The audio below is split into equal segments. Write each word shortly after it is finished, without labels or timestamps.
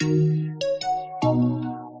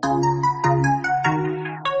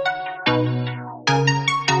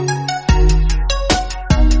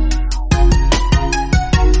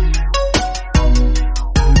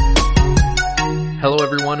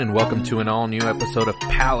to an all-new episode of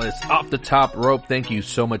Palace Off the Top Rope. Thank you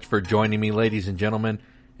so much for joining me, ladies and gentlemen.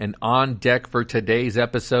 And on deck for today's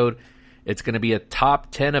episode, it's going to be a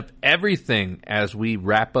top 10 of everything as we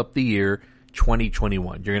wrap up the year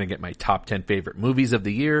 2021. You're going to get my top 10 favorite movies of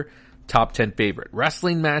the year, top 10 favorite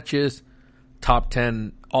wrestling matches, top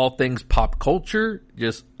 10 all things pop culture,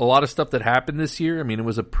 just a lot of stuff that happened this year. I mean, it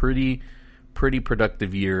was a pretty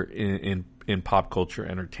productive year in pop culture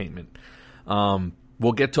entertainment.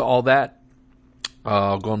 We'll get to all that.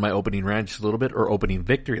 I'll go on my opening rant just a little bit, or opening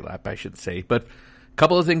victory lap, I should say. But a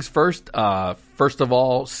couple of things first. First of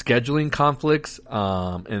all, scheduling conflicts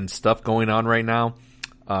and stuff going on right now.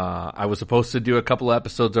 I was supposed to do a couple of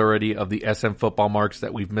episodes already of the SM football marks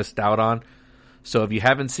that we've missed out on. So if you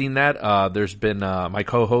haven't seen that, there's been my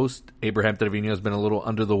co-host, Abraham Trevino, has been a little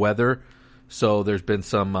under the weather. So there's been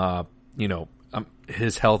some,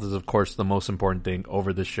 his health is, of course, the most important thing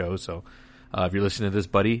over the show. So if you're listening to this,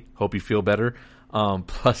 buddy, hope you feel better.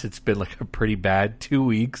 Plus, it's been like a pretty bad 2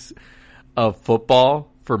 weeks of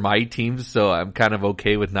football for my teams. So I'm kind of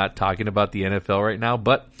okay with not talking about the NFL right now.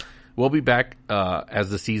 But we'll be back as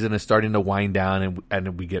the season is starting to wind down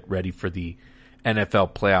and we get ready for the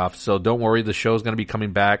NFL playoffs. So don't worry, the show is going to be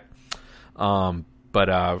coming back.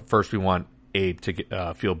 But first we want Abe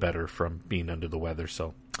to feel better from being under the weather.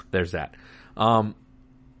 So there's that.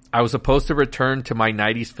 I was supposed to return to my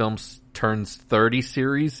 90s Films Turns 30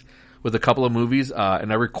 series with a couple of movies,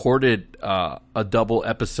 and I recorded a double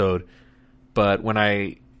episode. But when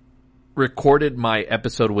I recorded my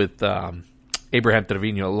episode with Abraham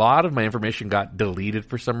Trevino, a lot of my information got deleted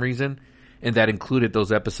for some reason, and that included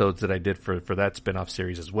those episodes that I did for that spinoff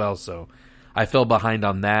series as well. So I fell behind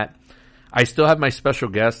on that. I still have my special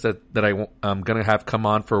guest that I'm going to have come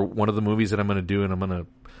on for one of the movies that I'm going to do, and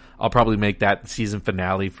I'll probably make that season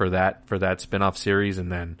finale for that spinoff series,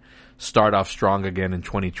 and then start off strong again in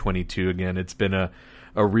 2022. Again, it's been a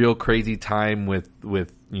real crazy time with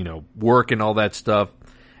work and all that stuff.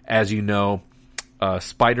 As you know,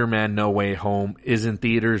 Spider-Man No Way Home is in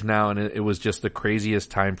theaters now, and it was just the craziest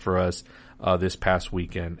time for us this past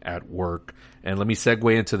weekend at work. And let me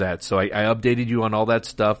segue into that. So I updated you on all that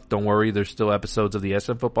stuff. Don't worry, there's still episodes of the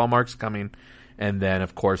SM Football Marks coming. And then,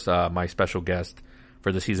 of course, my special guest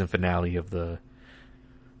for the season finale of the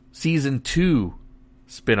season 2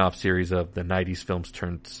 spin-off series of the 90s Films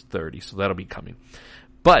Turns 30. So that'll be coming.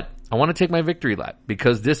 But I want to take my victory lap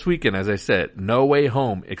because this weekend, as I said, No Way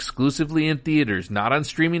Home, exclusively in theaters, not on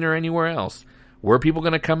streaming or anywhere else. Where are people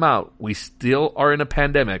going to come out? We still are in a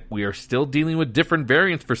pandemic. We are still dealing with different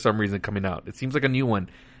variants for some reason coming out. It seems like a new one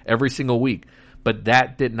every single week. But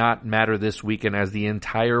that did not matter this weekend as the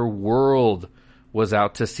entire world was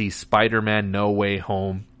out to see Spider-Man No Way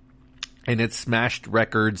Home. And it smashed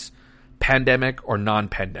records, pandemic or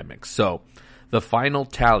non-pandemic. So the final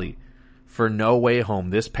tally for No Way Home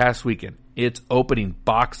this past weekend, its opening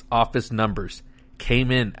box office numbers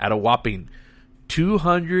came in at a whopping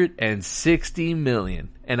 $260 million.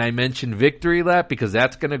 And I mentioned victory lap because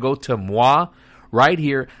that's going to go to moi right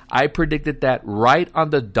here. I predicted that right on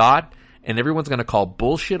the dot, and everyone's going to call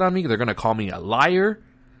bullshit on me. They're going to call me a liar.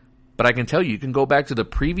 But I can tell you can go back to the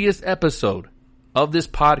previous episode of this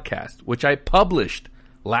podcast, which I published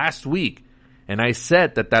last week, and I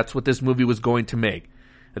said that that's what this movie was going to make.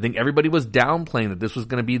 I think everybody was downplaying that this was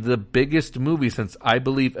going to be the biggest movie since, I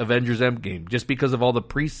believe, Avengers Endgame, just because of all the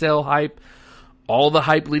pre-sale hype, all the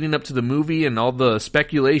hype leading up to the movie, and all the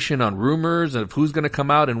speculation on rumors of who's going to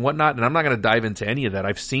come out and whatnot. And I'm not going to dive into any of that.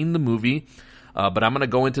 I've seen the movie, but I'm going to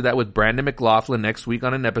go into that with Brandon McLaughlin next week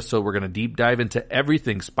on an episode. We're going to deep dive into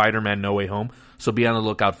everything Spider-Man No Way Home, so be on the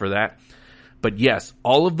lookout for that. But yes,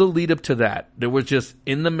 all of the lead up to that, there was just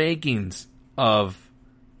in the makings of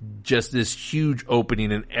just this huge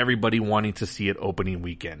opening and everybody wanting to see it opening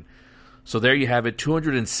weekend. So there you have it,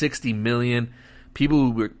 260 million.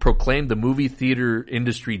 People who proclaimed the movie theater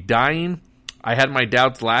industry dying. I had my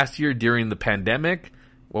doubts last year during the pandemic.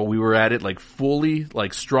 Well, we were at it like fully,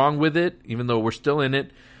 like strong with it, even though we're still in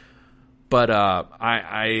it. But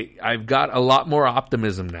I've got a lot more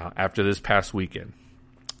optimism now after this past weekend.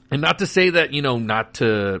 And not to say that, not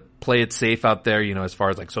to play it safe out there, as far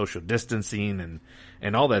as like social distancing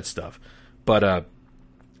and all that stuff. But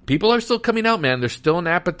people are still coming out, man. There's still an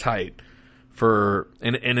appetite for,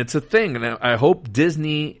 and it's a thing. And I hope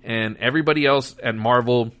Disney and everybody else at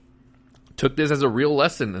Marvel took this as a real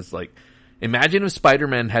lesson. It's like, imagine if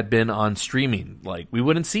Spider-Man had been on streaming. Like, we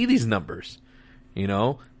wouldn't see these numbers.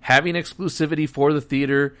 Having exclusivity for the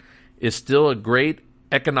theater is still a great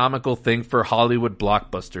economical thing for Hollywood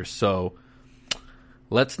blockbusters. So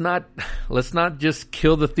let's not just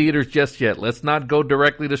kill the theaters just yet. Let's not go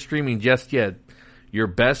directly to streaming just yet. your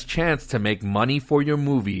best chance to make money for your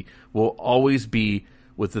movie will always be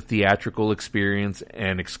with the theatrical experience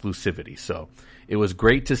and exclusivity. So it was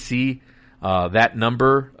great to see that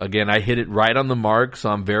number. Again, I hit it right on the mark, so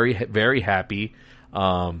I'm very, very happy.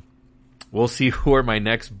 We'll see where my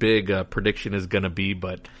next big prediction is going to be,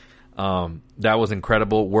 but that was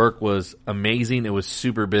incredible. Work was amazing. It was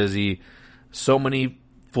super busy. So many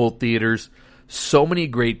full theaters. So many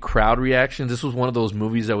great crowd reactions. This was one of those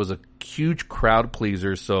movies that was a huge crowd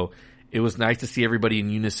pleaser, so it was nice to see everybody in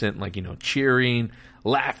unison, like, cheering,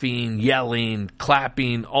 laughing, yelling,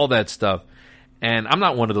 clapping, all that stuff. And I'm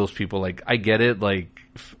not one of those people. Like, I get it, like,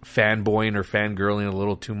 fanboying or fangirling a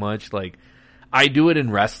little too much. Like, I do it in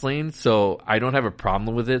wrestling, so I don't have a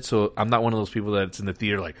problem with it. So I'm not one of those people that's in the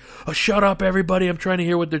theater like, oh, shut up, everybody. I'm trying to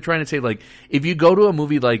hear what they're trying to say. Like, if you go to a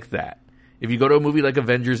movie like that, if you go to a movie like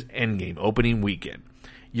Avengers Endgame, opening weekend,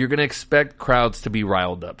 you're going to expect crowds to be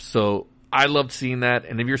riled up. So I loved seeing that.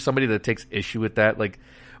 And if you're somebody that takes issue with that, like,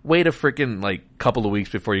 wait a freaking, like, couple of weeks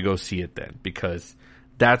before you go see it then. Because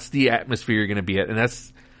that's the atmosphere you're going to be at. And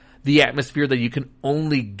that's the atmosphere that you can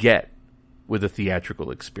only get with a theatrical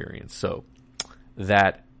experience. So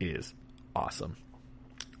that is awesome.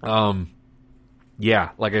 Yeah,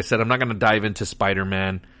 like I said, I'm not going to dive into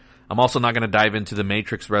Spider-Man. I'm also not going to dive into The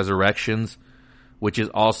Matrix Resurrections, which is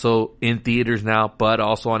also in theaters now, but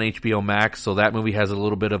also on HBO Max. So that movie has a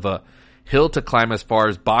little bit of a hill to climb as far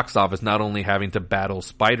as box office, not only having to battle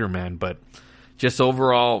Spider-Man, but just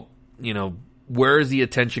overall, where is the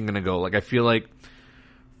attention going to go? Like, I feel like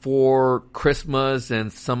for Christmas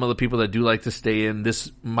and some of the people that do like to stay in,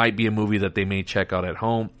 this might be a movie that they may check out at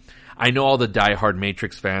home. I know all the diehard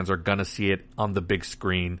Matrix fans are going to see it on the big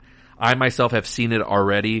screen. I myself have seen it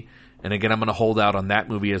already. And again, I'm going to hold out on that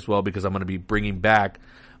movie as well because I'm going to be bringing back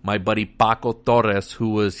my buddy Paco Torres, who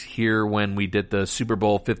was here when we did the Super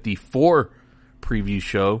Bowl 54 preview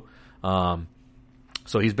show.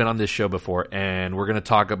 So he's been on this show before, and we're going to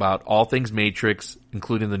talk about all things Matrix,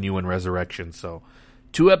 including the new one, Resurrection. So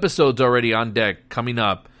 2 episodes already on deck coming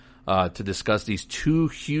up to discuss these 2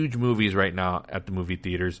 huge movies right now at the movie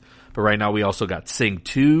theaters. But right now we also got Sing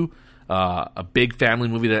 2, a big family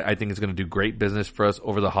movie that I think is going to do great business for us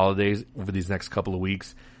over the holidays, over these next couple of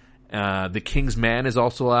weeks. The King's Man is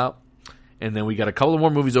also out. And then we got a couple of more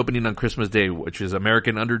movies opening on Christmas Day, which is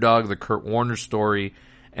American Underdog, the Kurt Warner story,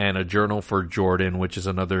 and A Journal for Jordan, which is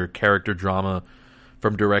another character drama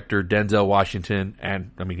from director Denzel Washington.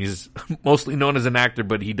 And, I mean, he's mostly known as an actor,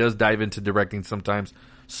 but he does dive into directing sometimes,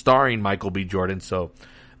 starring Michael B. Jordan. So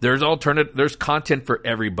there's content for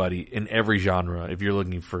everybody in every genre. If you're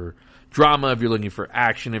looking for drama, if you're looking for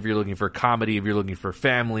action, if you're looking for comedy, if you're looking for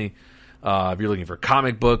family, if you're looking for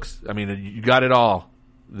comic books, I mean, you got it all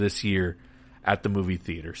this year at the movie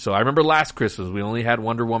theater. So I remember last Christmas, we only had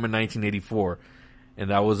Wonder Woman 1984,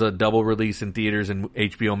 and that was a double release in theaters and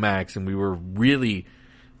HBO Max, and we were really,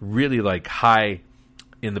 really like high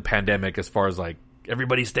in the pandemic as far as like,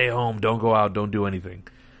 everybody stay home, don't go out, don't do anything.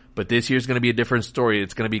 But this year's going to be a different story.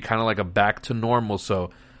 It's going to be kind of like a back to normal,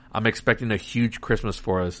 so I'm expecting a huge Christmas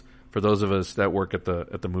for us, for those of us that work at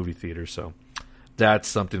the movie theater. So that's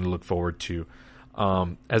something to look forward to.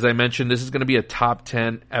 As I mentioned, this is going to be a top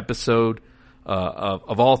 10 episode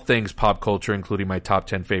of all things pop culture, including my top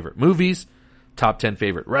 10 favorite movies, top 10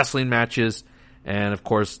 favorite wrestling matches, and of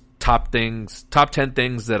course, top 10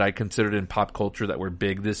 things that I considered in pop culture that were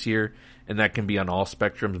big this year. And that can be on all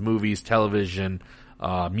spectrums: movies, television,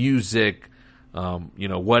 music,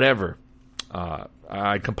 whatever.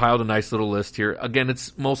 I compiled a nice little list here. Again,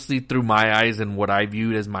 it's mostly through my eyes and what I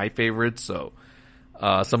viewed as my favorites. So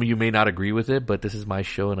some of you may not agree with it, but this is my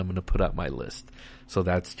show and I'm going to put out my list. So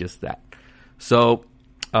that's just that. So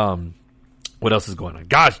what else is going on?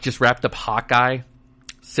 Gosh, just wrapped up Hawkeye.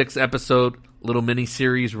 6-episode little mini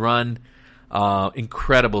series run.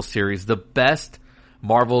 Incredible series. The best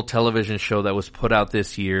Marvel television show that was put out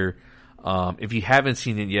this year. If you haven't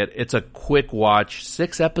seen it yet, it's a quick watch.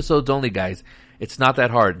 6 episodes only, guys. It's not that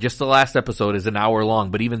hard. Just the last episode is an hour long,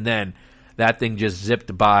 but even then, that thing just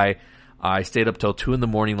zipped by. I stayed up till 2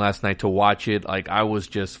 a.m. last night to watch it. Like, I was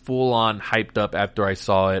just full on hyped up after I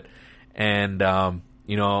saw it. And,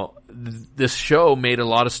 this show made a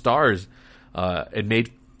lot of stars. It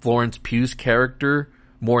made Florence Pugh's character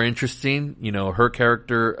more interesting. Her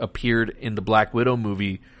character appeared in the Black Widow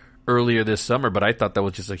movie earlier this summer, but I thought that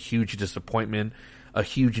was just a huge disappointment, a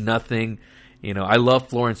huge nothing. I love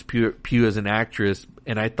Florence Pugh as an actress,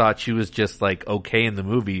 and I thought she was just like okay in the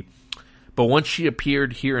movie. But once she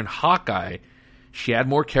appeared here in Hawkeye, she had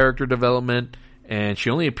more character development, and she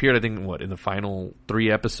only appeared, I think, in the final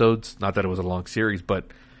 3 episodes. Not that it was a long series, but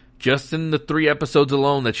just in the 3 episodes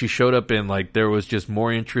alone that she showed up in, like, there was just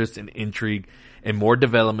more interest and intrigue and more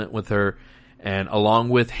development with her. And along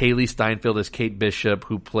with Haley Steinfeld as Kate Bishop,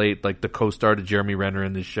 who played like the co-star to Jeremy Renner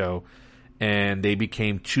in this show. And they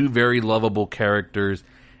became 2 very lovable characters.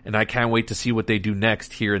 And I can't wait to see what they do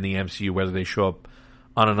next here in the MCU, whether they show up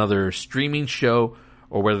on another streaming show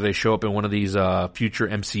or whether they show up in one of these future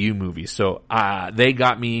MCU movies. So they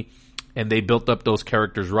got me, and they built up those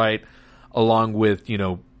characters right, along with, you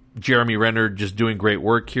know, Jeremy Renner just doing great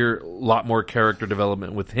work here. A lot more character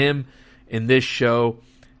development with him in this show.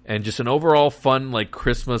 And just an overall fun, like,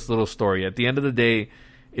 Christmas little story. At the end of the day,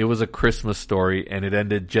 it was a Christmas story, and it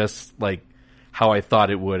ended just like how I thought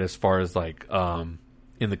it would as far as, like,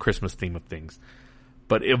 in the Christmas theme of things.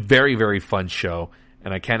 But a very, very fun show,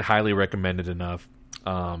 and I can't highly recommend it enough.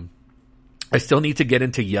 I still need to get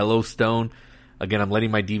into Yellowstone. Again, I'm letting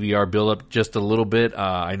my DVR build up just a little bit.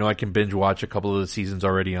 I know I can binge watch a couple of the seasons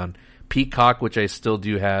already on Peacock, which I still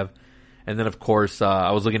do have. And then, of course,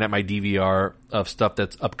 I was looking at my DVR of stuff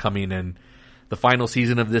that's upcoming, and the final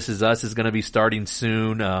season of This Is Us is going to be starting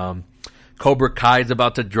soon. Cobra Kai is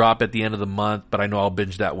about to drop at the end of the month, but I know I'll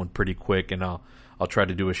binge that one pretty quick, and I'll try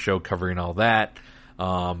to do a show covering all that.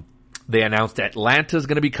 They announced Atlanta is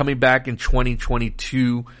going to be coming back in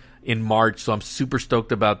 2022 in March, so I'm super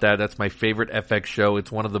stoked about that. That's my favorite FX show.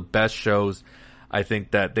 It's one of the best shows I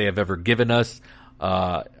think that they have ever given us.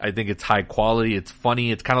 I think it's high quality. It's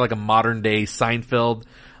funny. It's kind of like a modern day Seinfeld.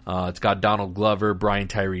 It's got Donald Glover, Brian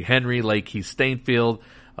Tyree Henry, Lakeith Stanfield,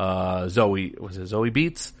 Zoe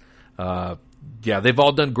Beats? Yeah, they've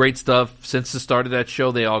all done great stuff since the start of that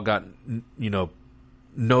show. They all got, you know,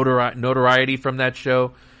 notoriety from that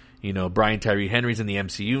show. You know, Brian Tyree Henry's in the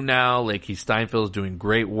MCU now. Lakeith Steinfeld's doing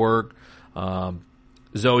great work.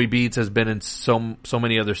 Zoe Beats has been in so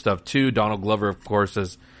many other stuff too. Donald Glover, of course,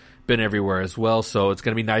 has been everywhere as well. So it's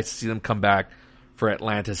going to be nice to see them come back for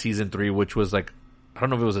Atlanta season 3, which was like, I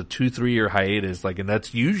don't know if it was a 2-3 year hiatus, like, and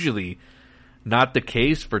that's usually not the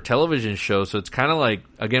case for television shows. So it's kind of like,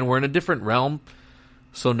 again, we're in a different realm.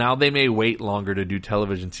 So now they may wait longer to do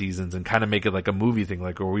television seasons and kind of make it like a movie thing,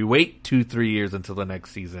 like, or we wait 2-3 years until the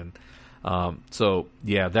next season. So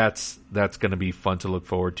yeah, that's going to be fun to look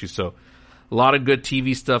forward to. So a lot of good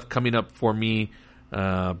TV stuff coming up for me.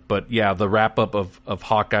 But yeah, the wrap up of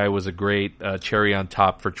Hawkeye was a great cherry on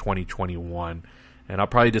top for 2021. And I'll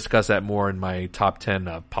probably discuss that more in my top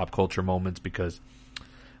 10 pop culture moments, because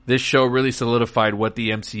this show really solidified what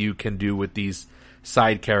the MCU can do with these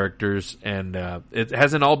side characters. And it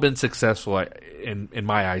hasn't all been successful in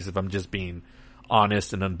my eyes, if I'm just being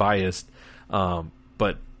honest and unbiased.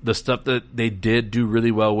 But the stuff that they did do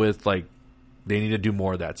really well with, like, they need to do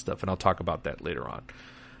more of that stuff. And I'll talk about that later on.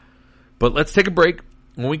 But let's take a break.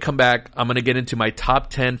 When we come back, I'm going to get into my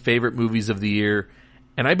top 10 favorite movies of the year.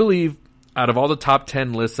 And I believe out of all the top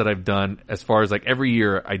 10 lists that I've done, as far as like every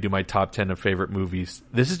year I do my top 10 of favorite movies,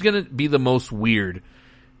 this is going to be the most weird,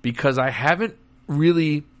 because I haven't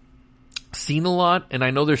really seen a lot. And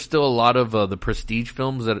I know there's still a lot of the prestige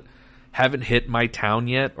films that haven't hit my town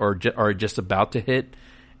yet, or are just about to hit.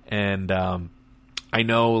 And I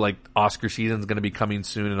know like Oscar season is going to be coming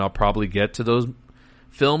soon, and I'll probably get to those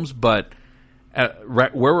films. But where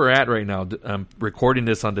we're at right now, I'm recording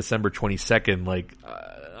this on December 22nd. Like,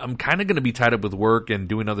 I'm kind of going to be tied up with work and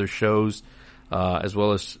doing other shows, as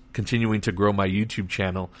well as continuing to grow my YouTube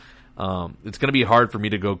channel. It's going to be hard for me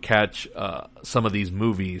to go catch some of these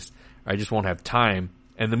movies. I just won't have time.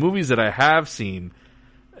 And the movies that I have seen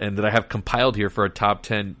and that I have compiled here for a top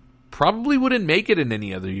 10 probably wouldn't make it in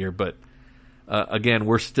any other year. But again,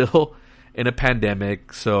 we're still in a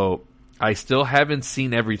pandemic, so I still haven't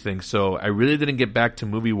seen everything. So I really didn't get back to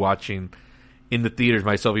movie watching in the theaters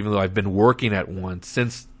myself, even though I've been working at one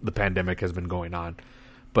since the pandemic has been going on.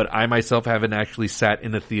 But I myself haven't actually sat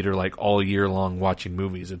in the theater like all year long watching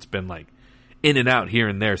movies. It's been like in and out here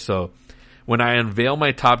and there. So when I unveil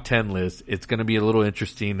my top 10 list, it's going to be a little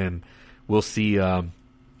interesting, and we'll see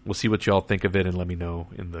what y'all think of it, and let me know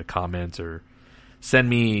in the comments, or send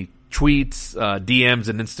me tweets, DMs,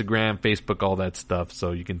 and Instagram, Facebook, all that stuff.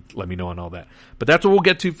 So you can let me know on all that. But that's what we'll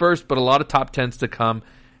get to first. But a lot of top 10s to come,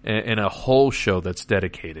 and a whole show that's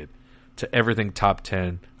dedicated to everything top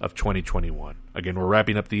 10 of 2021. Again, we're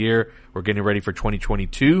wrapping up the year. We're getting ready for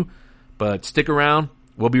 2022. But stick around.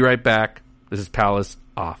 We'll be right back. This is Palace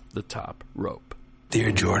Off the Top Rope.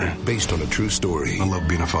 Dear Jordan, based on a true story. I love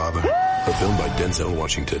being a father. A film by Denzel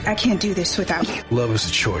Washington. I can't do this without you. Love is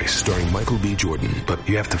a choice, starring Michael B. Jordan. But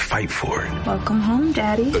you have to fight for it. Welcome home,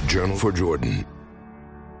 Daddy. A Journal for Jordan.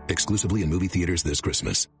 Exclusively in movie theaters this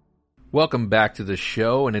Christmas. Welcome back to the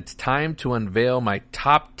show, and it's time to unveil my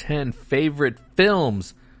top 10 favorite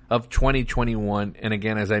films of 2021. And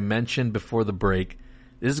again, as I mentioned before the break,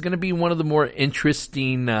 this is going to be one of the more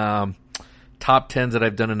interesting top 10s that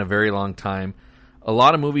I've done in a very long time. A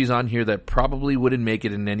lot of movies on here that probably wouldn't make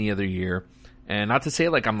it in any other year. And not to say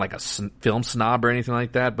like I'm like a film snob or anything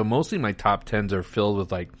like that, but mostly my top 10s are filled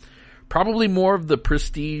with like probably more of the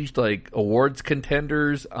prestige like awards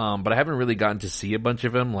contenders, but I haven't really gotten to see a bunch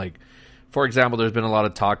of them. Like, for example, there's been a lot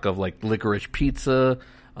of talk of like Licorice Pizza.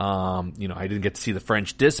 I didn't get to see The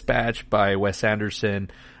French Dispatch by Wes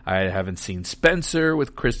Anderson. I haven't seen Spencer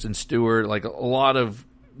with Kristen Stewart. Like a lot of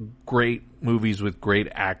great movies with great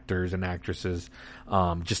actors and actresses.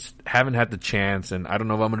 Just haven't had the chance, and I don't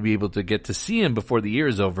know if I'm going to be able to get to see them before the year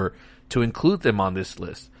is over to include them on this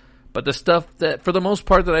list. But the stuff that, for the most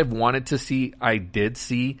part, that I've wanted to see, I did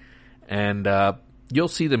see, and you'll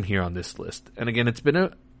see them here on this list. And again, it's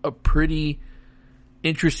been a pretty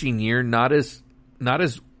interesting year, not as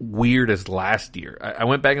weird as last year. I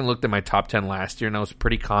went back and looked at my top 10 last year, and I was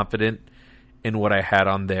pretty confident in what I had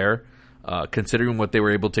on there, considering what they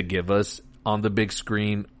were able to give us on the big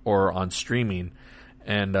screen or on streaming.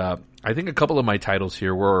 And I think a couple of my titles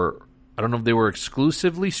here were, I don't know if they were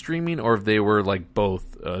exclusively streaming or if they were like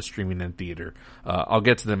both streaming and theater. I'll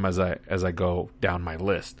get to them as I go down my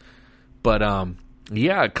list. But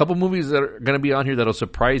a couple movies that are going to be on here that'll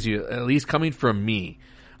surprise you, at least coming from me.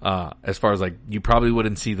 As far as like, you probably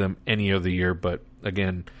wouldn't see them any other year, but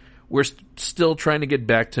again, we're still trying to get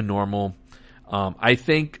back to normal. I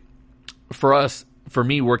think for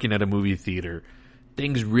me working at a movie theater,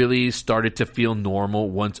 things really started to feel normal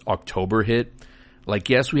once October hit. Like,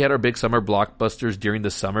 yes, we had our big summer blockbusters during the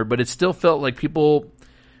summer, but it still felt like people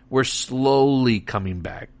were slowly coming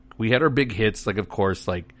back. We had our big hits, like, of course,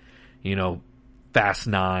 like, Fast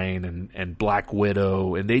 9 and Black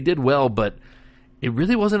Widow, and they did well, but it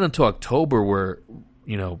really wasn't until October where,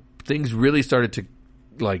 things really started to,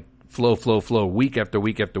 like, flow, week after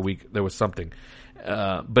week after week. There was something.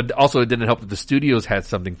 But also it didn't help that the studios had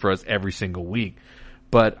something for us every single week.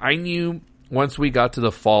 But I knew once we got to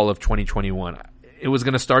the fall of 2021, it was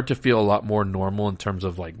going to start to feel a lot more normal in terms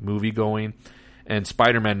of like movie going. And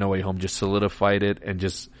Spider-Man No Way Home just solidified it and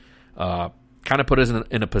just kind of put us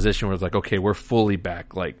in a position where it's like, okay, we're fully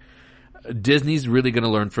back. Like, Disney's really going to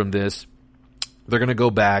learn from this. They're going to go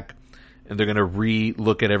back and they're going to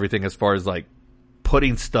re-look at everything as far as like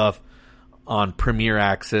putting stuff on Premier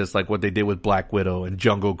Access, like what they did with Black Widow and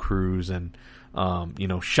Jungle Cruise and,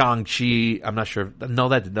 Shang-Chi. I'm not sure. No,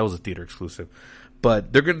 that was a theater exclusive.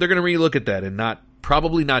 But they're going to relook at that and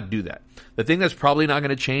probably not do that. The thing that's probably not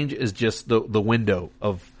going to change is just the window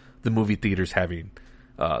of the movie theaters having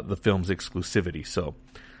the film's exclusivity. So,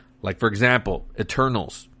 like, for example,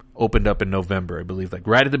 Eternals opened up in November, I believe, like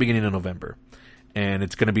right at the beginning of November. And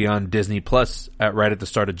it's going to be on Disney Plus right at the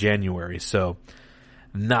start of January. So,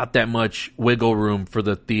 not that much wiggle room for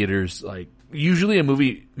the theaters. Like, usually a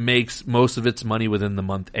movie makes most of its money within the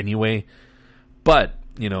month anyway, but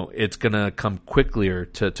it's going to come quicker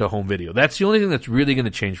to home video. That's the only thing that's really going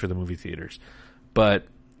to change for the movie theaters. But,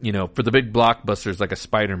 for the big blockbusters like a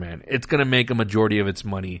Spider-Man, it's going to make a majority of its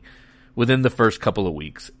money within the first couple of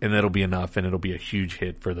weeks, and that'll be enough, and it'll be a huge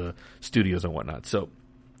hit for the studios and whatnot. So,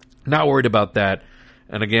 not worried about that.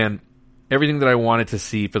 And again, everything that I wanted to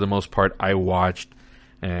see for the most part, I watched.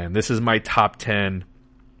 And this is my top 10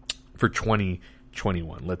 for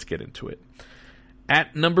 2021. Let's get into it.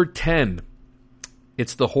 At number 10,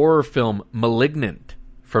 it's the horror film Malignant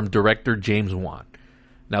from director James Wan.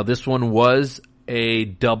 Now, this one was a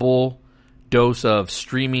double dose of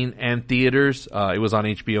streaming and theaters. It was on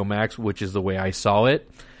HBO Max, which is the way I saw it.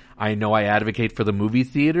 I know I advocate for the movie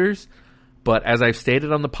theaters, but as I've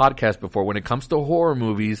stated on the podcast before, when it comes to horror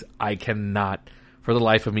movies, I cannot for the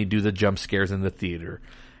life of me do the jump scares in the theater.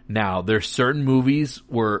 Now, there's certain movies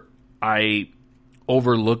where I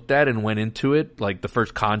overlooked that and went into it. Like the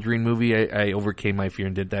first Conjuring movie, I overcame my fear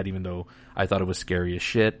and did that even though I thought it was scary as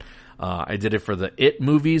shit. I did it for the It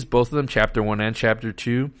movies, both of them, Chapter 1 and Chapter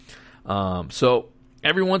 2. So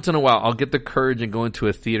every once in a while, I'll get the courage and go into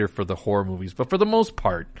a theater for the horror movies. But for the most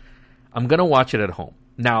part, I'm going to watch it at home.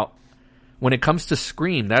 Now, when it comes to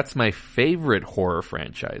Scream, that's my favorite horror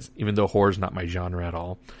franchise, even though horror is not my genre at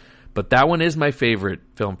all. But that one is my favorite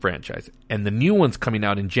film franchise. And the new one's coming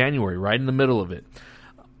out in January, right in the middle of it.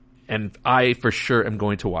 And I, for sure, am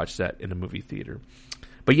going to watch that in a movie theater.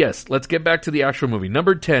 But yes, let's get back to the actual movie.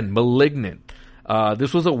 Number 10, Malignant.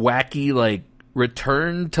 This was a wacky, like,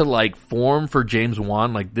 return to, like, form for James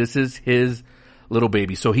Wan. Like, this is his little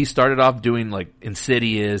baby. So he started off doing, like,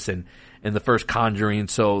 Insidious and the first Conjuring.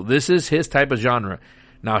 So this is his type of genre.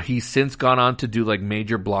 Now, he's since gone on to do, like,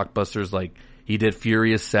 major blockbusters, like he did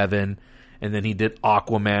Furious 7, and then he did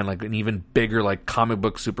Aquaman, like an even bigger like comic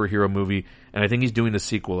book superhero movie, and I think he's doing the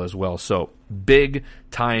sequel as well. So big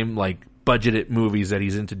time like budgeted movies that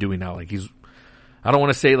he's into doing now. Like he's, I don't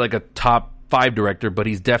want to say like a top 5 director, but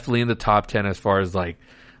he's definitely in the top 10 as far as like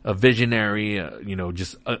a visionary,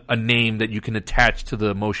 just a name that you can attach to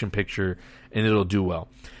the motion picture and it'll do well.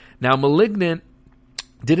 Now, Malignant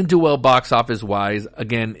didn't do well box office wise.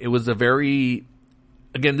 Again, it was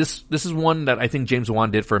this is one that I think James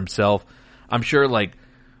Wan did for himself. I'm sure like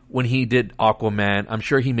when he did Aquaman, I'm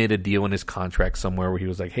sure he made a deal in his contract somewhere where he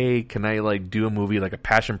was like, hey, can I like do a movie like a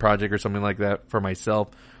passion project or something like that for myself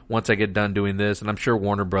once I get done doing this? And I'm sure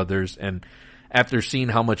Warner Brothers, and after seeing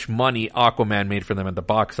how much money Aquaman made for them at the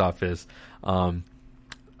box office, I'm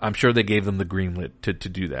sure they gave them the green lit to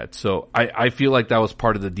do that. So I feel like that was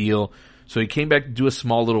part of the deal. So he came back to do a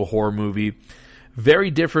small little horror movie.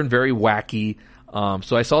 Very different, very wacky.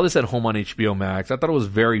 So I saw this at home on HBO Max. I thought it was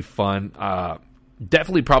very fun.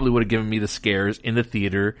 Definitely probably would have given me the scares in the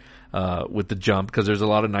theater with the jump, because there's a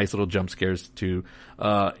lot of nice little jump scares too.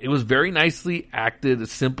 It was very nicely acted, a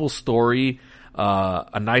simple story,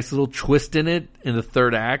 a nice little twist in it in the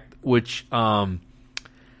third act, which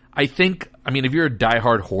I think, if you're a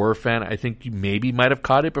diehard horror fan, I think you maybe might have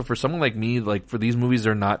caught it, but for someone like me, like for these movies,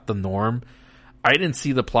 they're not the norm. I didn't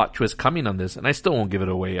see the plot twist coming on this, and I still won't give it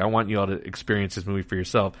away. I want you all to experience this movie for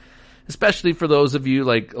yourself, especially for those of you,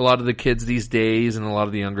 like a lot of the kids these days and a lot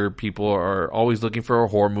of the younger people are always looking for a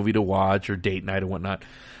horror movie to watch or date night and whatnot.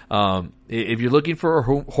 If you're looking for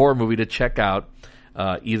a horror movie to check out,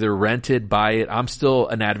 either rent it, buy it. I'm still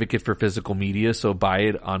an advocate for physical media, so buy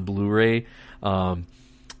it on Blu-ray.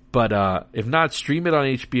 But if not, stream it on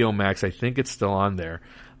HBO Max. I think it's still on there.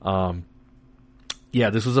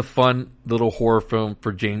 This was a fun little horror film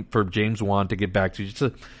for James Wan to get back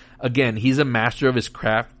to. Again, he's a master of his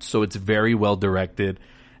craft, so it's very well directed,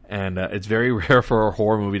 and it's very rare for a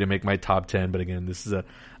horror movie to make my top 10. But again, this is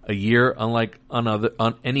a year unlike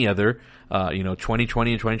on any other.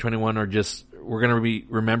 2020 and 2021 are just, we're going to be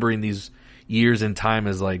remembering these years in time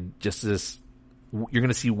as like just this. You're going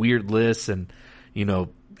to see weird lists, and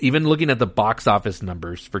even looking at the box office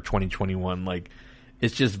numbers for 2021, like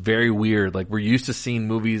it's just very weird. Like we're used to seeing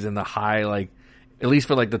movies in the high, like at least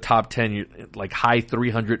for like the top 10, like high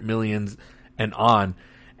 300 millions and on.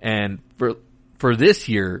 And for this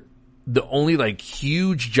year, the only like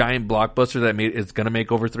huge giant blockbuster that is going to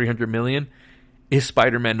make over 300 million is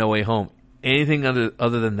Spider-Man No Way Home. Anything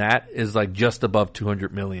other than that is like just above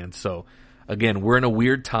 200 million. So again, we're in a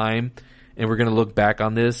weird time, and we're going to look back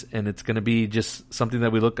on this, and it's going to be just something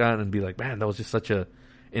that we look at and be like, man, that was just such an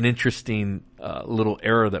interesting little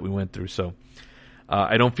era that we went through. So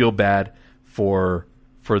I don't feel bad for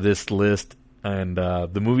this list, and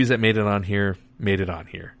the movies that made it on here,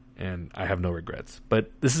 and I have no regrets. But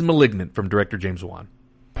this is Malignant from director James Wan.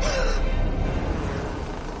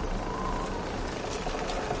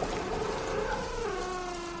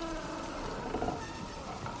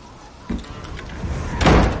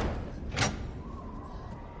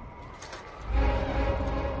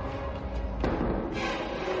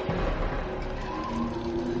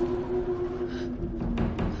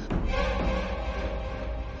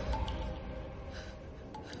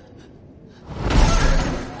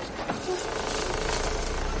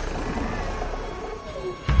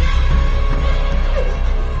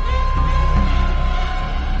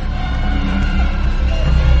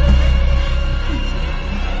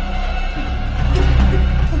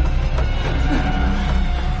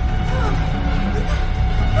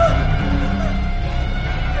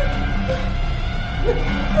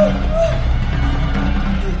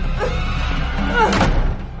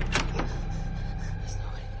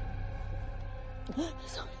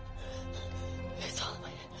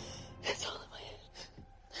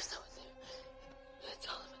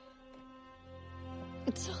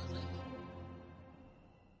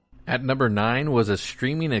 At number 9 was a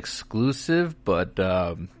streaming exclusive, but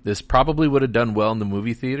this probably would have done well in the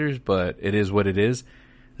movie theaters, but it is what it is.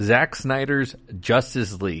 Zack Snyder's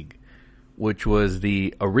Justice League, which was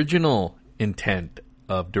the original intent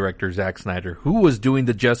of director Zack Snyder, who was doing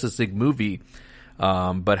the Justice League movie,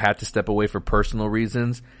 but had to step away for personal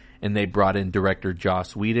reasons. And they brought in director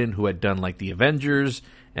Joss Whedon, who had done like the Avengers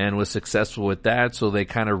and was successful with that. So they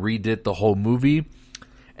kind of redid the whole movie.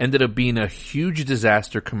 Ended up being a huge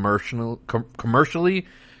disaster commercially,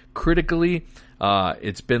 critically.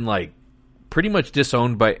 It's been like pretty much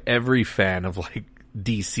disowned by every fan of like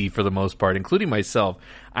DC for the most part, including myself.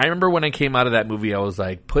 I remember when I came out of that movie, I was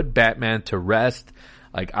like, put Batman to rest.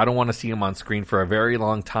 Like, I don't want to see him on screen for a very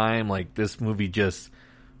long time. Like, this movie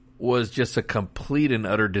was just a complete and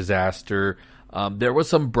utter disaster. There was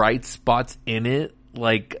some bright spots in it,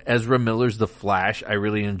 like Ezra Miller's The Flash, I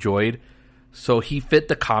really enjoyed. So he fit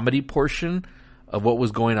the comedy portion of what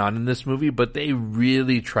was going on in this movie, but they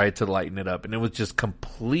really tried to lighten it up, and it was just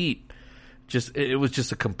it was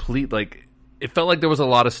just a complete, like, it felt like there was a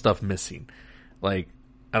lot of stuff missing. Like,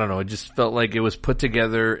 I don't know, it just felt like it was put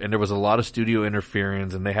together, and there was a lot of studio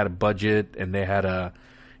interference, and they had a budget, and they had a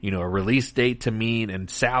release date to meet, and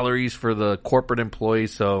salaries for the corporate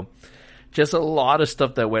employees, so just a lot of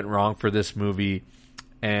stuff that went wrong for this movie,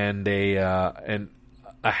 and a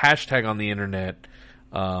hashtag on the internet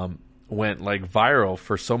went like viral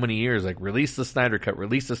for so many years, like release the Snyder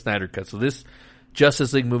Cut. So this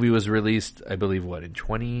Justice League movie was released, I believe, in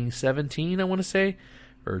 2017, I want to say,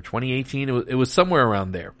 or 2018. It was somewhere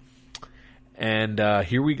around there. And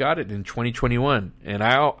here we got it in 2021. And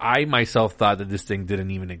I myself thought that this thing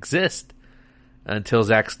didn't even exist until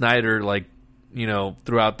Zack Snyder, like,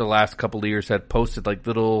 throughout the last couple of years had posted like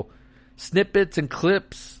little snippets and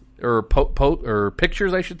clips or or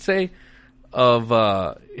pictures, I should say,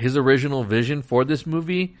 of his original vision for this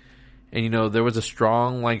movie. And, there was a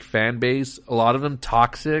strong, like, fan base, a lot of them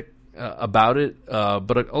toxic about it,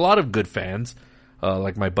 but a lot of good fans,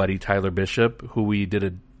 like my buddy Tyler Bishop, who we did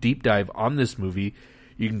a deep dive on this movie.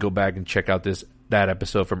 You can go back and check out that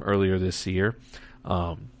episode from earlier this year.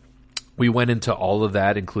 We went into all of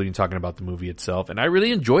that, including talking about the movie itself, and I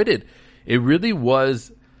really enjoyed it. It really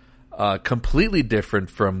was completely different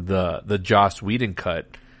from the Joss Whedon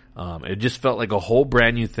cut. It just felt like a whole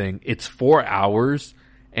brand new thing. It's 4 hours,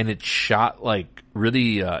 and it's shot like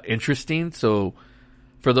really interesting. So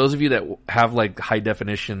for those of you that have like high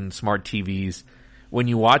definition smart TVs, when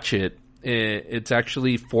you watch it, it's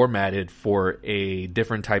actually formatted for a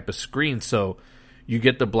different type of screen. So you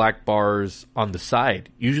get the black bars on the side.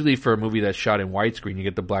 Usually for a movie that's shot in widescreen, you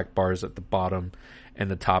get the black bars at the bottom and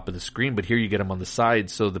the top of the screen. But here you get them on the side.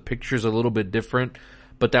 So the picture's a little bit different.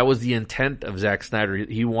 But that was the intent of Zack Snyder.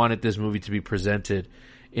 He wanted this movie to be presented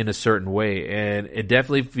in a certain way. And it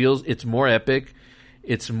definitely feels, it's more epic.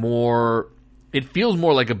 It feels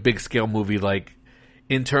more like a big scale movie, like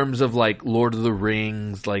in terms of like Lord of the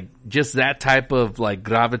Rings, like just that type of like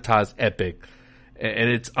gravitas epic.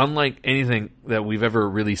 And it's unlike anything that we've ever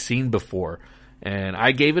really seen before. And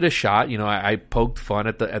I gave it a shot. I poked fun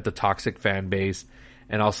at the toxic fan base.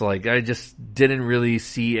 And also, like, I just didn't really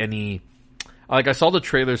see any, like, I saw the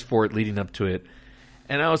trailers for it leading up to it.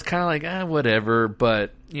 And I was kind of like, whatever.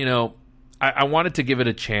 But, I wanted to give it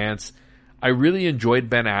a chance. I really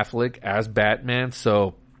enjoyed Ben Affleck as Batman.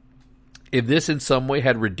 So if this in some way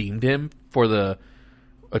had redeemed him for the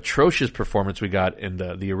atrocious performance we got in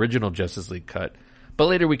the original Justice League cut. But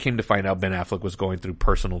later we came to find out Ben Affleck was going through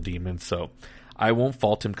personal demons, so I won't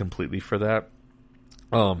fault him completely for that.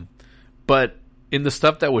 But in the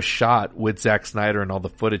stuff that was shot with Zack Snyder and all the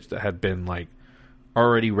footage that had been like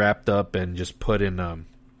already wrapped up and just put in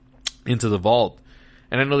into the vault,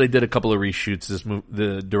 and I know they did a couple of reshoots.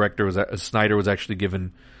 The director Snyder was actually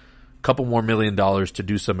given a couple more $1 million to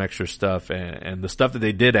do some extra stuff, and the stuff that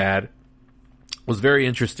they did add was very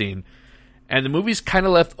interesting. And the movie's kind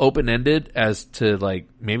of left open-ended as to, like,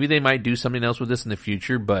 maybe they might do something else with this in the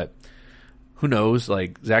future, but who knows?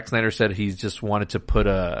 Like, Zack Snyder said he's just wanted to put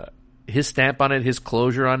his stamp on it, his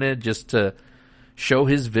closure on it, just to show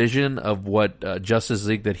his vision of what Justice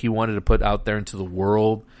League that he wanted to put out there into the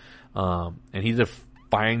world. And he did a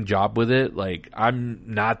fine job with it. Like,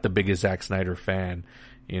 I'm not the biggest Zack Snyder fan.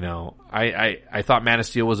 I thought Man of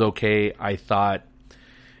Steel was okay. I thought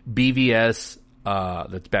BVS...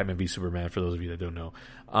 that's Batman v Superman, for those of you that don't know.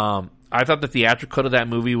 I thought the theatrical cut of that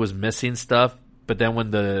movie was missing stuff, but then when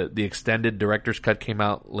the extended director's cut came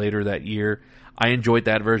out later that year, I enjoyed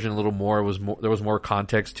that version a little more. There was more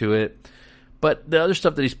context to it. But the other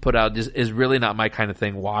stuff that he's put out just is really not my kind of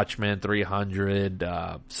thing. Watchmen, 300,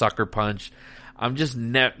 Sucker Punch. I'm just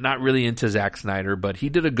not really into Zack Snyder, but he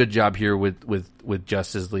did a good job here with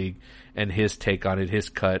Justice League and his take on it, his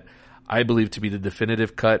cut. I believe to be the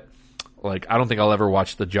definitive cut. Like, I don't think I'll ever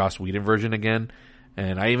watch the Joss Whedon version again.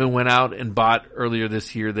 And I even went out and bought earlier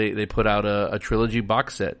this year, they put out a trilogy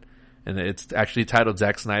box set. And it's actually titled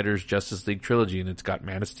Zack Snyder's Justice League Trilogy. And it's got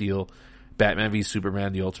Man of Steel, Batman v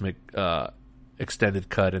Superman, the Ultimate Extended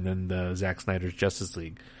Cut, and then the Zack Snyder's Justice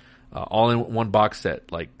League. All in one box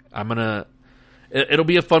set. Like, it'll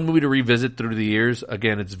be a fun movie to revisit through the years.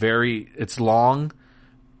 Again, it's long.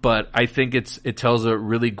 But I think it tells a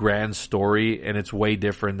really grand story, and it's way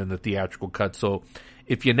different than the theatrical cut. So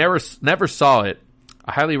if you never saw it,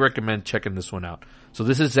 I highly recommend checking this one out. So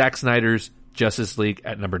this is Zack Snyder's Justice League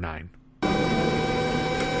at number 9.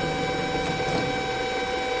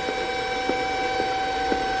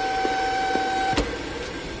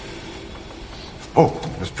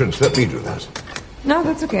 Oh, Miss Prince, let me do that. No,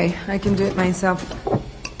 that's okay. I can do it myself.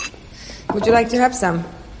 Would you like to have some?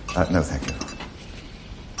 No, thank you.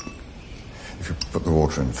 If you put the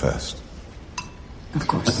water in first. Of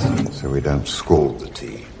course. So we don't scald the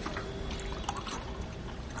tea.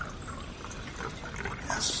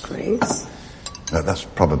 Yes. Great. No, that's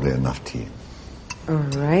probably enough tea. All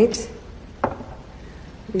right.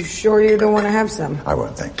 You sure you don't want to have some? I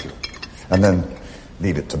won't, thank you. And then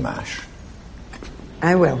leave it to mash.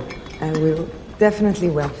 I will. Definitely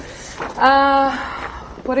will.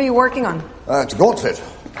 What are you working on? It's a gauntlet.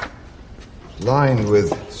 Lined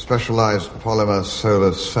with specialized polymer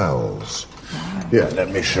solar cells. Here, let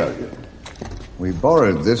me show you. We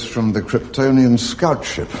borrowed this from the Kryptonian scout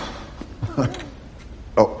ship.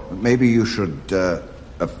 Oh, maybe you should,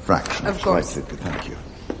 a fraction. Of course. Slightly, thank you.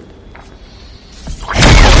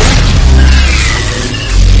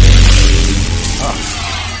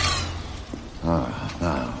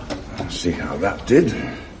 Now, see how that did?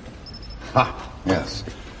 Yes.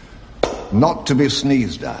 Not to be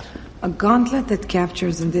sneezed at. A gauntlet that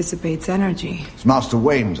captures and dissipates energy. It's Master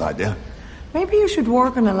Wayne's idea. Maybe you should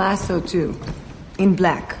work on a lasso too. In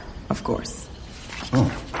black, of course.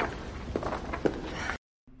 Oh.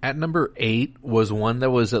 At number 8 was one that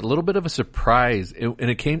was a little bit of a surprise, and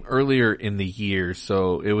it came earlier in the year,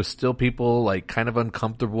 so it was still people like kind of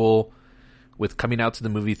uncomfortable with coming out to the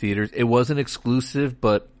movie theaters. It wasn't exclusive,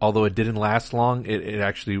 but although it didn't last long, it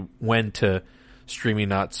actually went to streaming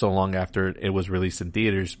not so long after it was released in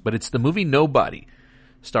theaters. But it's the movie Nobody,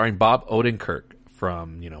 starring Bob Odenkirk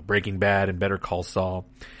from, Breaking Bad and Better Call Saul.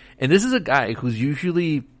 And this is a guy who's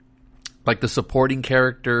usually like the supporting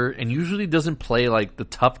character and usually doesn't play like the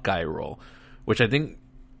tough guy role, which I think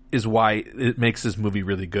is why it makes this movie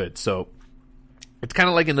really good. So it's kind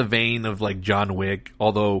of like in the vein of like John Wick,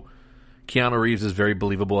 although Keanu Reeves is very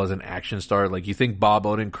believable as an action star. Like, you think Bob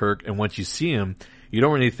Odenkirk, and once you see him, you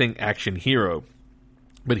don't really think action hero.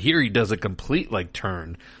 But here he does a complete like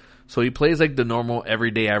turn. So he plays like the normal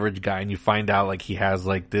everyday average guy, and you find out like he has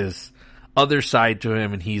like this other side to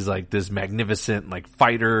him, and he's like this magnificent like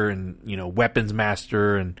fighter and, weapons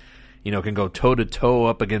master, and, can go toe to toe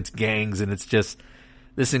up against gangs. And it's just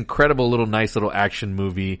this incredible nice little action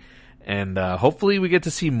movie. And hopefully we get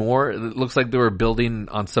to see more. It looks like they were building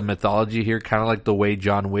on some mythology here, kind of like the way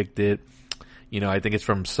John Wick did. I think it's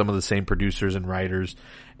from some of the same producers and writers.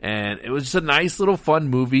 And it was just a nice little fun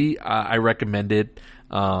movie. I recommend it.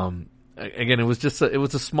 Again, it was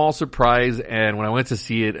a small surprise. And when I went to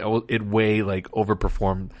see it, it way like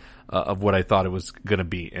overperformed of what I thought it was going to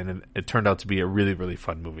be. And it turned out to be a really, really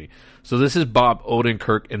fun movie. So this is Bob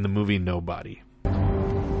Odenkirk in the movie Nobody.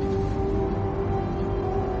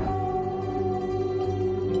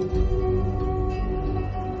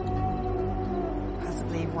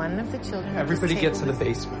 One of the children. Everybody get to the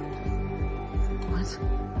basement. What?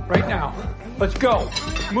 Right now. Let's go.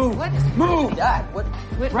 Move. What is Move. Dad? What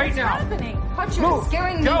right what's now. Happening? Hutch, Move. you're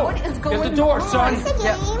scaring me. Go. What is going on? Get the door, son. Is this a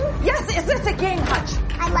game? Yes, is this a game, Hutch?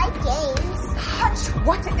 I like games. Hutch,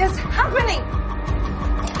 what is happening?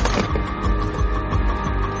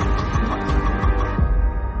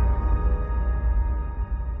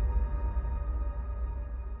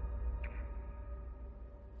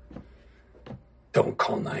 Don't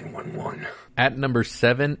call 911. At number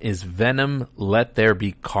 7 is Venom, Let There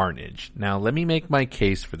Be Carnage. Now, let me make my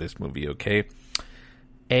case for this movie, okay?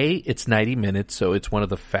 A, it's 90 minutes, so it's one of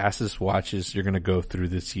the fastest watches you're going to go through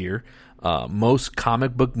this year. Most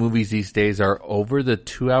comic book movies these days are over the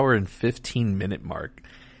 2 hour and 15 minute mark.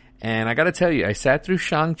 And I got to tell you, I sat through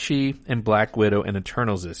Shang-Chi and Black Widow and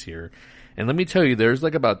Eternals this year. And let me tell you, there's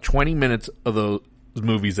like about 20 minutes of those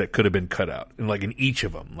movies that could have been cut out. And like in each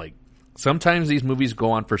of them, like, sometimes these movies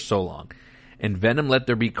go on for so long, and Venom Let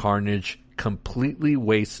There Be Carnage completely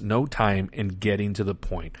wastes no time in getting to the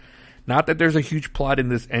point. Not that there's a huge plot in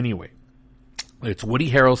this anyway. It's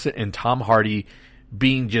Woody Harrelson and Tom Hardy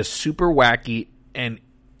being just super wacky and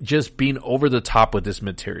just being over the top with this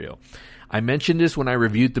material. I mentioned this when I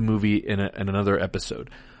reviewed the movie in another episode,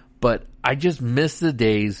 but I just miss the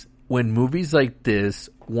days when movies like this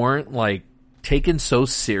weren't like taken so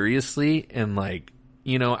seriously and like,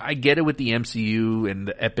 I get it with the MCU and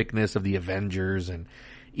the epicness of the Avengers and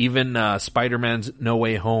even Spider-Man's No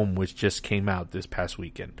Way Home, which just came out this past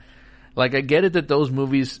weekend. Like, I get it that those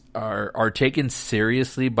movies are taken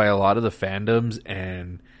seriously by a lot of the fandoms,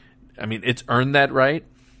 and I mean, it's earned that right.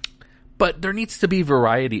 But there needs to be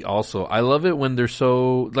variety also. I love it when they're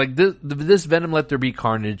so, like, this Venom Let There Be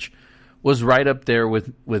Carnage was right up there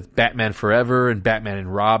with Batman Forever and Batman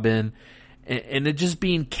and Robin. And it just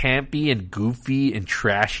being campy and goofy and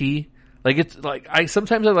trashy. Like, it's like,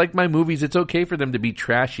 sometimes I like my movies, it's okay for them to be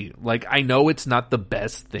trashy. Like, I know it's not the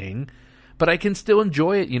best thing, but I can still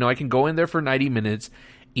enjoy it. You know, I can go in there for 90 minutes,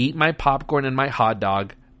 eat my popcorn and my hot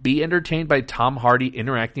dog, be entertained by Tom Hardy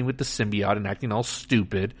interacting with the symbiote and acting all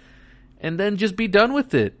stupid, and then just be done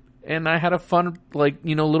with it. And I had a fun, like,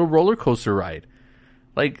 you know, little roller coaster ride.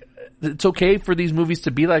 Like, it's okay for these movies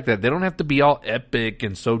to be like that. They don't have to be all epic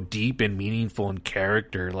and so deep and meaningful in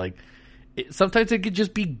character. Like, sometimes it could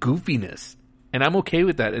just be goofiness. And I'm okay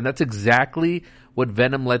with that. And that's exactly what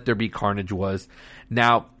Venom Let There Be Carnage was.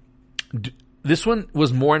 Now, this one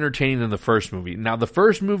was more entertaining than the first movie. Now, the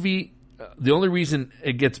first movie, the only reason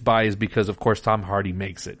it gets by is because, of course, Tom Hardy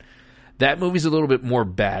makes it. That movie's a little bit more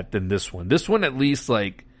bad than this one. This one, at least,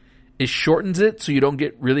 like, it shortens it so you don't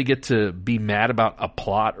really get to be mad about a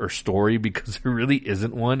plot or story, because there really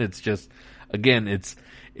isn't one. It's just, again, it's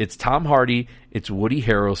Tom Hardy, it's Woody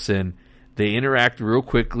Harrelson. They interact real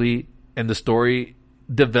quickly, and the story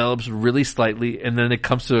develops really slightly, and then it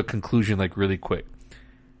comes to a conclusion, like, really quick.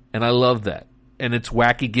 And I love that. And it's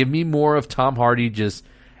wacky. Give me more of Tom Hardy just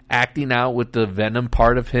acting out with the Venom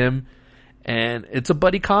part of him. And it's a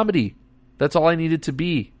buddy comedy. That's all I need it to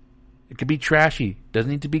be. It could be trashy.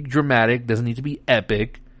 Doesn't need to be dramatic. Doesn't need to be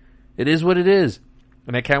epic. It is what it is.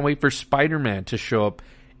 And I can't wait for Spider-Man to show up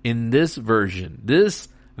in this version. This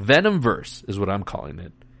Venomverse is what I'm calling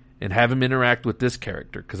it. And have him interact with this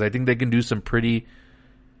character. Because I think they can do some pretty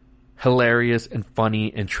hilarious and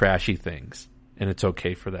funny and trashy things. And it's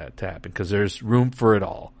okay for that to happen, because there's room for it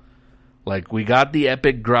all. Like, we got the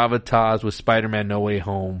epic gravitas with Spider-Man No Way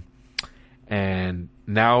Home. And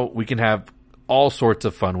now we can have all sorts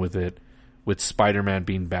of fun with it, with Spider-Man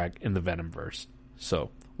being back in the Venomverse. So,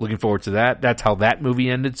 looking forward to that. That's how that movie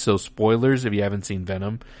ended. So, spoilers if you haven't seen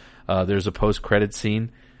Venom. There's a post-credit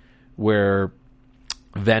scene where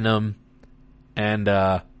Venom and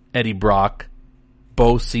Eddie Brock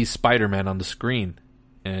both see Spider-Man on the screen,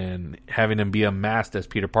 and having him be unmasked as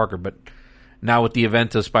Peter Parker. But now with the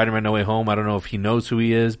event of Spider-Man No Way Home, I don't know if he knows who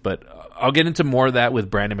he is, but I'll get into more of that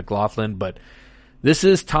with Brandon McLaughlin. But this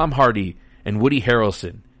is Tom Hardy and Woody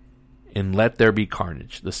Harrelson in Let There Be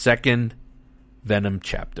Carnage, the second Venom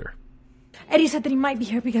chapter. Eddie said that he might be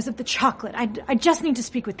here because of the chocolate. I just need to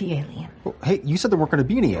speak with the alien. Well, hey, you said there weren't going to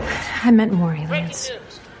be any aliens. I meant more aliens.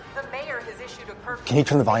 The mayor has issued a curfew. Can you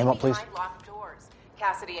turn the volume up, please?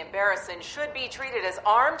 Cassidy and Barrison should be treated as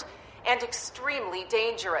armed and extremely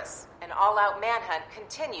dangerous. An all-out manhunt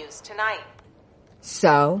continues tonight.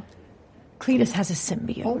 So? Cletus has a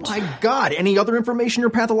symbiote. Oh my God, any other information you're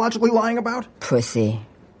pathologically lying about? Pussy.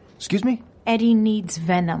 Excuse me? Eddie needs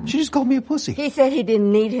Venom. She just called me a pussy. He said he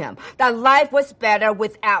didn't need him. That life was better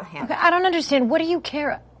without him. Okay, I don't understand. What do you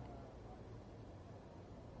care?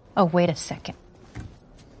 Oh, wait a second.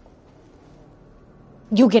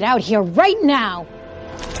 You get out here right now!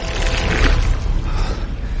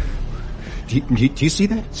 Do you see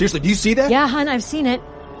that? Seriously, do you see that? Yeah, hon, I've seen it.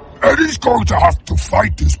 Eddie's going to have to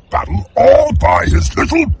fight this battle all by his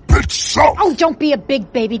little bitch self. Oh, don't be a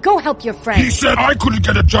big baby. Go help your friend. He said I couldn't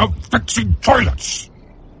get a job fixing toilets.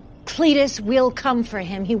 Cletus will come for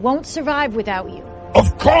him. He won't survive without you.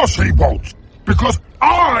 Of course he won't, because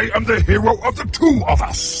I am the hero of the two of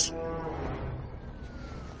us.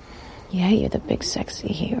 Yeah, you're the big sexy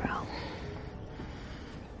hero.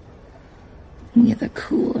 You're the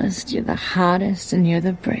coolest, you're the hottest, and you're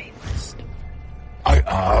the bravest. I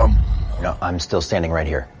am. No, I'm still standing right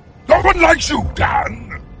here. No one likes you,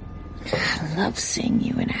 Dan. I love seeing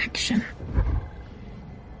you in action.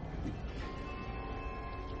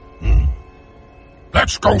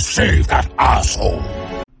 Let's go save that asshole.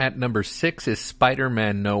 At number 6 is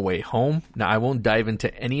Spider-Man No Way Home. Now, I won't dive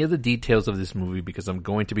into any of the details of this movie because I'm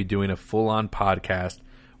going to be doing a full-on podcast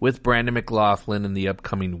with Brandon McLaughlin in the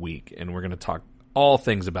upcoming week, and we're going to talk all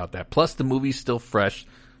things about that. Plus, the movie's still fresh,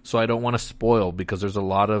 so I don't want to spoil because there's a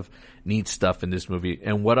lot of neat stuff in this movie.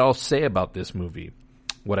 And what I'll say about this movie,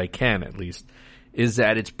 what I can at least, is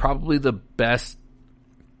that it's probably the best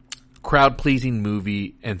crowd-pleasing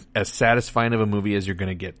movie and as satisfying of a movie as you're going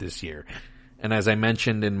to get this year. And as I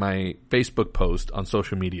mentioned in my Facebook post on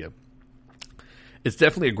social media, it's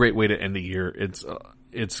definitely a great way to end the year.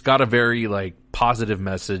 It's got a very positive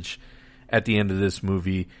message at the end of this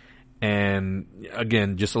movie, and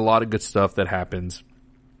again, just a lot of good stuff that happens.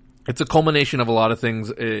 It's a culmination of a lot of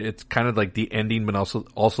things. It's kind of like the ending, but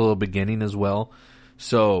also the beginning as well.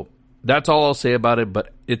 So that's all I'll say about it.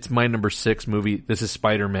 But it's my number 6 movie. This is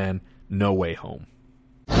Spider-Man: No Way Home.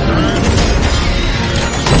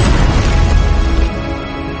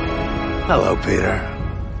 Hello, Peter.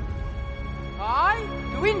 Hi?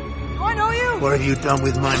 Do I know you? What have you done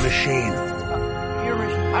with my machine? Your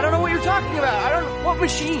machine. I don't know what you're you're talking about. I don't know. What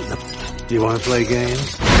machine? Do you want to play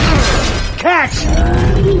games? Catch!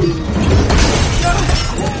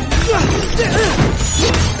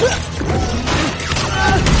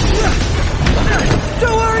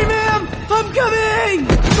 Don't worry, ma'am! I'm coming!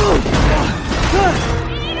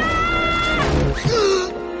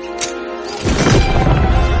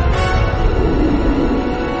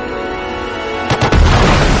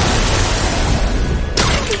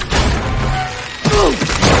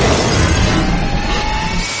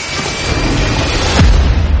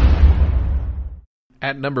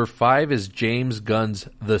 At number 5 is James Gunn's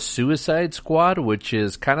The Suicide Squad, which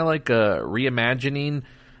is kind of like a reimagining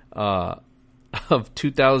of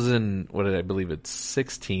 2000, what did I believe it's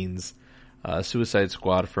 16's Suicide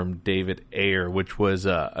Squad from David Ayer, which was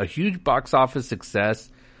a huge box office success,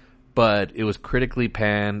 but it was critically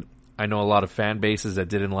panned. I know a lot of fan bases that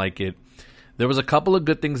didn't like it. There was a couple of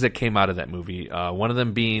good things that came out of that movie. One of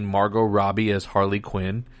them being Margot Robbie as Harley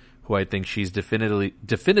Quinn, who I think she's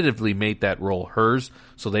definitively made that role hers.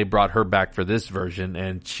 So they brought her back for this version,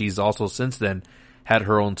 and she's also since then had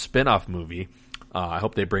her own spin-off movie. I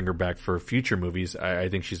hope they bring her back for future movies. I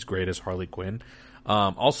think she's great as Harley Quinn.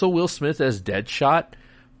 Also Will Smith as Deadshot,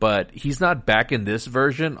 but he's not back in this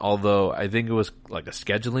version, although I think it was like a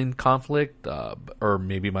scheduling conflict, or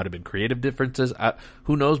maybe it might have been creative differences.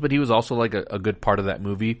 Who knows, but he was also like a good part of that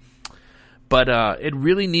movie. But it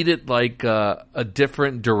really needed like a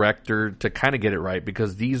different director to kind of get it right,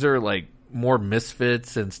 because these are like more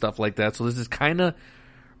misfits and stuff like that. So this is kind of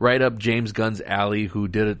right up James Gunn's alley, who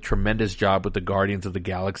did a tremendous job with the Guardians of the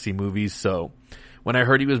Galaxy movies. So when I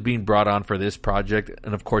heard he was being brought on for this project,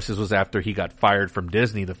 and of course this was after he got fired from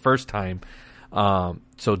Disney the first time,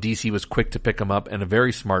 so DC was quick to pick him up, and a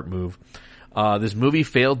very smart move. This movie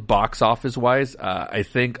failed box office wise. I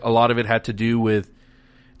think a lot of it had to do with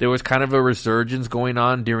there was kind of a resurgence going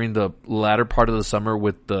on during the latter part of the summer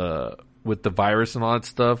with the virus and all that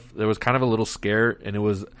stuff. There was kind of a little scare, and it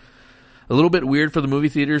was a little bit weird for the movie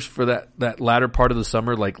theaters for that latter part of the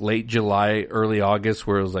summer, like late July, early August,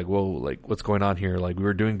 where it was like, whoa, like what's going on here? Like we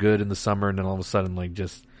were doing good in the summer, and then all of a sudden, like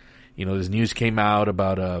just, this news came out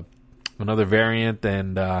about another variant,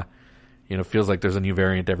 and feels like there's a new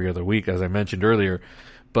variant every other week, as I mentioned earlier.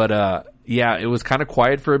 But yeah, it was kind of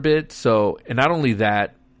quiet for a bit. So, and not only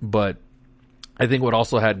that, but I think what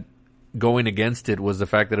also had going against it was the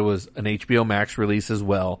fact that it was an HBO Max release as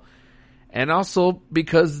well. And also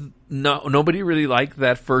because nobody really liked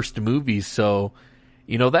that first movie. So,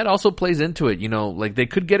 that also plays into it. Like they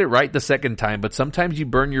could get it right the second time, but sometimes you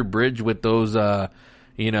burn your bridge with those, the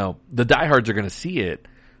diehards are going to see it.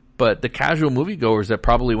 But the casual moviegoers that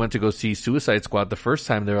probably went to go see Suicide Squad the first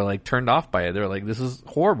time, they were like turned off by it. They were like, this is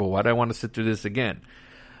horrible. Why do I want to sit through this again?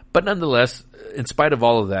 But nonetheless, in spite of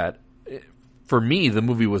all of that, for me, the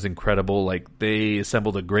movie was incredible. Like, they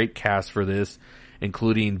assembled a great cast for this,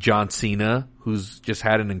 including John Cena, who's just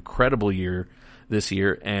had an incredible year this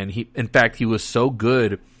year. And in fact, he was so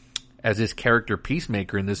good as his character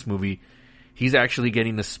Peacemaker in this movie, he's actually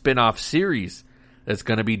getting a spin-off series that's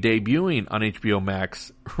going to be debuting on HBO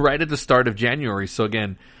Max right at the start of January. So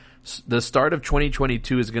again, the start of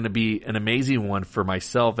 2022 is going to be an amazing one for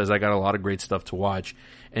myself, as I got a lot of great stuff to watch.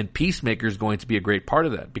 And Peacemaker is going to be a great part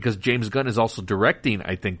of that, because James Gunn is also directing,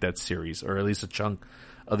 I think, that series, or at least a chunk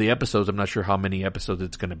of the episodes. I'm not sure how many episodes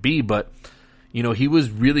it's going to be, but he was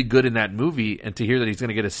really good in that movie, and to hear that he's going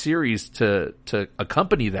to get a series to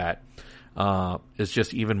accompany that is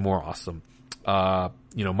just even more awesome.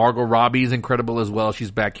 Margot Robbie is incredible as well.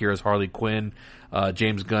 She's back here as Harley Quinn.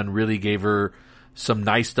 James Gunn really gave her some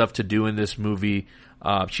nice stuff to do in this movie.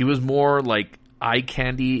 She was more like eye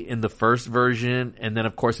candy in the first version, and then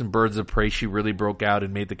of course in Birds of Prey she really broke out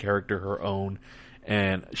and made the character her own,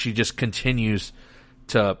 and she just continues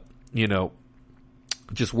to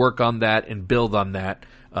just work on that and build on that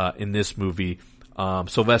in this movie.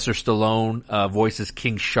 Sylvester Stallone voices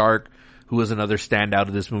King Shark, who was another standout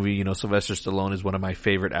of this movie. Sylvester Stallone is one of my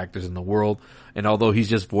favorite actors in the world, and although he's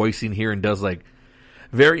just voicing here and does like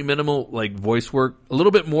very minimal like voice work, a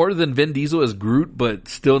little bit more than Vin Diesel as Groot, but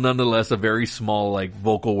still nonetheless a very small like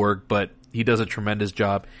vocal work, but he does a tremendous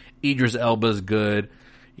job. Idris Elba's good.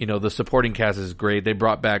 The supporting cast is great. They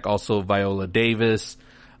brought back also Viola Davis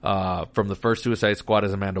from the first Suicide Squad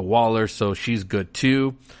as Amanda Waller, so she's good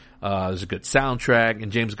too. There's a good soundtrack,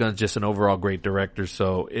 and James Gunn's just an overall great director,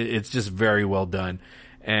 so it's just very well done.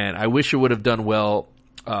 And I wish it would have done well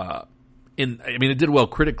it did well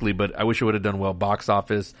critically, but I wish it would have done well box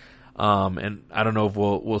office. And I don't know if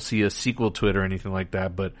we'll see a sequel to it or anything like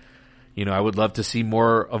that, but I would love to see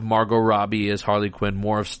more of Margot Robbie as Harley Quinn,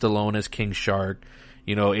 more of Stallone as King Shark.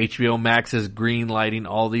 HBO Max is green lighting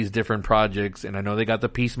all these different projects, and I know they got the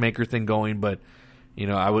Peacemaker thing going, but,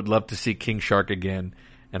 I would love to see King Shark again,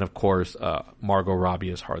 and of course, Margot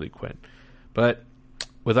Robbie as Harley Quinn. But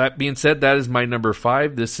with that being said, that is my number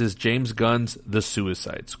 5. This is James Gunn's The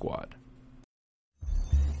Suicide Squad.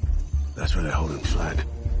 That's where they hold him, Flag.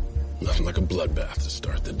 Nothing like a bloodbath to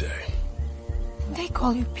start the day. They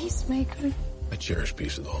call you Peacemaker. I cherish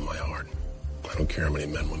peace with all my heart. I don't care how many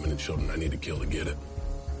men, women, and children I need to kill to get it.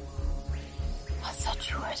 I thought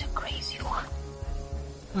you were the crazy one.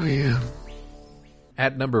 I am.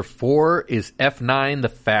 At number 4 is F9, The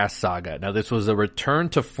Fast Saga. Now, this was a return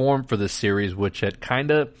to form for the series, which had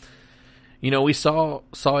kind of, we saw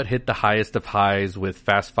it hit the highest of highs with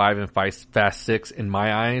Fast 5 and Fast 6 in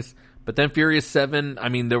my eyes. But then Furious 7,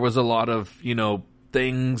 there was a lot of,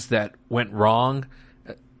 things that went wrong,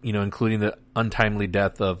 including the untimely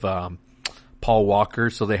death of Paul Walker.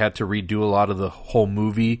 So they had to redo a lot of the whole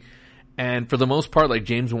movie. And for the most part,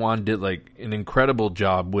 James Wan did an incredible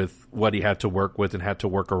job with what he had to work with and had to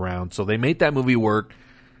work around. So they made that movie work.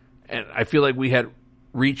 And I feel like we had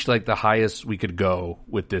reached the highest we could go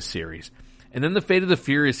with this series. And then The Fate of the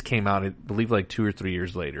Furious came out, I believe 2 or 3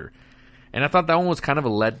 years later. And I thought that one was kind of a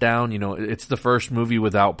letdown. It's the first movie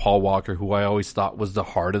without Paul Walker, who I always thought was the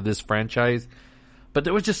heart of this franchise. But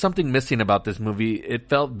there was just something missing about this movie. It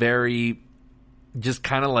felt very, just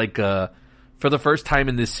kind of for the first time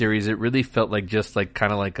in this series, it really felt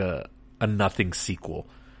a nothing sequel.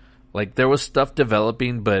 There was stuff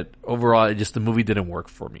developing, but overall, the movie didn't work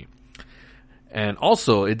for me. And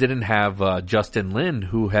also, it didn't have Justin Lin,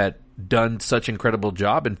 who had done such an incredible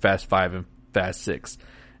job in Fast 5 and Fast 6,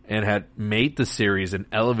 and had made the series and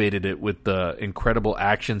elevated it with the incredible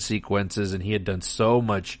action sequences, and he had done so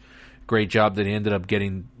much great job that he ended up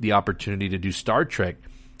getting the opportunity to do Star Trek.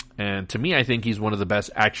 And to me, I think he's one of the best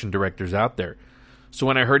action directors out there. So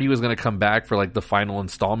when I heard he was going to come back for the final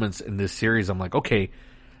installments in this series, I'm like, okay,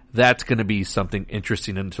 that's going to be something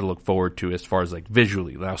interesting and to look forward to as far as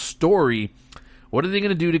visually. Now, story, what are they going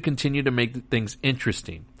to do to continue to make things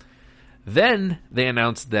interesting? Then they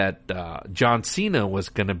announced that John Cena was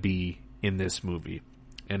going to be in this movie.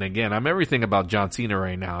 And again, I'm everything about John Cena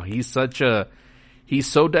right now. He's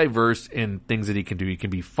so diverse in things that he can do. He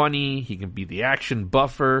can be funny, he can be the action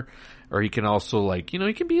buffer, or he can also he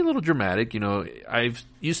can be a little dramatic. I've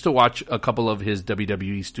used to watch a couple of his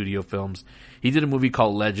WWE studio films. He did a movie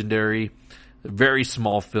called Legendary, a very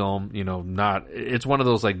small film, it's one of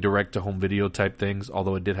those direct to home video type things,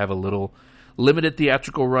 although it did have a little limited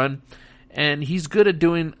theatrical run. And he's good at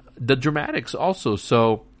doing the dramatics also.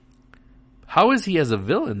 So how is he as a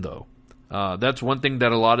villain though? That's one thing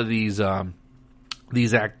that a lot of these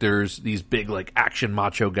actors, these big action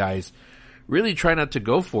macho guys, really try not to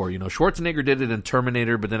go for. Schwarzenegger did it in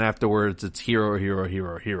Terminator, but then afterwards it's hero.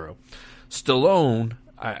 Stallone,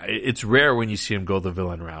 it's rare when you see him go the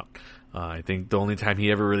villain route. I think the only time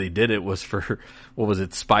he ever really did it was for,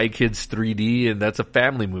 Spy Kids 3D, and that's a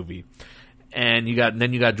family movie. And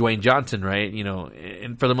then you got Dwayne Johnson, right?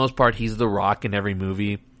 And for the most part, he's The Rock in every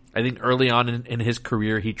movie. I think early on in his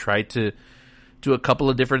career, he tried to do a couple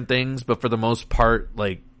of different things, but for the most part,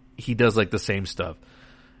 he does the same stuff.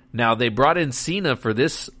 Now, they brought in Cena for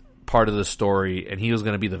this part of the story, and he was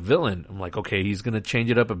going to be the villain. I'm like, okay, he's going to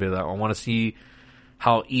change it up a bit. I want to see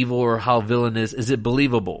how evil or how villain is. Is it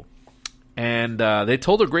believable? And they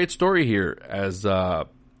told a great story here as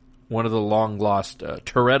one of the long-lost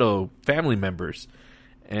Toretto family members.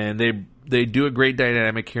 And they do a great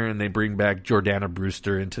dynamic here, and they bring back Jordana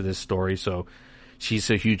Brewster into this story. So she's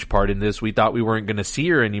a huge part in this. We thought we weren't going to see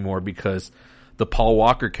her anymore because the Paul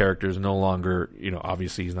Walker character is no longer,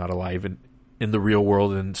 obviously he's not alive in the real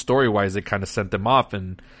world. And story-wise, they kind of sent them off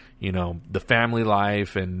and, the family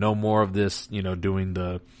life and no more of this, doing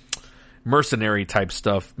the mercenary type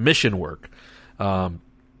stuff, mission work.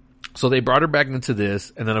 So they brought her back into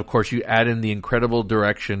this, and then of course you add in the incredible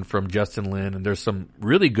direction from Justin Lin, and there's some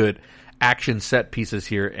really good action set pieces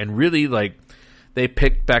here, and really they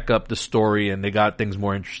picked back up the story and they got things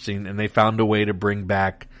more interesting, and they found a way to bring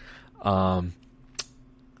back, I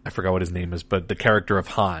forgot what his name is, but the character of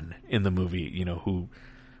Han in the movie, who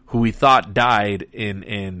we thought died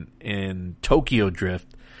in Tokyo Drift,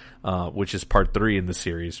 which is part 3 in the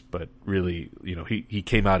series, but really, he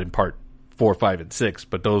came out in part 4, 5, and 6,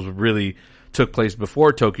 but those really took place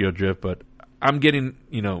before Tokyo Drift. But I'm getting,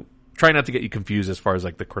 try not to get you confused as far as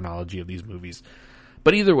the chronology of these movies.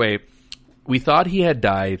 But either way, we thought he had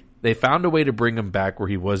died. They found a way to bring him back where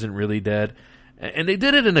he wasn't really dead. And they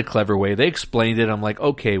did it in a clever way. They explained it. I'm like,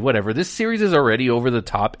 okay, whatever. This series is already over the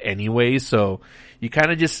top anyway, so you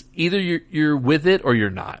kind of just, either you're with it or you're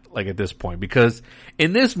not, like at this point. Because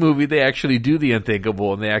in this movie, they actually do the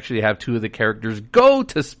unthinkable, and they actually have two of the characters go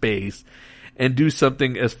to space and do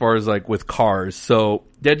something as far as like with cars. So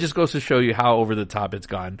that just goes to show you how over the top it's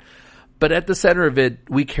gone. But at the center of it,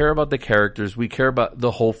 we care about the characters. We care about the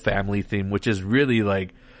whole family theme, which is really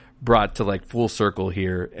like brought to like full circle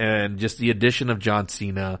here, and just the addition of John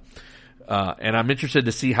Cena. And I'm interested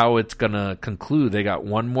to see how it's gonna conclude. They got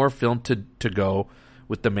one more film to go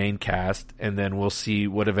with the main cast, and then we'll see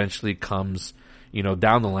what eventually comes,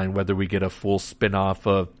 down the line, whether we get a full spin-off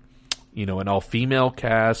of, an all-female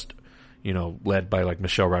cast, led by like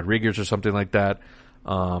Michelle Rodriguez or something like that.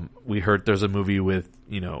 We heard there's a movie with,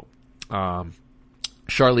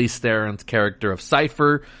 Charlize Theron's character of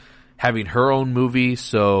Cypher having her own movie,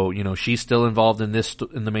 so she's still involved in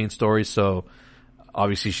in the main story, so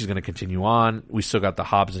obviously she's going to continue on. We still got the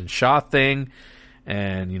Hobbs and Shaw thing,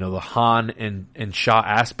 and the Han and Shaw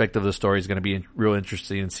aspect of the story is going to be real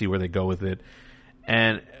interesting and see where they go with it.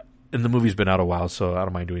 And the movie's been out a while, so I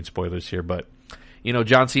don't mind doing spoilers here, but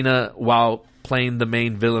John Cena, while playing the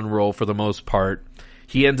main villain role for the most part,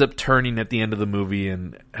 he ends up turning at the end of the movie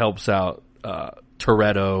and helps out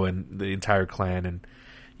Toretto and the entire clan, and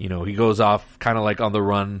he goes off kind of like on the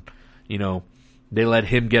run. They let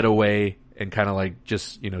him get away and kind of like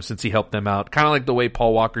just, since he helped them out, kind of like the way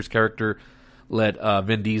Paul Walker's character let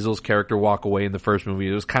Vin Diesel's character walk away in the first movie.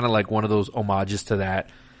 It was kind of like one of those homages to that.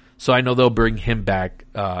 So I know they'll bring him back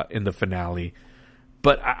in the finale.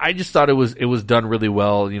 But I just thought it was done really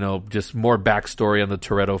well, just more backstory on the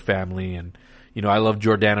Toretto family. And, I love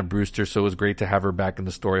Jordana Brewster, so it was great to have her back in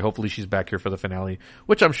the story. Hopefully she's back here for the finale,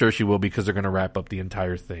 which I'm sure she will, because they're going to wrap up the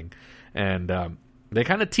entire thing. And they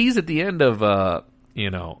kind of tease at the end of, I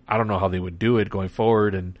don't know how they would do it going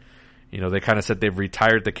forward. And, they kind of said they've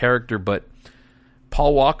retired the character, but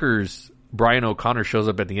Paul Walker's Brian O'Connor shows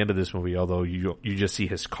up at the end of this movie, although you just see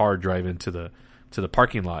his car drive into the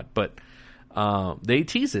parking lot. But they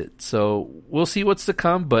tease it, so we'll see what's to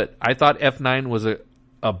come. But I thought F9 was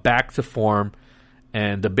a back to form,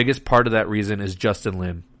 and the biggest part of that reason is Justin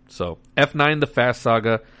Lin. So F9, The Fast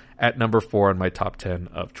Saga, at number 4 on my top 10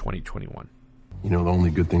 of 2021. The only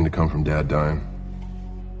good thing to come from Dad dying,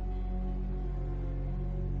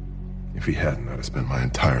 if he hadn't, I'd have spent my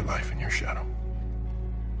entire life in your shadow.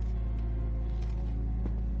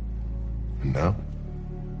 And now,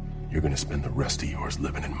 you're gonna spend the rest of yours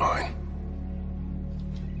living in mine.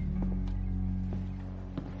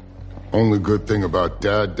 Only good thing about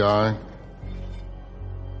Dad dying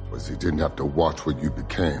was he didn't have to watch what you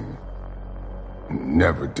became.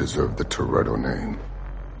 Never deserved the Toretto name.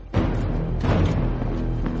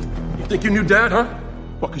 You think you knew Dad, huh?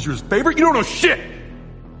 What, because you're his favorite? You don't know shit!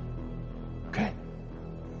 Okay.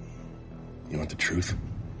 You want the truth?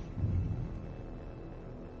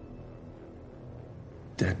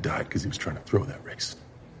 Dad died because he was trying to throw that race.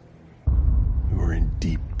 We were in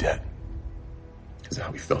deep debt. Is that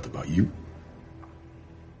how he felt about you?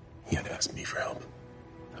 He had to ask me for help.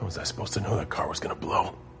 How was I supposed to know that car was gonna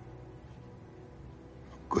blow?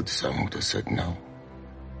 A good son would have said no.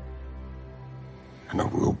 And a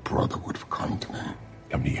real brother would have come to me.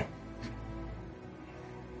 Come to you.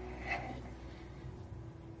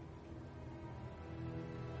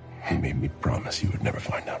 He made me promise you would never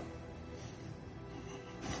find out.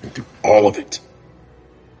 And through all of it,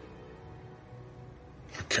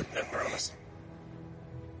 I kept that promise.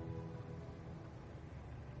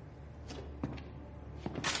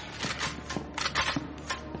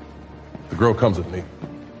 The girl comes with me.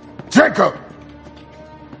 Jacob!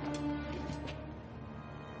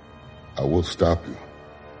 I will stop you.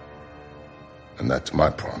 And that's my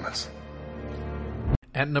promise.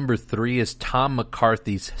 At number 3 is Tom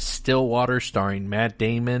McCarthy's Stillwater, starring Matt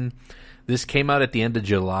Damon. This came out at the end of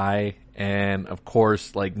July, and of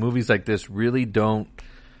course, like, movies like this really don't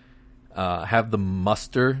have the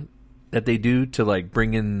muster that they do to like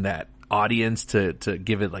bring in that audience to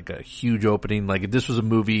give it like a huge opening. Like, if this was a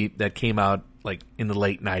movie that came out like in the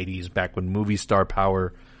late 90s, back when movie star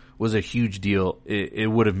power was a huge deal, it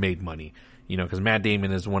would have made money, because Matt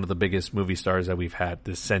Damon is one of the biggest movie stars that we've had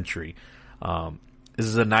this century. This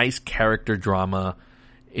is a nice character drama.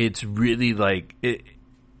 It's really like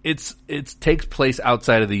it takes place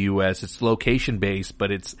outside of the U.S. It's location based,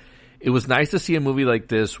 but it was nice to see a movie like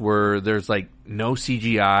this where there's like no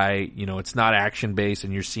CGI, it's not action based,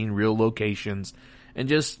 and you're seeing real locations, and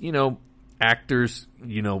just, actors,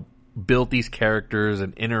 build these characters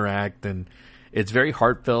and interact, and it's very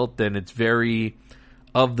heartfelt, and it's very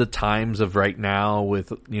of the times of right now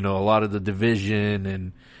with, you know, a lot of the division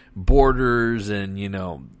and borders and, you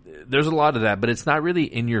know, there's a lot of that, but it's not really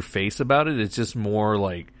in your face about it. It's just more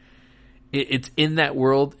like it's in that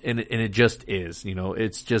world and it just is, you know,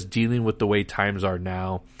 it's just dealing with the way times are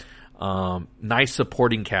now. Nice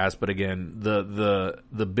supporting cast, but again,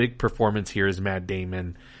 the big performance here is Matt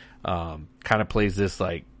Damon. Kind of plays this,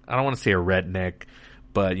 like, I don't want to say a redneck,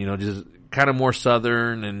 but, you know, just kind of more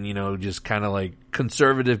Southern and, you know, just kind of like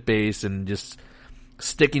conservative base and just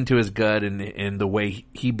sticking to his gut and the way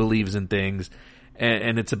he believes in things.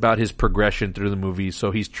 And it's about his progression through the movie.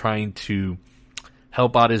 So he's trying to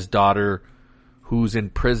help out his daughter who's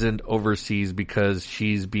imprisoned overseas because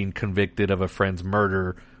she's being convicted of a friend's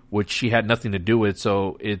murder, which she had nothing to do with.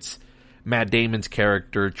 So it's Matt Damon's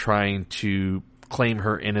character trying to claim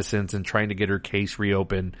her innocence and trying to get her case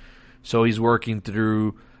reopened. So he's working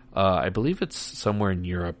through, I believe it's somewhere in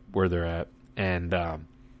Europe where they're at. And,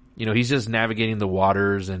 you know, he's just navigating the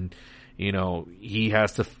waters and, you know, he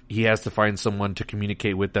has to find someone to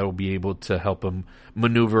communicate with that will be able to help him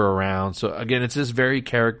maneuver around. So again, it's just very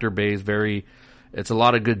character based, it's a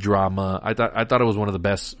lot of good drama. I thought it was one of the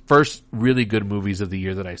best, first really good movies of the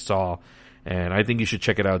year that I saw. And I think you should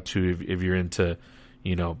check it out too if you're into,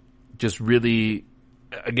 you know, just really,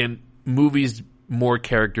 again, movies more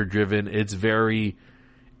character driven.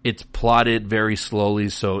 It's plotted very slowly,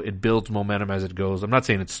 so it builds momentum as it goes. I'm not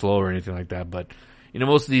saying it's slow or anything like that, but, you know,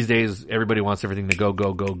 most of these days, everybody wants everything to go.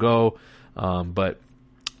 But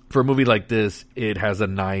for a movie like this, it has a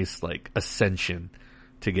nice, like, ascension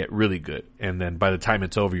to get really good. And then by the time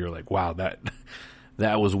it's over, you're like, wow,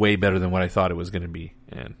 that was way better than what I thought it was going to be.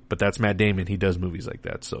 But that's Matt Damon. He does movies like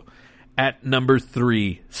that. So at number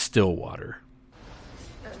 3, Stillwater.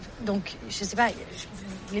 Donc, je sais pas, je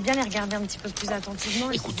voulais bien les regarder un petit peu plus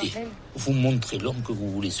attentivement. Écoutez, vous montrez l'homme que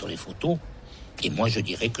vous voulez sur les photos, et moi je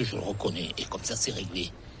dirais que je le reconnais, et comme ça c'est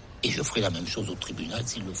réglé. Et je ferai la même chose au tribunal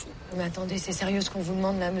s'il le faut. Mais attendez, c'est sérieux ce qu'on vous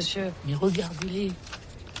demande là, monsieur? Mais regardez,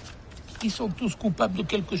 ils sont tous coupables de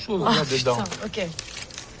quelque chose là-dedans. Ok,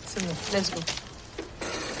 c'est bon, let's go.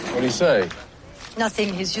 What do you say?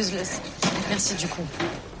 Nothing, he's useless. Merci du coup.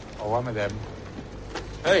 Au revoir, madame.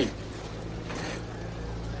 Hey!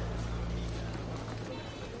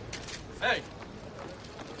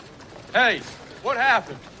 Hey, what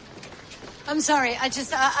happened? I'm sorry, I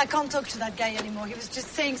can't talk to that guy anymore. He was just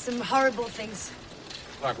saying some horrible things.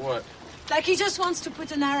 Like what? Like he just wants to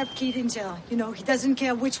put an Arab kid in jail. You know, he doesn't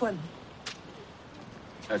care which one.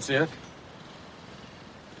 That's it?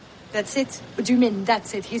 That's it? What do you mean,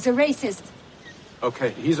 that's it? He's a racist. Okay,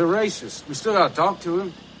 he's a racist. We still gotta talk to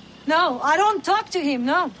him. No, I don't talk to him,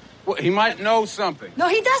 no. Well, he might know something. No,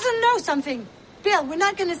 he doesn't know something. Bill, we're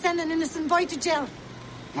not gonna send an innocent boy to jail.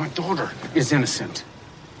 My daughter is innocent.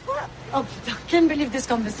 Oh, I can't believe this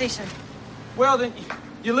conversation. Well, then,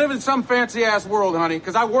 you live in some fancy-ass world, honey,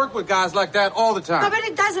 because I work with guys like that all the time. No, but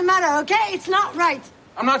it doesn't matter, okay? It's not right.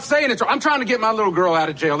 I'm not saying it's right. I'm trying to get my little girl out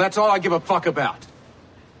of jail. That's all I give a fuck about.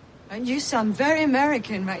 And you sound very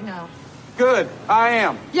American right now. Good, I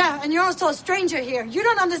am. Yeah, and you're also a stranger here. You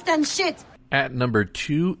don't understand shit. At number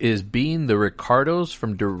 2 is Being the Ricardos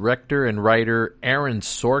from director and writer Aaron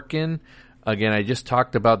Sorkin. Again, I just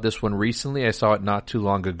talked about this one recently. I saw it not too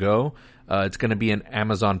long ago. It's going to be in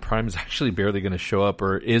Amazon Prime. It's actually barely going to show up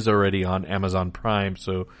or is already on Amazon Prime,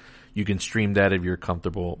 so you can stream that if you're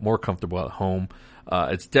more comfortable at home.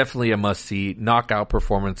 It's definitely a must-see. Knockout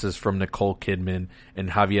performances from Nicole Kidman and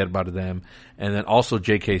Javier Bardem, and then also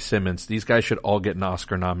J.K. Simmons. These guys should all get an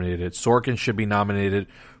Oscar nominated. Sorkin should be nominated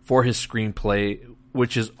for his screenplay,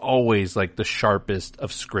 which is always like the sharpest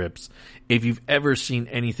of scripts. If you've ever seen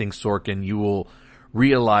anything Sorkin, you will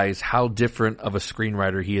realize how different of a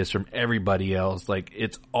screenwriter he is from everybody else. Like,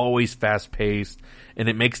 it's always fast paced and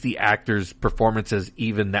it makes the actors' performances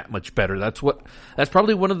even that much better. That's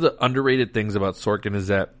probably one of the underrated things about Sorkin is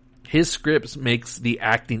that his scripts makes the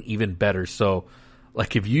acting even better. So,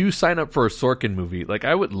 like, if you sign up for a Sorkin movie, like,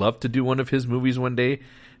 I would love to do one of his movies one day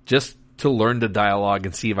just to learn the dialogue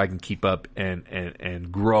and see if I can keep up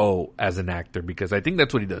and grow as an actor, because I think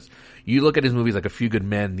that's what he does. You look at his movies like A Few Good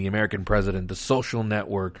Men, The American President, The Social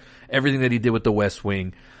Network, everything that he did with The West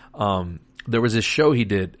Wing. There was this show he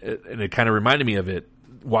did, and it kind of reminded me of it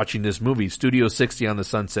watching this movie, Studio 60 on the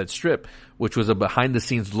Sunset Strip, which was a behind the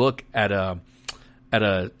scenes look at a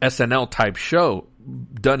SNL type show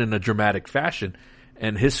done in a dramatic fashion.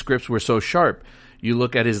 And his scripts were so sharp. You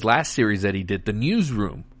look at his last series that he did, The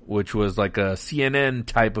Newsroom, which was like a CNN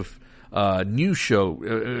type of news show.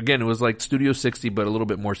 Again, it was like Studio 60, but a little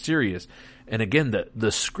bit more serious. And again,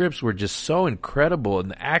 the scripts were just so incredible,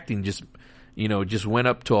 and the acting just, just went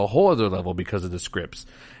up to a whole other level because of the scripts.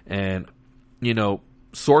 And,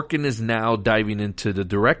 Sorkin is now diving into the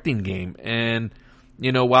directing game. And,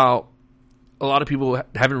 while a lot of people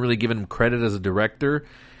haven't really given him credit as a director,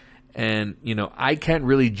 and, I can't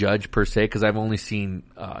really judge per se because I've only seen,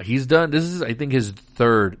 this is, I think, his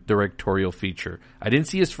third directorial feature. I didn't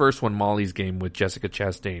see his first one, Molly's Game, with Jessica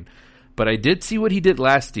Chastain. But I did see what he did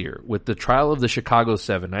last year with The Trial of the Chicago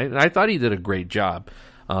 7. I thought he did a great job.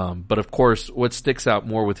 But of course, what sticks out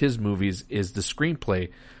more with his movies is the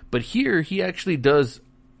screenplay. But here, he actually does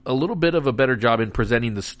a little bit of a better job in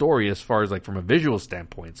presenting the story as far as like from a visual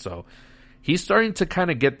standpoint. So he's starting to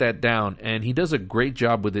kind of get that down, and he does a great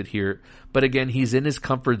job with it here. But again, he's in his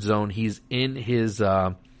comfort zone. He's in his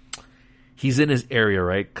area,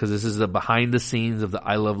 right? Because this is the behind the scenes of the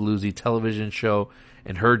I Love Lucy television show,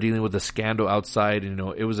 and her dealing with the scandal outside.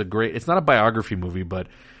 It was it's not a biography movie, but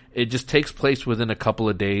it just takes place within a couple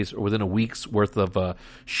of days or within a week's worth of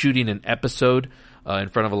shooting an episode in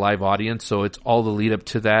front of a live audience. So it's all the lead up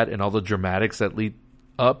to that and all the dramatics that lead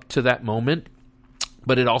up to that moment.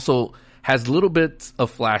 But it also has little bits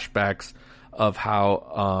of flashbacks of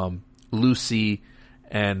how Lucy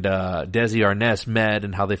and Desi Arnaz met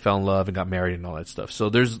and how they fell in love and got married and all that stuff. So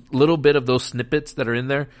there's a little bit of those snippets that are in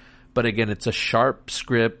there. But again, it's a sharp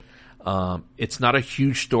script. It's not a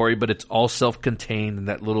huge story, but it's all self-contained in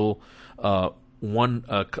that little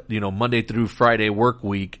Monday through Friday work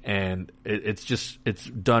week, and it's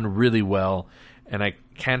done really well. And I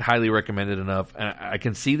can't highly recommend it enough. And I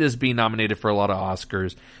can see this being nominated for a lot of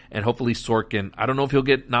Oscars, and hopefully Sorkin, I don't know if he'll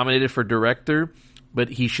get nominated for director, but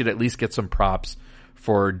he should at least get some props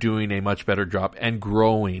for doing a much better job and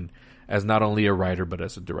growing as not only a writer, but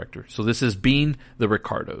as a director. So this has been The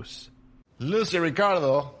Ricardos. Lucy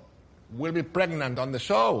Ricardo will be pregnant on the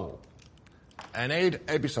show. An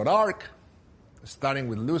 8-episode arc, starting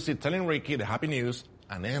with Lucy telling Ricky the happy news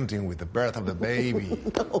and ending with the birth of the baby.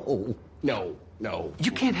 No.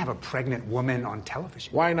 You can't have a pregnant woman on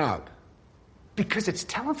television. Why not? Because it's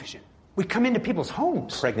television. We come into people's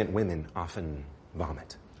homes. Pregnant women often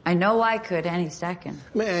vomit. I know I could any second.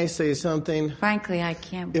 May I say something? Frankly, I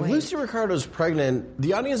can't wait. If Lucy Ricardo's pregnant,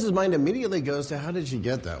 the audience's mind immediately goes to how did she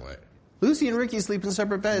get that way? Lucy and Ricky sleep in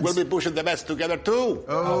separate beds. We'll be pushing the beds together, too.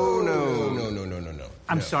 Oh, no.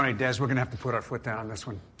 I'm sorry, Des. We're going to have to put our foot down on this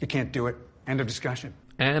one. You can't do it. End of discussion.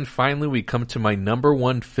 And finally, we come to my number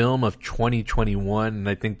one film of 2021. And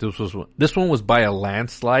I think this one was by a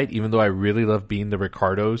landslide, even though I really love being The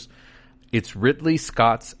Ricardos. It's Ridley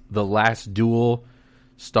Scott's The Last Duel,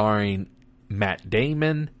 starring Matt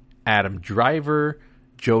Damon, Adam Driver,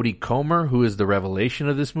 Jodie Comer, who is the revelation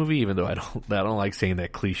of this movie, even though I don't like saying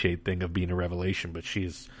that cliche thing of being a revelation, but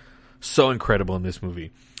she's so incredible in this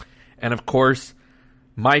movie. And of course,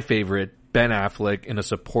 my favorite, Ben Affleck, in a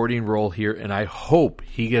supporting role here, and I hope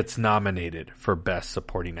he gets nominated for Best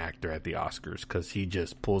Supporting Actor at the Oscars, because he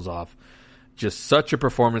just pulls off just such a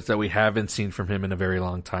performance that we haven't seen from him in a very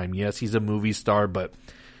long time. Yes, he's a movie star, but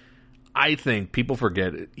I think people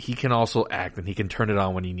forget he can also act, and he can turn it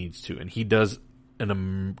on when he needs to, and he does an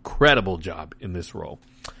incredible job in this role.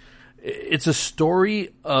 It's a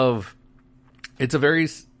story of, it's a very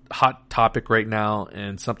hot topic right now,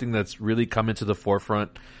 and something that's really come into the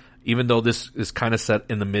forefront, even though this is kind of set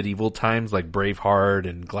in the medieval times, like Braveheart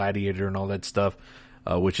and Gladiator and all that stuff,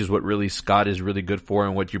 which is what really Scott is really good for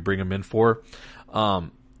and what you bring him in for.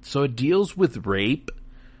 So it deals with rape,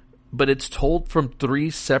 but it's told from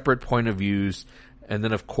 3 separate point of views. And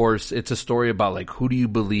then, of course, it's a story about, like, who do you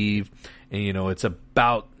believe? And, it's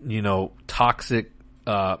about, toxic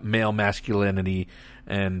male masculinity.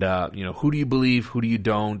 And, who do you believe? Who do you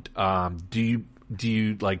don't? Do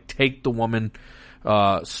you like, take the woman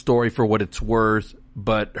story for what it's worth?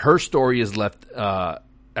 But her story is left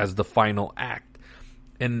as the final act.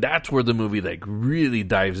 And that's where the movie, like, really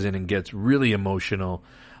dives in and gets really emotional.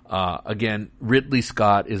 Again, Ridley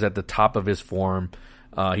Scott is at the top of his form.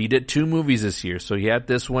 He did 2 movies this year. So he had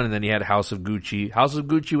this one, and then he had House of Gucci. House of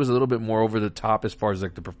Gucci was a little bit more over the top as far as,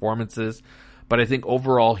 like, the performances. But I think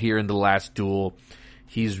overall here in The Last Duel,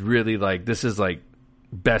 he's really, like, this is, like,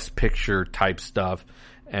 best picture type stuff.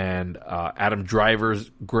 And Adam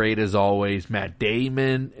Driver's great as always. Matt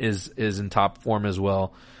Damon is in top form as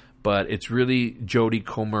well. But it's really Jodie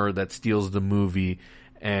Comer that steals the movie.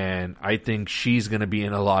 And I think she's going to be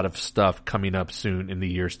in a lot of stuff coming up soon in the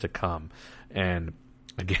years to come. And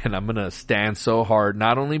again, I'm going to stand so hard,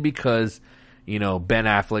 not only because, Ben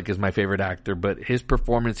Affleck is my favorite actor, but his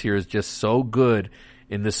performance here is just so good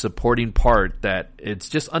in the supporting part that it's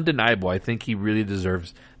just undeniable. I think he really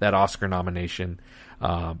deserves that Oscar nomination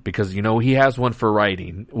because, he has one for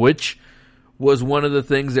writing, which was one of the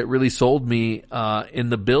things that really sold me in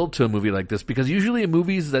the build to a movie like this, because usually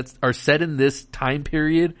movies that are set in this time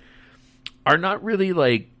period are not really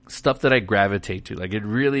like stuff that I gravitate to. Like, it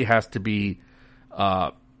really has to be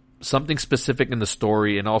something specific in the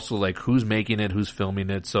story, and also like who's making it, who's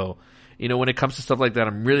filming it. So, you know, when it comes to stuff like that,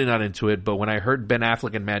 I'm really not into it. But when I heard Ben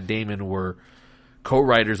Affleck and Matt Damon were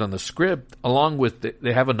co-writers on the script, along with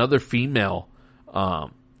they have another female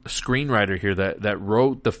screenwriter here that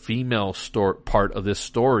wrote the female part of this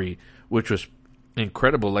story, which was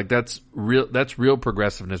incredible. Like, that's real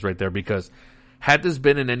progressiveness right there, because had this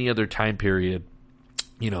been in any other time period,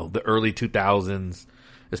 you know, the early 2000s,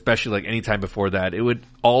 especially like any time before that, it would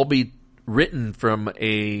all be written from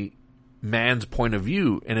a man's point of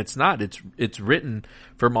view, and it's not. It's written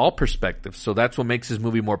from all perspectives. So that's what makes this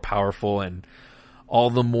movie more powerful, and all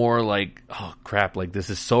the more like, oh crap, like this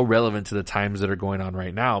is so relevant to the times that are going on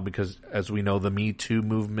right now, because as we know, the Me Too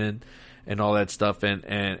movement and all that stuff,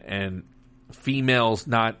 and females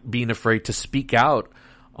not being afraid to speak out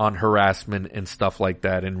on harassment and stuff like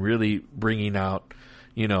that, and really bringing out,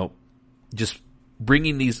 you know, just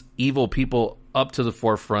bringing these evil people up to the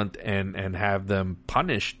forefront and have them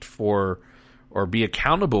punished for, or be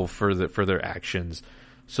accountable for their actions.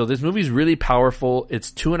 So this movie is really powerful. It's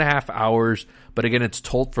 2.5 hours, but again, it's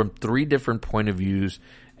told from 3 different point of views,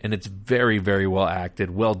 and it's very, very well acted,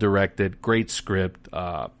 well directed, great script.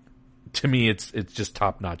 To me, it's just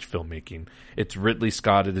top notch filmmaking. It's Ridley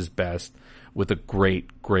Scott at his best, with a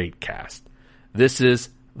great, great cast. This is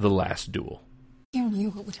The Last Duel. You knew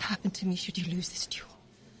what would happen to me should you lose this duel.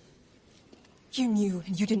 You knew,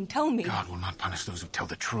 and you didn't tell me. God will not punish those who tell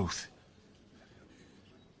the truth.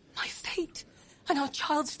 My fate and our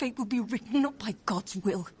child's fate will be written not by God's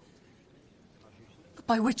will, but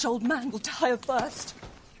by which old man will tire first.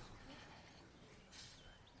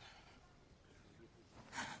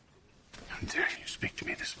 How dare you speak to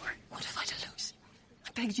me this way? What if I to lose? I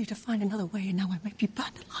begged you to find another way, and now I might be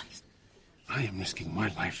burned alive. I am risking my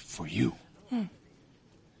life for you.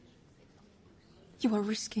 You are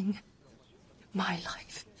risking my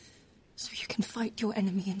life so you can fight your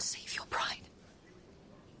enemy and save your pride.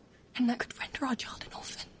 And that could render our child an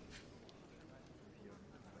orphan.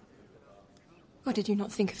 Or did you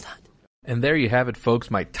not think of that? And there you have it,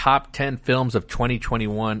 folks. My top 10 films of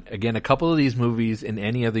 2021. Again, a couple of these movies in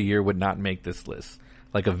any other year would not make this list.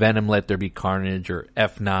 Like a Venom, Let There Be Carnage, or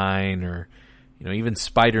F9, or, you know, even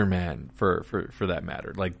Spider-Man for that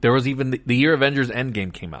matter. Like, there was even the year Avengers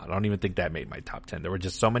Endgame came out. I don't even think that made my top 10. There were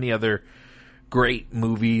just so many other great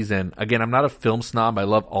movies. And again, I'm not a film snob. I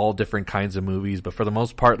love all different kinds of movies, but for the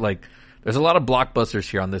most part, like, there's a lot of blockbusters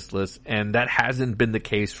here on this list, and that hasn't been the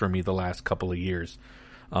case for me the last couple of years.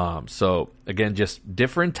 So again, just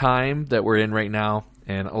different time that we're in right now,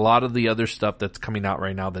 and a lot of the other stuff that's coming out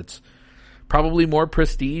right now that's probably more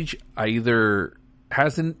prestige either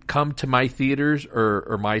hasn't come to my theaters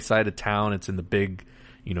or my side of town. It's in the big,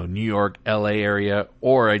 you know, New York, LA area,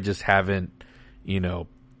 or I just haven't, you know,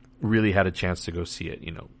 really had a chance to go see it,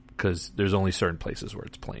 you know, because there's only certain places where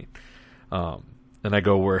it's playing. And I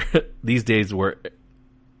go where these days where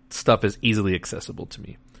stuff is easily accessible to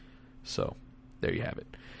me. So there you have it.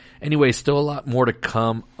 Anyway, still a lot more to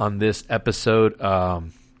come on this episode.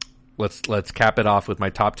 Let's cap it off with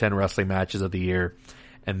my top 10 wrestling matches of the year,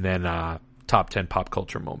 and then top 10 pop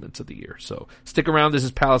culture moments of the year. So stick around. This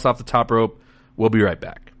is Palace Off the Top Rope. We'll be right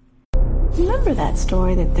back. Remember that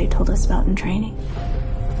story that they told us about in training?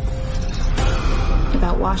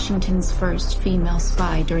 About Washington's first female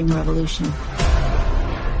spy during the Revolution.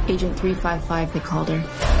 Agent 355, they called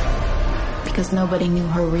her. Because nobody knew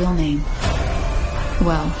her real name.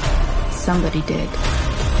 Well, somebody did.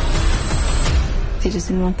 They just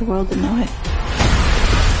didn't want the world to know it.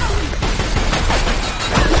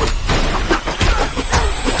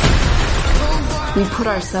 We put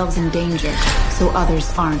ourselves in danger so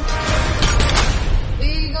others aren't.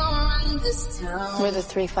 We're the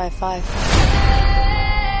 355.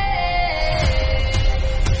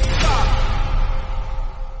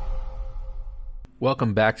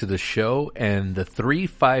 Welcome back to the show, and the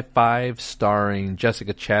 355 starring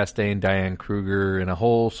Jessica Chastain, Diane Kruger, and a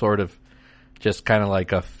whole sort of just kind of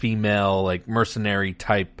like a female, like mercenary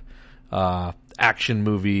type action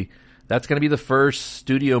movie. That's going to be the first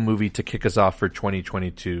studio movie to kick us off for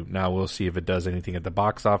 2022. Now we'll see if it does anything at the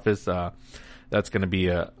box office. That's going to be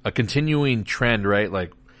a continuing trend, right?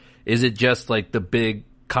 Like, is it just like the big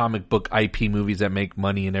comic book IP movies that make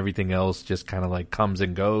money and everything else just kind of like comes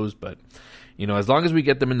and goes? But, you know, as long as we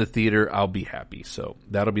get them in the theater, I'll be happy. So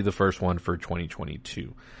that'll be the first one for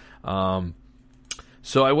 2022.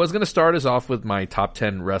 So I was going to start us off with my top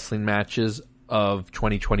 10 wrestling matches of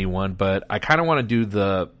 2021, but I kind of want to do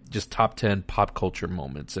the just top 10 pop culture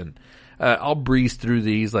moments, and I'll breeze through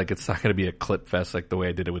these. Like, it's not going to be a clip fest like the way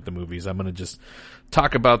I did it with the movies. I'm going to just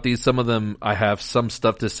talk about these. Some of them I have some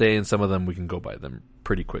stuff to say, and some of them we can go by them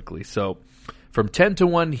pretty quickly. So from 10 to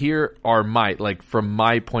 1, here are from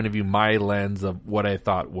my point of view, my lens of what I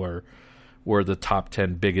thought were the top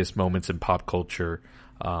 10 biggest moments in pop culture.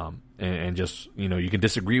 And just, you can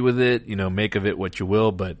disagree with it, make of it what you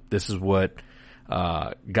will, but this is what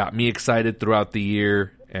got me excited throughout the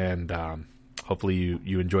year, and hopefully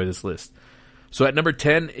you enjoy this list. So at number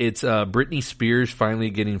 10, it's Britney Spears finally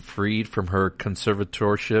getting freed from her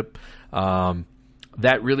conservatorship.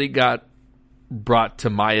 That really got brought to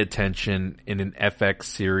my attention in an FX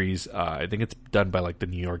series. I think it's done by like the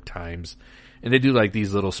New York Times. And they do like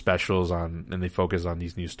these little specials and they focus on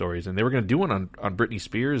these news stories. And they were going to do one on Britney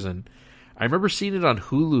Spears. And I remember seeing it on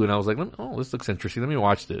Hulu, and I was like, oh, this looks interesting. Let me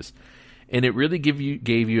watch this. And it really gave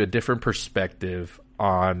you a different perspective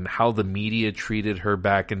on how the media treated her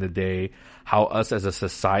back in the day, how us as a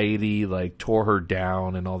society like tore her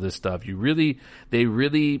down and all this stuff. They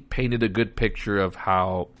really painted a good picture of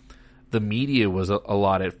how the media was a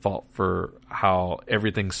lot at fault for how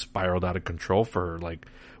everything spiraled out of control for her. Like,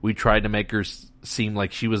 we tried to make her seem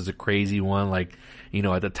like she was the crazy one, like,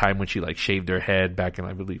 at the time when she like shaved her head back in,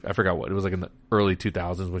 I forgot what, it was like in the early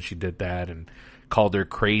 2000s when she did that and called her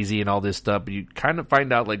crazy and all this stuff. But you kind of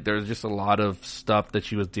find out like there's just a lot of stuff that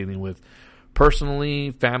she was dealing with personally,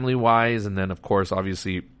 family-wise, and then of course,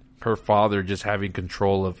 obviously, her father just having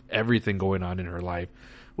control of everything going on in her life,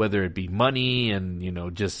 whether it be money and,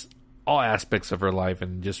 just all aspects of her life,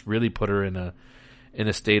 and just really put her in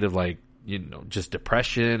a state of like, just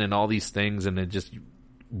depression and all these things, and it just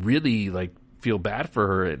really like feel bad for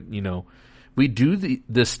her. And we do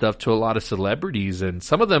this stuff to a lot of celebrities, and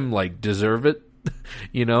some of them like deserve it.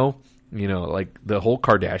 Like the whole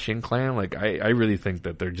Kardashian clan. Like I really think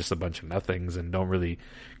that they're just a bunch of nothings and don't really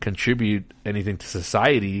contribute anything to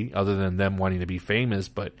society other than them wanting to be famous.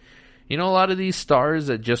 But a lot of these stars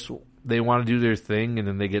that just they want to do their thing, and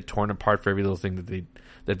then they get torn apart for every little thing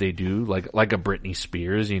that they do, like a Britney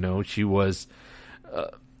Spears. She was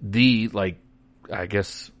I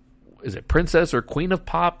guess, is it princess or queen of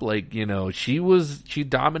pop? Like, she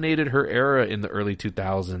dominated her era in the early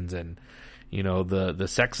 2000s, and the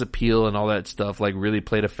sex appeal and all that stuff like really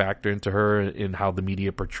played a factor into her in how the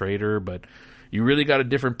media portrayed her. But you really got a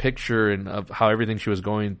different picture of how everything that she was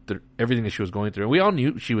going through. And we all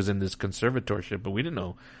knew she was in this conservatorship, but we didn't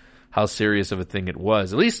know how serious of a thing it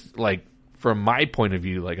was. At least like from my point of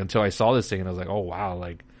view, like until I saw this thing and I was like, oh wow,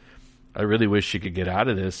 like I really wish she could get out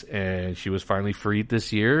of this. And she was finally freed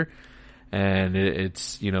this year. And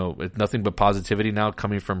it's nothing but positivity now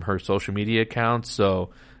coming from her social media accounts.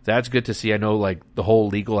 So that's good to see. I know like the whole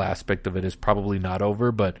legal aspect of it is probably not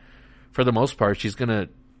over, but for the most part, she's going to,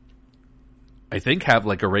 I think, have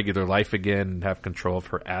like a regular life again and have control of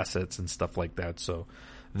her assets and stuff like that. So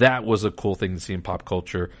that was a cool thing to see in pop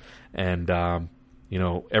culture. And,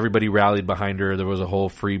 everybody rallied behind her. There was a whole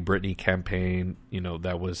Free Britney campaign,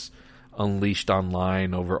 that was unleashed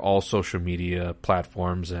online over all social media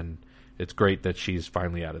platforms. And it's great that she's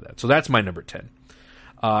finally out of that. So that's my number 10.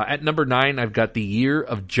 At number 9, I've got the year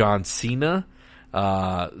of John Cena.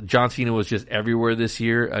 John Cena was just everywhere this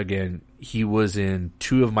year. Again, he was in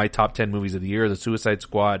 2 of my top 10 movies of the year, The Suicide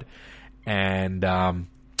Squad and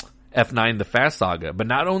F9, The Fast Saga. But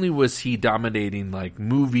not only was he dominating like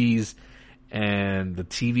movies and the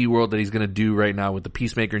TV world that he's going to do right now with The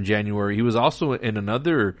Peacemaker in January, he was also in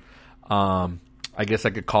another, I guess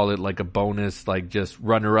I could call it like a bonus, like just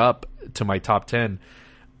runner-up to my top 10.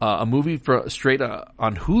 A movie straight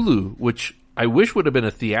on Hulu, which I wish would have been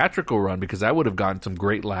a theatrical run because I would have gotten some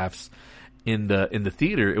great laughs in the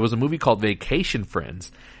theater. It was a movie called Vacation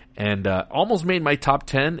Friends, and almost made my top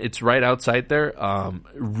 10. It's right outside there.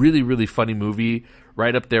 Really, really funny movie,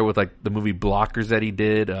 right up there with like the movie Blockers that he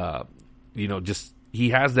did. Just he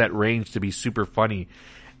has that range to be super funny,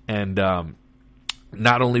 and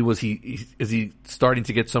not only is he starting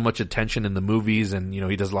to get so much attention in the movies, and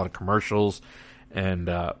he does a lot of commercials. And,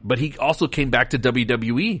 but he also came back to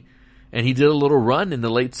WWE, and he did a little run in the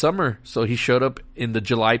late summer. So he showed up in the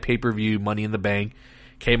July pay-per-view Money in the Bank,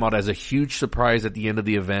 came out as a huge surprise at the end of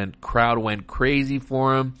the event. Crowd went crazy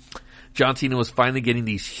for him. John Cena was finally getting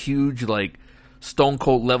these huge, like, Stone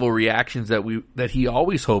Cold level reactions that he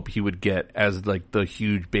always hoped he would get as like the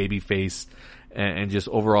huge baby face and just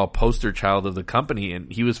overall poster child of the company.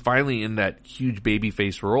 And he was finally in that huge baby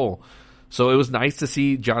face role. So it was nice to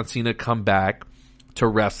see John Cena come back to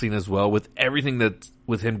wrestling as well, with everything that's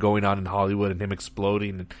with him going on in Hollywood and him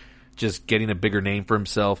exploding and just getting a bigger name for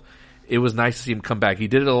himself. it was nice to see him come back. He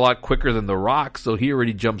did it a lot quicker than The Rock, so he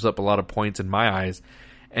already jumps up a lot of points in my eyes.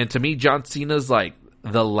 And to me, John Cena's like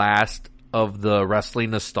the last of the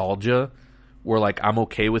wrestling nostalgia where like I'm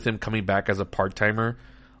okay with him coming back as a part-timer.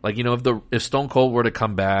 Like, you know, if Stone Cold were to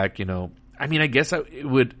come back, you know, I mean, I guess it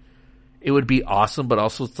would be awesome, but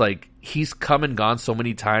also it's like he's come and gone so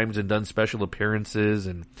many times and done special appearances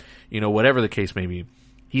and, you know, whatever the case may be.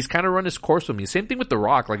 He's kind of run his course with me. Same thing with The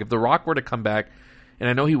Rock. Like, if The Rock were to come back, and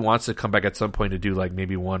I know he wants to come back at some point to do, like,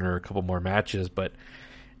 maybe one or a couple more matches, but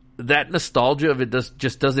that nostalgia of it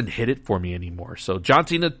just doesn't hit it for me anymore. So John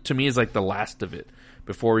Cena, to me, is, like, the last of it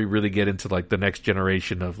before we really get into, like, the next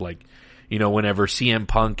generation of, like, you know, whenever CM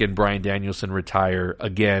Punk and Bryan Danielson retire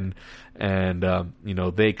again and, you know,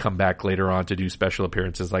 they come back later on to do special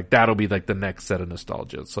appearances. Like, that'll be, like, the next set of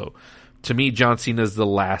nostalgia. So, to me, John Cena is the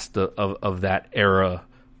last of that era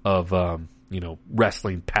of, you know,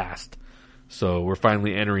 wrestling past. So we're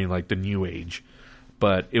finally entering like the new age,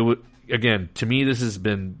 but it would, again, to me, this has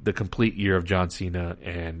been the complete year of John Cena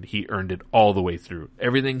and he earned it all the way through.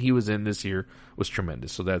 Everything he was in this year was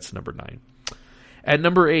tremendous. So that's number 9. At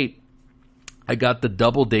number 8, I got the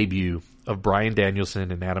double debut of Bryan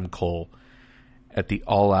Danielson and Adam Cole at the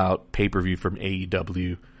All Out pay-per-view from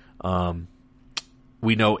AEW.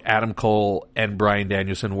 We know Adam Cole and Bryan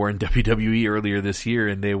Danielson were in WWE earlier this year,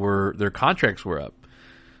 and their contracts were up.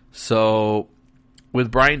 So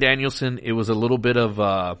with Bryan Danielson, it was a little bit of,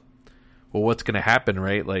 well, what's going to happen,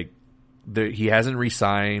 right? Like, he hasn't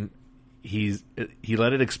re-signed. He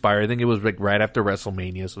let it expire. I think it was like right after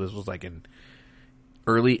WrestleMania, so this was like in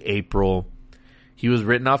early April. He was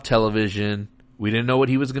written off television. We didn't know what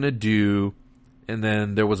he was going to do, and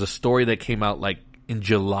then there was a story that came out like in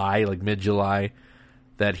July, like mid-July,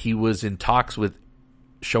 that he was in talks with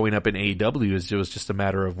showing up in AEW. It was just a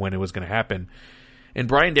matter of when it was going to happen. And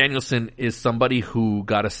Bryan Danielson is somebody who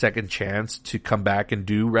got a second chance to come back and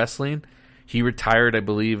do wrestling. He retired, I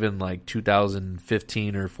believe, in like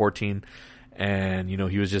 2015 or 14. And, you know,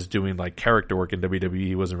 he was just doing like character work in WWE.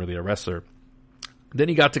 He wasn't really a wrestler. Then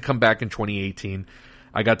he got to come back in 2018.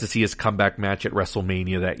 I got to see his comeback match at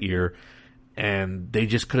WrestleMania that year. And they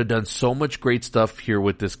just could have done so much great stuff here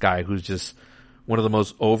with this guy who's just one of the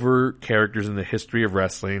most over characters in the history of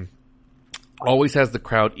wrestling. Always has the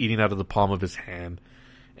crowd eating out of the palm of his hand.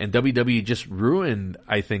 And WWE just ruined,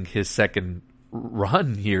 I think, his second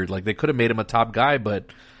run here. Like, they could have made him a top guy, but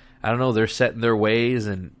I don't know, they're set in their ways.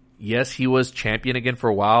 And yes, he was champion again for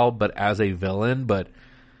a while, but as a villain. But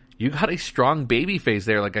you got a strong babyface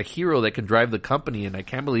there, like a hero that can drive the company. And I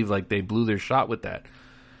can't believe, like, they blew their shot with that.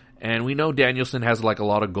 And we know Danielson has like a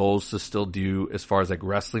lot of goals to still do as far as like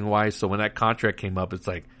wrestling wise. So when that contract came up, it's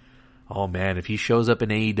like, oh man, if he shows up in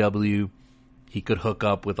AEW, he could hook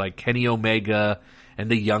up with like Kenny Omega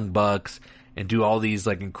and the Young Bucks and do all these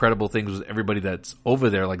like incredible things with everybody that's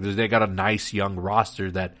over there. Like they got a nice young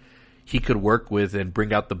roster that he could work with and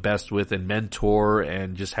bring out the best with and mentor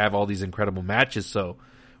and just have all these incredible matches. So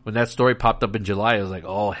when that story popped up in July, I was like,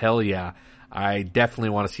 oh hell yeah. I definitely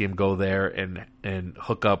want to see him go there and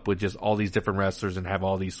hook up with just all these different wrestlers and have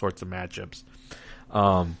all these sorts of matchups.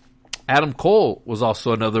 Adam Cole was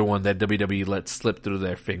also another one that WWE let slip through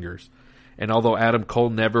their fingers. And although Adam Cole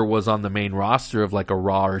never was on the main roster of like a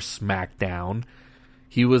Raw or SmackDown,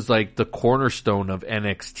 he was like the cornerstone of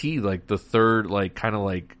NXT, like the third, like kind of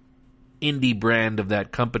like indie brand of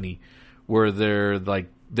that company where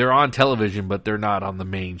they're on television, but they're not on the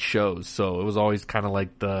main shows. So it was always kind of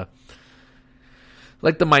like the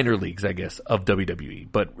minor leagues, I guess, of WWE,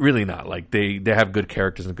 but really not. Like they have good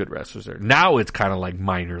characters and good wrestlers there. Now it's kind of like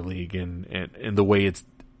minor league and the way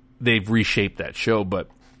they've reshaped that show. But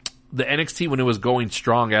the NXT, when it was going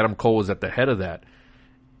strong, Adam Cole was at the head of that.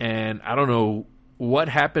 And I don't know what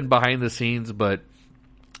happened behind the scenes, but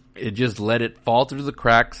it just let it fall through the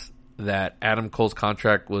cracks that Adam Cole's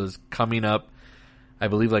contract was coming up, I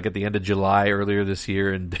believe like at the end of July earlier this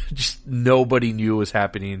year, and just nobody knew what was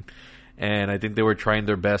happening. And I think they were trying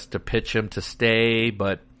their best to pitch him to stay,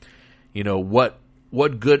 but you know, what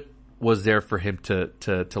good was there for him to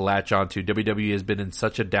latch onto? WWE has been in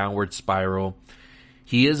such a downward spiral.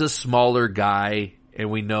 He is a smaller guy, and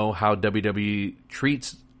we know how WWE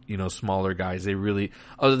treats, you know, smaller guys. They really,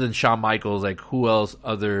 other than Shawn Michaels, like who else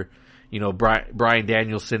other, you know, Bryan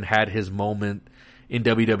Danielson had his moment in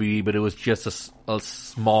WWE, but it was just a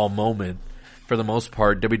small moment. For the most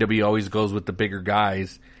part, WWE always goes with the bigger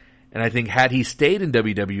guys. And I think had he stayed in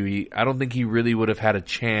WWE, I don't think he really would have had a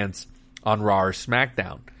chance on Raw or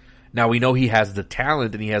SmackDown. Now, we know he has the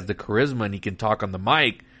talent and he has the charisma and he can talk on the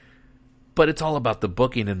mic, but it's all about the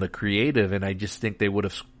booking and the creative, and I just think they would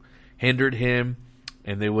have hindered him.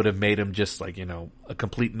 and they would have made him just like, a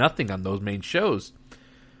complete nothing on those main shows.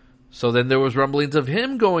 So then there was rumblings of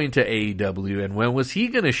him going to AEW, and when was he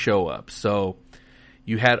going to show up? So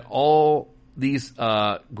you had all these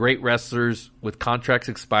great wrestlers with contracts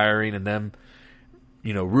expiring, and them,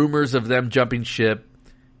 rumors of them jumping ship.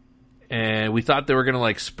 And we thought they were going to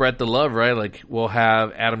like spread the love, right? Like we'll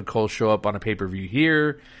have Adam Cole show up on a pay-per-view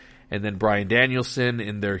here, and then Bryan Danielson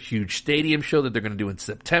in their huge stadium show that they're going to do in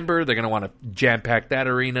September. They're going to want to jam-pack that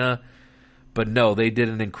arena. But no, they did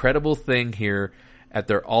an incredible thing here at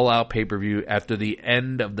their all-out pay-per-view after the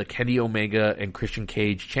end of the Kenny Omega and Christian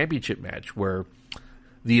Cage championship match, where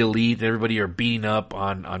the Elite and everybody are beating up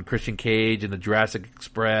on Christian Cage and the Jurassic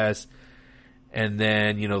Express. And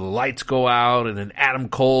then, the lights go out, and then Adam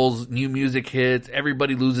Cole's new music hits.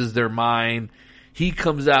 Everybody loses their mind. He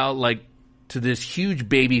comes out like to this huge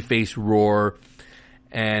babyface roar.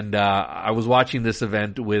 And I was watching this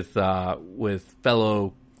event with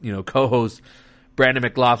fellow, co-hosts Brandon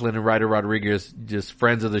McLaughlin and Ryder Rodriguez, just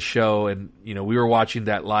friends of the show. And, we were watching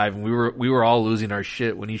that live, and we were all losing our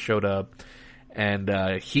shit when he showed up. And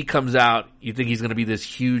he comes out. You think he's going to be this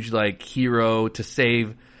huge like hero to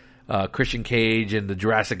save Christian Cage and the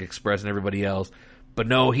Jurassic Express and everybody else. But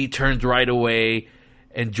no, he turns right away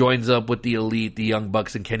and joins up with the Elite, the Young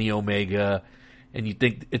Bucks and Kenny Omega. And you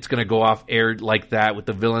think it's going to go off air like that with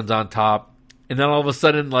the villains on top. And then all of a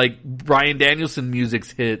sudden, like, Bryan Danielson music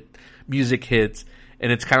hits.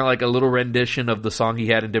 And it's kind of like a little rendition of the song he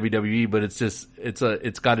had in WWE, but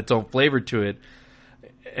it's got its own flavor to it.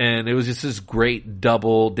 And it was just this great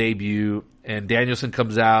double debut. And Danielson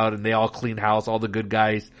comes out, and they all clean house, all the good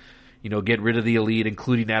guys, get rid of the Elite,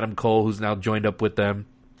 including Adam Cole, who's now joined up with them.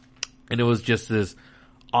 And it was just this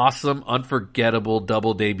awesome, unforgettable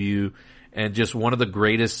double debut, and just one of the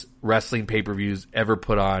greatest wrestling pay-per-views ever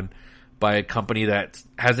put on by a company that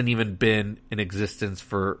hasn't even been in existence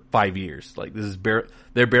for 5 years. Like, this is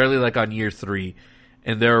they're barely like on year 3,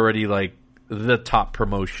 and they're already like the top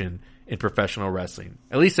promotion in professional wrestling,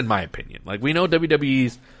 at least in my opinion. Like, we know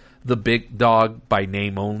WWE's the big dog by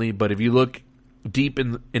name only, but if you look deep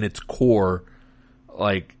in its core,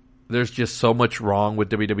 like, there's just so much wrong with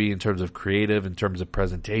WWE in terms of creative, in terms of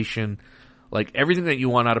presentation, like everything that you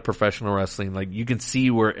want out of professional wrestling. Like, you can see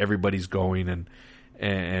where everybody's going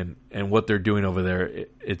and what they're doing over there.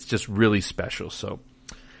 It's just really special. So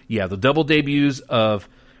yeah, the double debuts of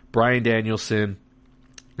Bryan Danielson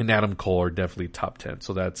and Adam Cole are definitely top 10.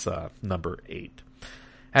 So that's number 8.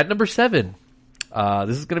 At number 7,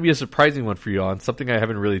 this is going to be a surprising one for you all, and something I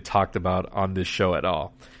haven't really talked about on this show at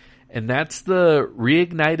all. And that's the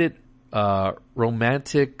reignited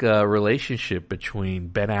romantic relationship between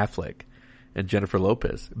Ben Affleck and Jennifer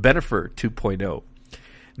Lopez. Bennifer 2.0.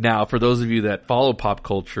 Now, for those of you that follow pop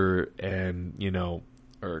culture and,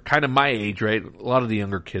 are kind of my age, right? A lot of the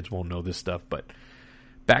younger kids won't know this stuff, but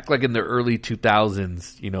back like in the early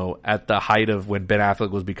 2000s, at the height of when Ben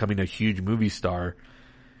Affleck was becoming a huge movie star,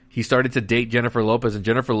 he started to date Jennifer Lopez, and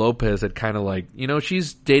Jennifer Lopez had kind of like,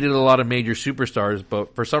 she's dated a lot of major superstars,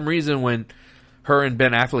 but for some reason when her and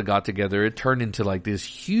Ben Affleck got together, it turned into like this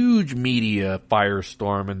huge media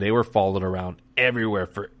firestorm, and they were followed around everywhere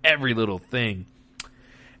for every little thing.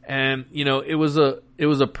 And, it was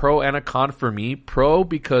a pro and a con for me. Pro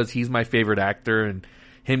because he's my favorite actor, and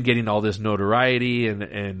him getting all this notoriety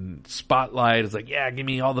and spotlight is like, yeah, give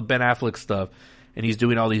me all the Ben Affleck stuff. And he's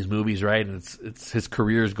doing all these movies, right? And it's his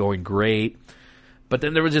career is going great. But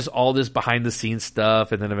then there was just all this behind the scenes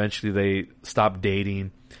stuff, and then eventually they stopped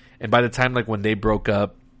dating. And by the time, like, when they broke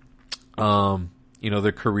up,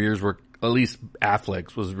 their careers were, at least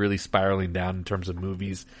Affleck's, was really spiraling down in terms of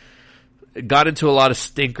movies. It got into a lot of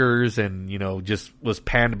stinkers, and, just was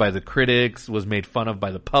panned by the critics, was made fun of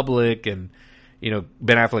by the public, and,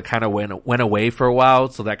 Ben Affleck kind of went away for a while,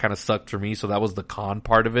 so that kind of sucked for me. So that was the con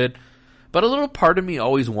part of it. But a little part of me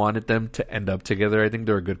always wanted them to end up together. I think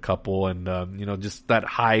they're a good couple, and, just that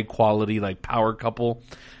high quality, like, power couple.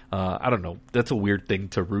 I don't know. That's a weird thing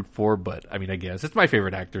to root for, but I mean, I guess it's my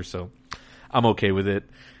favorite actor, so I'm okay with it.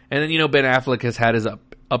 And then, Ben Affleck has had his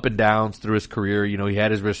up and downs through his career. He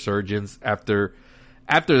had his resurgence after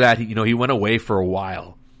that. He went away for a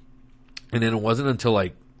while, and then it wasn't until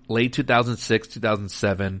like late 2006,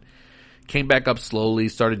 2007, came back up slowly,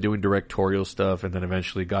 started doing directorial stuff, and then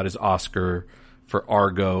eventually got his Oscar for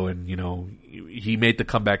Argo, and, he made the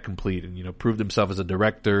comeback complete and, proved himself as a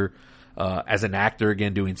director, as an actor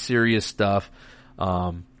again, doing serious stuff.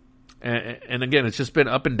 And again, it's just been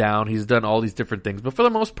up and down. He's done all these different things, but for the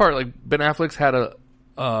most part, like, Ben Affleck's had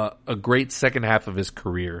a great second half of his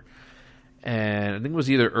career. And I think it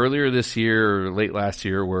was either earlier this year or late last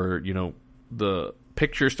year where, the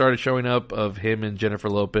pictures started showing up of him and Jennifer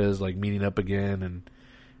Lopez like meeting up again,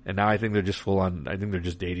 and now I think they're just full on. I think they're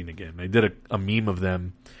just dating again. I did a meme of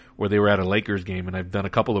them where they were at a Lakers game, and I've done a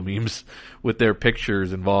couple of memes with their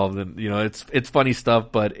pictures involved, and it's funny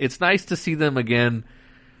stuff, but it's nice to see them again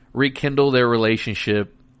rekindle their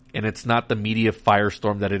relationship. And it's not the media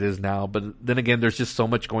firestorm that it is now. But then again, there's just so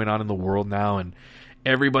much going on in the world now, and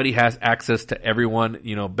everybody has access to everyone.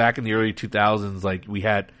 Back in the early 2000s, like we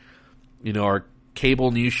had, our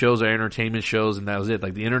cable news shows, our entertainment shows, and that was it.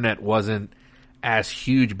 Like the internet wasn't as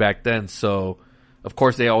huge back then. So, of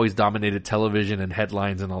course, they always dominated television and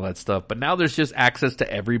headlines and all that stuff. But now there's just access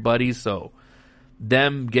to everybody. So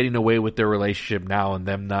them getting away with their relationship now and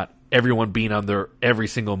them not everyone being on their every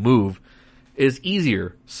single move is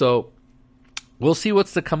easier. So we'll see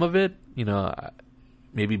what's to come of it.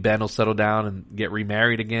 Maybe Ben will settle down and get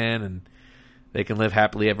remarried again and they can live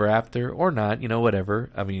happily ever after, or not, whatever.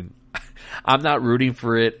 I mean, I'm not rooting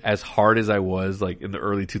for it as hard as I was like in the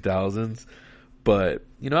early 2000s, but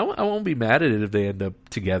I won't be mad at it if they end up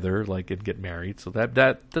together like and get married. So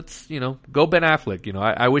that's go Ben Affleck.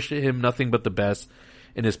 I wish him nothing but the best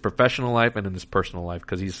in his professional life and in his personal life,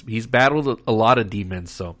 because he's battled a lot of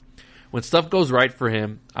demons. So when stuff goes right for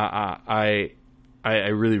him, I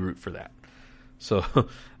really root for that. So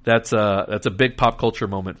that's a big pop culture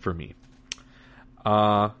moment for me.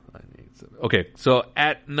 Okay, so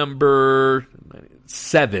at number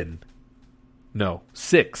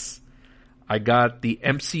 6, I got the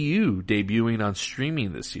MCU debuting on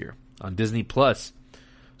streaming this year on Disney Plus.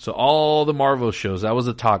 So all the Marvel shows, that was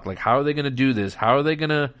a talk. Like, how are they going to do this? How are they going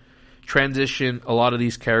to transition a lot of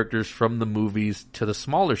these characters from the movies to the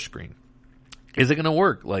smaller screen? Is it going to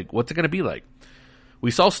work? Like, what's it going to be like? We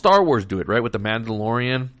saw Star Wars do it, right, with The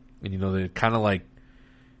Mandalorian. And, they kind of like,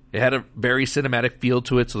 it had a very cinematic feel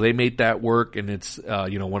to it, so they made that work. And it's,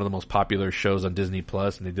 one of the most popular shows on Disney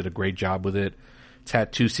Plus, and they did a great job with it. It's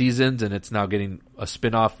had 2 seasons, and it's now getting a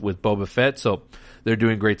spinoff with Boba Fett, so they're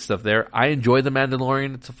doing great stuff there. I enjoy The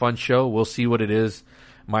Mandalorian. It's a fun show. We'll see what it is,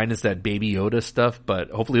 minus that Baby Yoda stuff,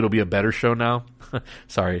 but hopefully it'll be a better show now.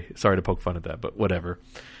 Sorry to poke fun at that, but whatever.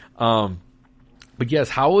 But yes,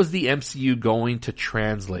 how is the MCU going to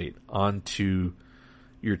translate onto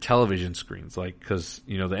your television screens? Like, because,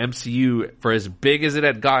 the MCU, for as big as it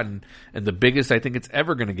had gotten, and the biggest I think it's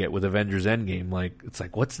ever going to get with Avengers Endgame, like, it's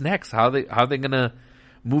like, what's next? How are they going to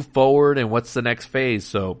move forward, and what's the next phase?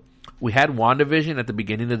 So we had WandaVision at the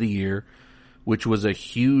beginning of the year, which was a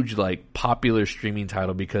huge, like, popular streaming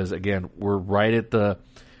title because, again, we're right at the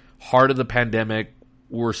heart of the pandemic.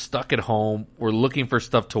 We're stuck at home. We're looking for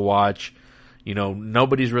stuff to watch.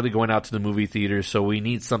 Nobody's really going out to the movie theaters, so we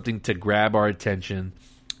need something to grab our attention.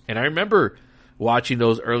 And I remember watching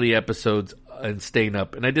those early episodes and staying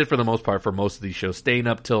up, and I did for the most part for most of these shows, staying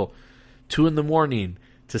up till 2 a.m.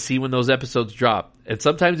 to see when those episodes drop. And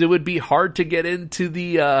sometimes it would be hard to get into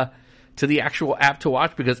the actual app to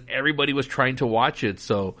watch because everybody was trying to watch it.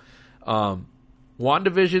 So,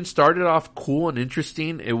 WandaVision started off cool and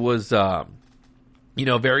interesting. It was,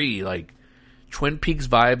 very like Twin Peaks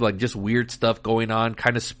vibe, like just weird stuff going on,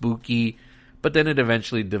 kind of spooky. But then it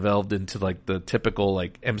eventually developed into like the typical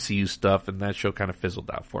like MCU stuff, and that show kind of fizzled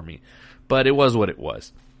out for me. But it was what it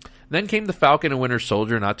was. Then came The Falcon and Winter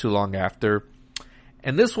Soldier not too long after.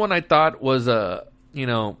 And this one I thought was I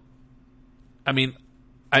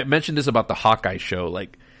mentioned this about the Hawkeye show.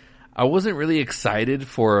 Like, I wasn't really excited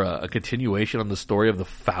for a continuation on the story of the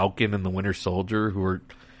Falcon and the Winter Soldier, who were,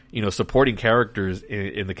 supporting characters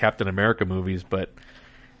in the Captain America movies. But,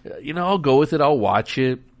 I'll go with it. I'll watch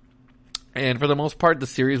it. And for the most part, the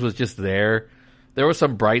series was just there. There were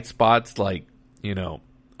some bright spots like,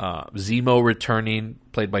 Zemo returning,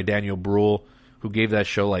 played by Daniel Bruhl, who gave that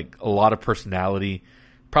show like a lot of personality.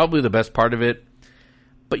 Probably the best part of it.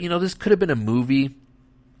 But, this could have been a movie.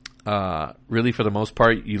 Really, for the most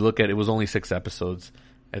part, you look at it was only 6 episodes.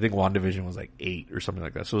 I think WandaVision was like 8 or something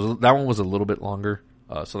like that. So that one was a little bit longer.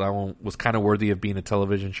 So that one was kind of worthy of being a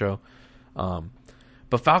television show.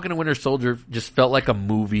 But Falcon and Winter Soldier just felt like a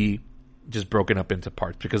movie just broken up into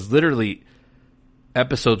parts, because literally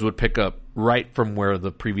episodes would pick up right from where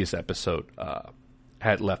the previous episode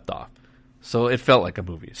had left off. So it felt like a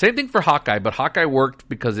movie. Same thing for Hawkeye, but Hawkeye worked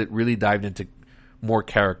because it really dived into more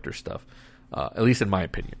character stuff, at least in my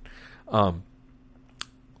opinion.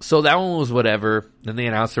 So that one was whatever. Then they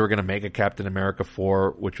announced they were going to make a Captain America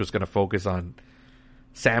 4, which was going to focus on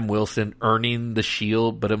Sam Wilson earning the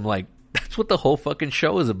shield. But I'm like, that's what the whole fucking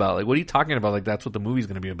show is about. Like, what are you talking about? Like, that's what the movie's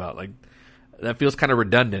going to be about. Like, that feels kind of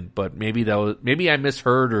redundant, but maybe I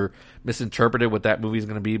misheard or misinterpreted what that movie's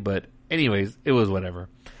going to be. But anyways, it was whatever.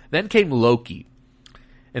 Then came Loki.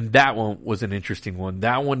 And that one was an interesting one.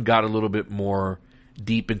 That one got a little bit more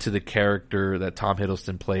deep into the character that Tom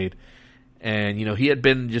Hiddleston played. And, you know, he had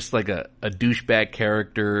been just like a douchebag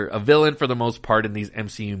character, a villain for the most part in these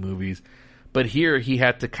MCU movies. But here he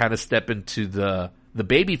had to kind of step into the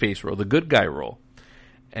babyface role, the good guy role.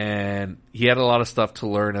 And he had a lot of stuff to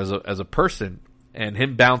learn as a person. And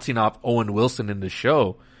him bouncing off Owen Wilson in the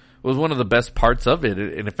show was one of the best parts of it.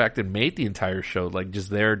 And in fact, it made the entire show. Like, just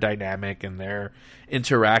their dynamic and their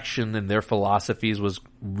interaction and their philosophies was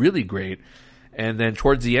really great. And then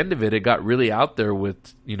towards the end of it, it got really out there with,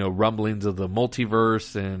 you know, rumblings of the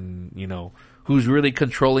multiverse and, you know, who's really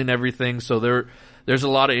controlling everything. So there's a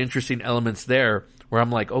lot of interesting elements there where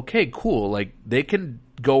I'm like, okay, cool. Like, they can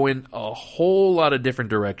go in a whole lot of different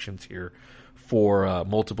directions here for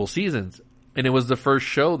multiple seasons. And it was the first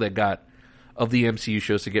show that got, of the MCU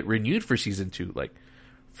shows, to get renewed for season 2. Like,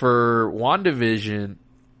 for WandaVision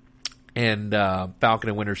and Falcon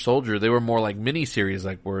and Winter Soldier, they were more like mini-series,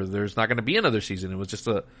 like where there's not going to be another season. It was just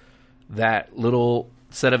that little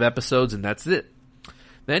set of episodes, and that's it.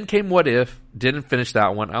 Then came What If. Didn't finish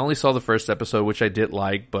that one. I only saw the first episode, which I did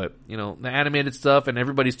like, but, you know, the animated stuff, and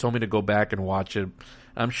everybody's told me to go back and watch it.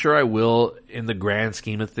 I'm sure I will in the grand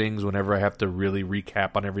scheme of things whenever I have to really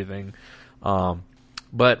recap on everything.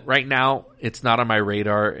 But right now, it's not on my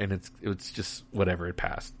radar, and it's just whatever, it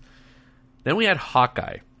passed. Then we had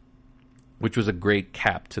Hawkeye, which was a great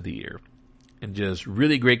cap to the year. And just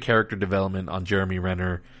really great character development on Jeremy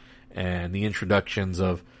Renner, and the introductions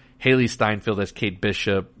of Haley Steinfeld as Kate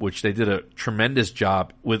Bishop, which they did a tremendous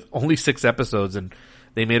job with only 6 episodes, and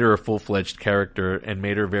they made her a full-fledged character and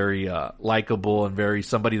made her very likable and very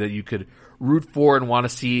somebody that you could root for and want to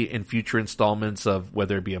see in future installments of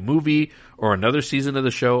whether it be a movie or another season of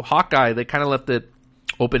the show. Hawkeye, they kind of left it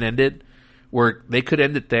open-ended where they could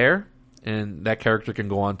end it there and that character can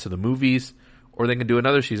go on to the movies, or they can do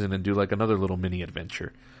another season and do like another little mini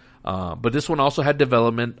adventure. But this one also had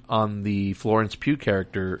development on the Florence Pugh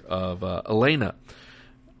character of Elena.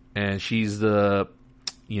 And she's the,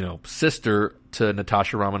 you know, sister to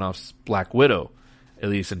Natasha Romanoff's Black Widow, at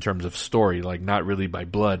least in terms of story, like not really by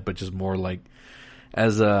blood, but just more like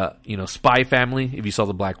as a, you know, spy family. If you saw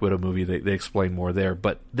the Black Widow movie, they explain more there.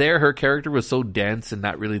 But there, her character was so dense and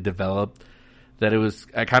not really developed that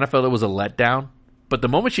I kind of felt it was a letdown. But the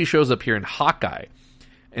moment she shows up here in Hawkeye,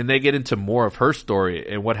 and they get into more of her story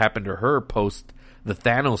and what happened to her post the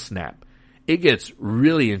Thanos snap, it gets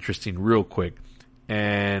really interesting real quick.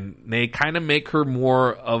 And they kind of make her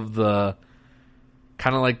more of the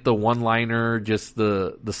kind of like the one-liner, just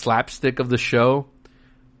the slapstick of the show.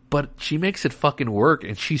 But she makes it fucking work,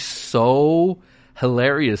 and she's so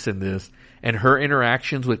hilarious in this. And her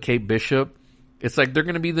interactions with Kate Bishop, it's like they're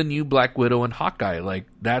going to be the new Black Widow and Hawkeye. Like,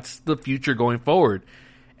 that's the future going forward.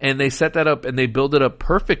 And they set that up and they build it up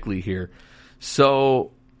perfectly here.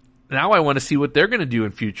 So now I want to see what they're going to do in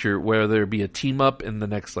future, whether it be a team up in the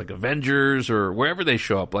next like Avengers or wherever they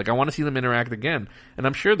show up. Like, I want to see them interact again. And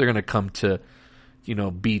I'm sure they're going to come to, you know,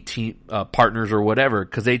 be team partners or whatever,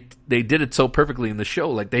 because they did it so perfectly in the show.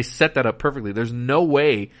 Like, they set that up perfectly. There's no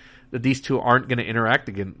way that these two aren't going to interact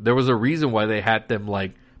again. There was a reason why they had them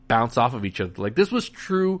like bounce off of each other. Like, this was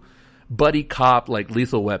true buddy cop, like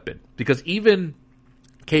Lethal Weapon, because even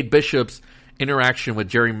Kate Bishop's interaction with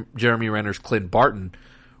Jeremy Renner's Clint Barton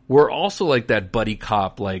were also like that buddy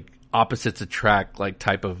cop, like opposites attract, like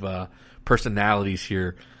type of personalities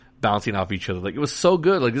here bouncing off each other. Like, it was so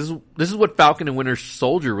good. Like, this is what Falcon and Winter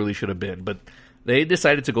Soldier really should have been, but they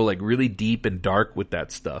decided to go like really deep and dark with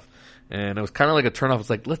that stuff. And it was kind of like a turnoff. It's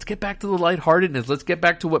like, let's get back to the lightheartedness. Let's get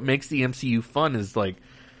back to what makes the MCU fun, is like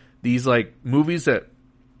these like movies that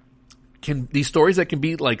these stories that can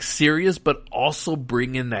be like serious, but also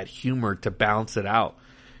bring in that humor to balance it out.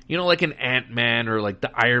 You know, like an Ant-Man or like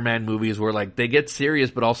the Iron Man movies where like they get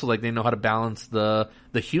serious, but also like they know how to balance the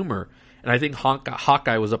humor. And I think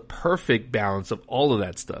Hawkeye was a perfect balance of all of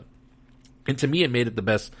that stuff. And to me, it made it the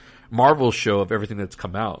best Marvel show of everything that's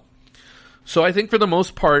come out. So I think for the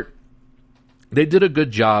most part, they did a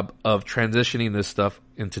good job of transitioning this stuff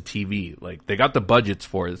into TV. Like, they got the budgets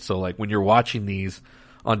for it. So like when you're watching these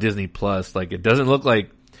on Disney Plus, like, it doesn't look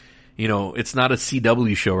like, you know, it's not a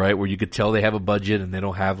CW show, right? Where you could tell they have a budget and they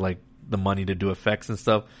don't have like the money to do effects and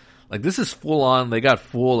stuff. Like, this is full on. They got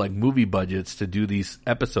full like movie budgets to do these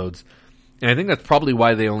episodes. And I think that's probably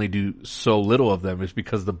why they only do so little of them, is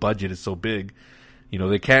because the budget is so big. You know,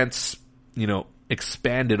 they can't, you know,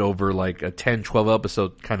 expand it over like a 10, 12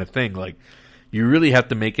 episode kind of thing. Like, you really have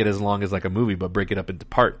to make it as long as like a movie, but break it up into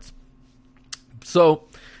parts. So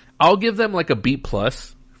I'll give them like a B+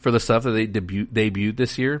 for the stuff that they debuted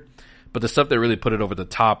this year. But the stuff that really put it over the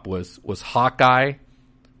top was Hawkeye,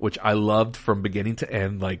 which I loved from beginning to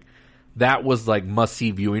end. Like, that was like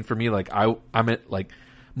must-see viewing for me. Like, I'm at like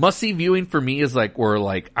must-see viewing for me is like where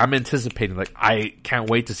like I'm anticipating, like I can't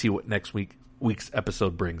wait to see what next week's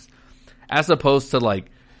episode brings, as opposed to like,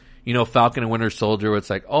 you know, Falcon and Winter Soldier, where it's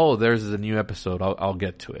like, oh, there's a new episode, I'll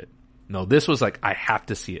get to it. No, this was like, I have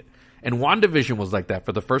to see it. And WandaVision was like that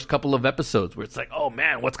for the first couple of episodes, where it's like, oh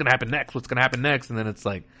man, what's gonna happen next? What's gonna happen next? And then it's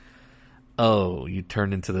like, oh, you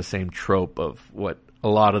turned into the same trope of what a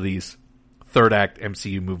lot of these third act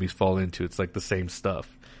MCU movies fall into. It's like the same stuff.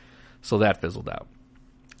 So that fizzled out.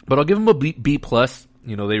 But I'll give them a B plus.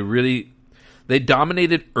 You know, they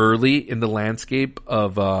dominated early in the landscape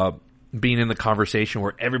of being in the conversation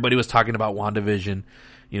where everybody was talking about WandaVision.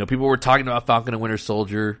 You know, people were talking about Falcon and Winter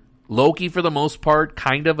Soldier. Loki for the most part,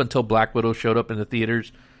 kind of, until Black Widow showed up in the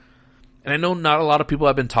theaters. And I know not a lot of people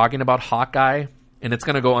have been talking about Hawkeye, and it's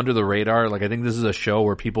going to go under the radar. Like, I think this is a show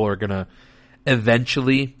where people are going to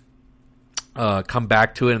eventually come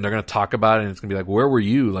back to it, and they're going to talk about it, and it's going to be like, where were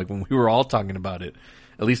you? Like, when we were all talking about it.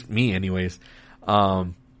 At least me, anyways.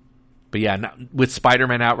 But yeah, with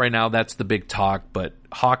Spider-Man out right now, that's the big talk. But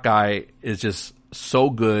Hawkeye is just so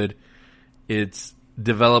good. It's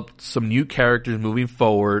developed some new characters moving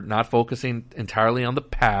forward, not focusing entirely on the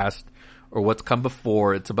past or what's come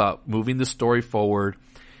before. It's about moving the story forward.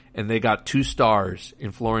 And they got 2 stars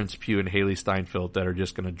in Florence Pugh and Haley Steinfeld that are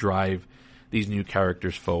just going to drive these new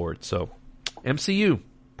characters forward. So, MCU,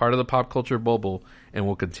 part of the pop culture bubble, and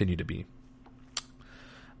will continue to be.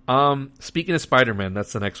 Speaking of Spider-Man,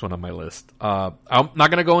 that's the next one on my list. I'm not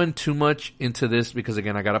going to go in too much into this because,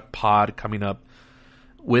 again, I got a pod coming up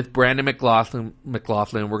with Brandon McLaughlin.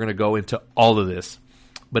 We're going to go into all of this.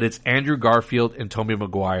 But it's Andrew Garfield and Tobey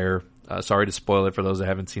Maguire. Sorry to spoil it for those that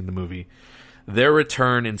haven't seen the movie. Their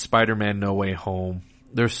return in Spider-Man No Way Home.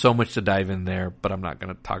 There's so much to dive in there, but I'm not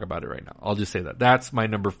going to talk about it right now. I'll just say that. That's my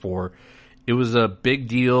number 4. It was a big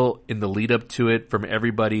deal in the lead up to it from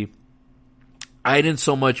everybody. I didn't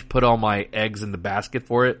so much put all my eggs in the basket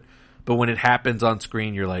for it, but when it happens on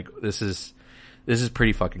screen, you're like, this is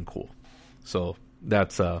pretty fucking cool. So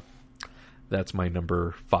that's my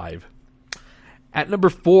number 5. At number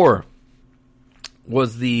 4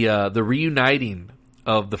 was the reuniting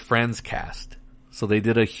of the Friends cast. So they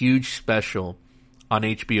did a huge special on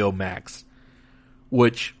HBO Max,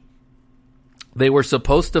 which they were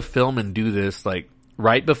supposed to film and do this like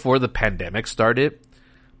right before the pandemic started.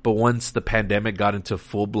 But once the pandemic got into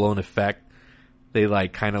full-blown effect, they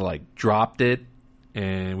like kind of like dropped it,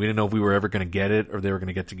 and we didn't know if we were ever going to get it or they were going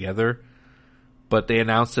to get together. But they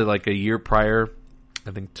announced it like a year prior,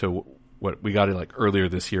 I think, to what we got it like earlier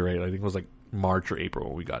this year, right? I think it was like March or April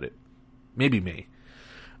when we got it. Maybe May.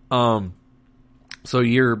 So a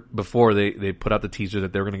year before they put out the teaser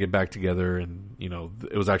that they were going to get back together, and, you know,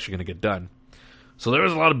 it was actually going to get done. So there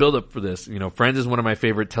was a lot of buildup for this. You know, Friends is one of my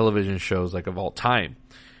favorite television shows, like, of all time.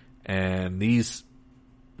 And this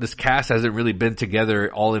cast hasn't really been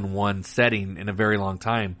together all in one setting in a very long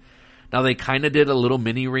time. Now, they kind of did a little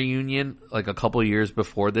mini reunion like a couple of years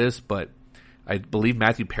before this, but I believe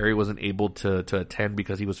Matthew Perry wasn't able to attend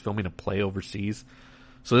because he was filming a play overseas.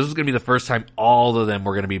 So this is going to be the first time all of them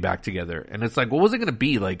were going to be back together. And it's like, what was it going to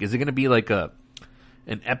be like? Is it going to be like an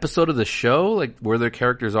episode of the show, like where their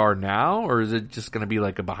characters are now? Or is it just going to be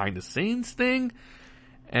like a behind the scenes thing?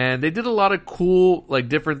 And they did a lot of cool, like,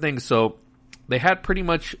 different things. So they had pretty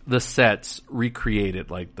much the sets recreated,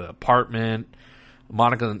 like the apartment,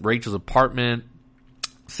 Monica and Rachel's apartment,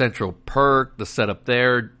 Central Perk, the setup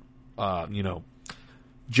there, you know,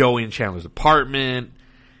 Joey and Chandler's apartment.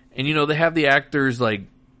 And, you know, they have the actors, like,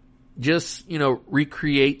 just, you know,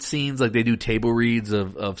 recreate scenes, like they do table reads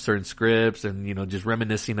of certain scripts and, you know, just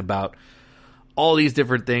reminiscing about all these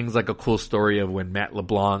different things, like a cool story of when Matt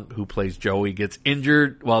LeBlanc, who plays Joey, gets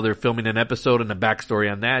injured while they're filming an episode and the backstory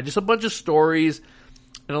on that. Just a bunch of stories.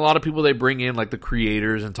 And a lot of people they bring in, like the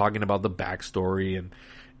creators, and talking about the backstory. And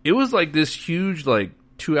it was like this huge, like,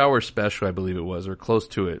 2-hour special, I believe it was, or close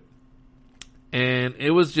to it. And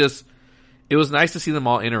it was nice to see them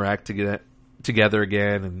all interact together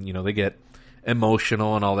again. And, you know, they get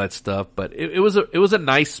emotional and all that stuff. But it was a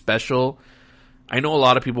nice special. I know a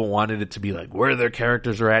lot of people wanted it to be like where their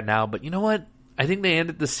characters are at now, but you know what? I think they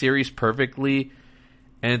ended the series perfectly,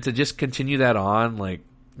 and to just continue that on, like,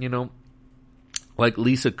 you know, like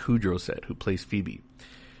Lisa Kudrow said, who plays Phoebe.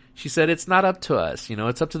 She said, it's not up to us, you know,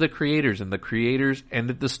 it's up to the creators, and the creators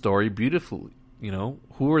ended the story beautifully. You know,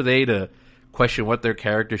 who are they to question what their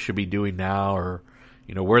characters should be doing now, or,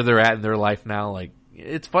 you know, where they're at in their life now? Like,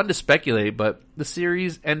 it's fun to speculate, but the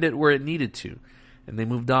series ended where it needed to, and they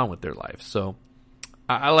moved on with their life. So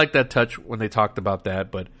I like that touch when they talked about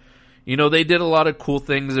that, but, you know, they did a lot of cool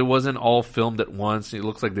things. It wasn't all filmed at once. It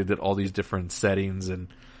looks like they did all these different settings, and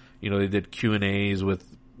you know, they did Q&As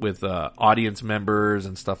with audience members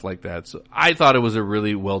and stuff like that. So I thought it was a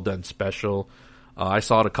really well done special. I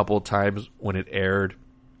saw it a couple of times when it aired.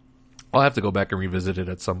 I'll have to go back and revisit it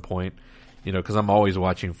at some point, you know, because I'm always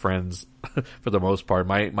watching Friends for the most part.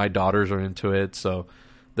 My daughters are into it, so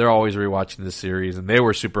they're always rewatching the series, and they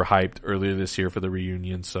were super hyped earlier this year for the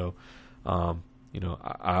reunion. So, you know,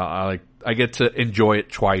 I get to enjoy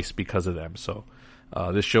it twice because of them. So,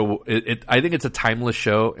 this show, I think it's a timeless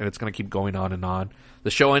show, and it's going to keep going on and on.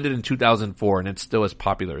 The show ended in 2004, and it's still as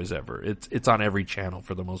popular as ever. It's on every channel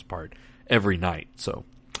for the most part, every night. So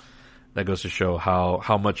that goes to show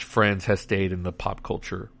how much Friends has stayed in the pop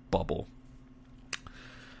culture bubble.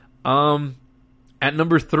 At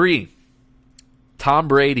number 3, Tom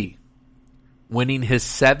Brady winning his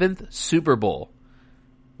 7th Super Bowl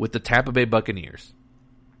with the Tampa Bay Buccaneers.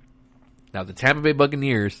 Now, the Tampa Bay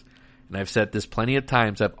Buccaneers, and I've said this plenty of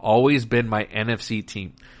times, have always been my NFC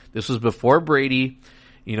team. This was before Brady.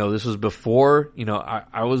 You know, this was before, you know,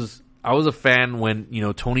 I was a fan when, you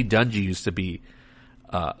know, Tony Dungy used to be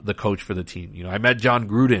the coach for the team. You know, I met John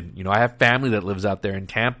Gruden. You know, I have family that lives out there in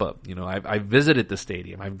Tampa. You know, I visited the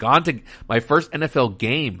stadium. I've gone to my first NFL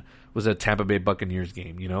game was a Tampa Bay Buccaneers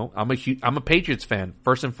game. You know, I'm a Patriots fan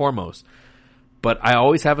first and foremost, but I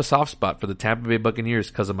always have a soft spot for the Tampa Bay Buccaneers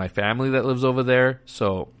because of my family that lives over there.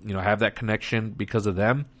 So, you know, I have that connection because of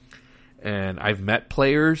them, and I've met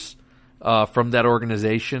players from that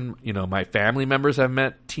organization. You know, my family members have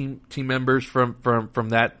met team members from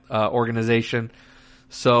that organization.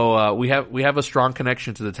 So we have a strong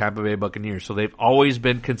connection to the Tampa Bay Buccaneers. So they've always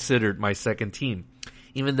been considered my second team,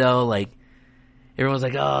 even though like everyone's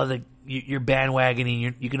like, oh, you're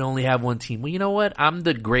bandwagoning. You can only have one team. Well, you know what? I'm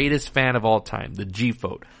the greatest fan of all time, the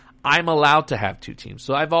G-Fote. I'm allowed to have two teams.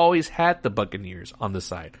 So I've always had the Buccaneers on the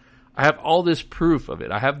side. I have all this proof of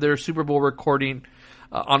it. I have their Super Bowl recording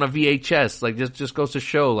on a VHS. Like, just goes to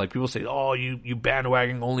show. Like, people say, oh, you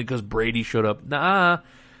bandwagoning only because Brady showed up. Nah,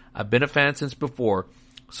 I've been a fan since before.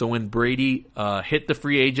 So when Brady hit the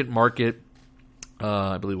free agent market,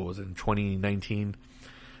 I believe it was in 2019,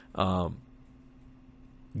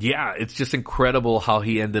 yeah, it's just incredible how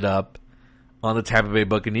he ended up on the Tampa Bay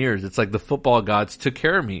Buccaneers. It's like the football gods took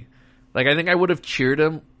care of me. Like, I think I would have cheered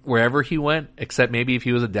him wherever he went, except maybe if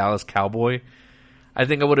he was a Dallas Cowboy. I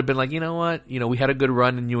think I would have been like, you know what? You know, we had a good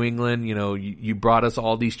run in New England. You know, you brought us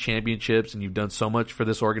all these championships and you've done so much for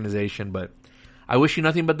this organization, but I wish you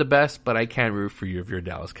nothing but the best, but I can't root for you if you're a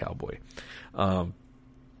Dallas Cowboy. So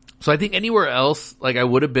I think anywhere else, like, I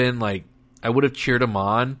would have been like, I would have cheered him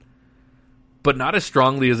on, but not as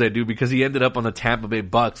strongly as I do because he ended up on the Tampa Bay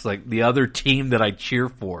Bucks, like the other team that I cheer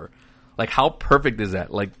for. Like, how perfect is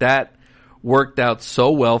that? Like, that worked out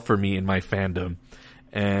so well for me in my fandom.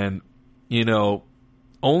 And, you know,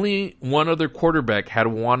 only one other quarterback had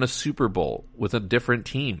won a Super Bowl with a different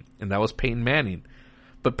team, and that was Peyton Manning.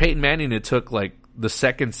 But Peyton Manning, it took like the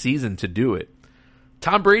second season to do it.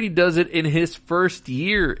 Tom Brady does it in his first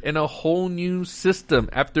year in a whole new system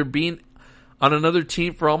after being on another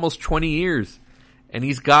team for almost 20 years. And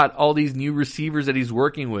he's got all these new receivers that he's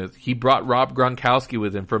working with. He brought Rob Gronkowski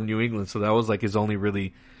with him from New England, so that was like his only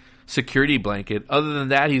really security blanket. Other than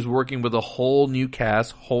that, he's working with a whole new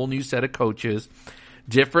cast, whole new set of coaches,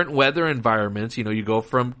 different weather environments. You know, you go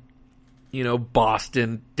from, you know,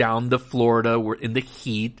 Boston down to Florida. We're in the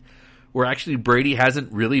heat, where actually Brady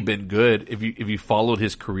hasn't really been good. If you followed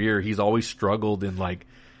his career, he's always struggled in like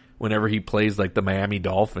whenever he plays like the Miami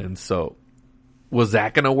Dolphins. So was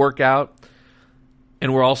that going to work out?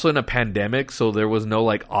 And we're also in a pandemic, so there was no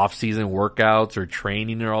like off-season workouts or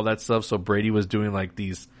training or all that stuff. So Brady was doing like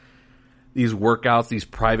these workouts, these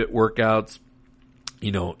private workouts,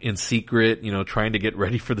 you know, in secret, you know, trying to get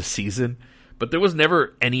ready for the season. But there was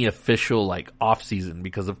never any official like off-season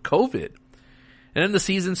because of COVID. And then the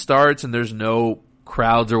season starts and there's no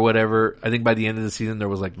crowds or whatever. I think by the end of the season there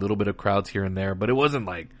was like a little bit of crowds here and there, but it wasn't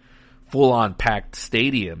like full-on packed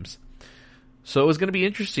stadiums. So it was going to be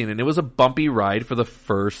interesting, and it was a bumpy ride for the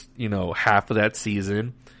first, you know, half of that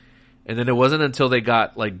season. And then it wasn't until they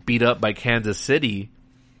got like beat up by Kansas City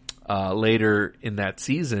later in that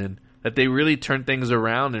season that they really turned things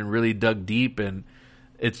around and really dug deep. And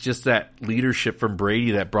it's just that leadership from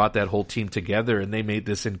Brady that brought that whole team together, and they made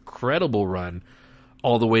this incredible run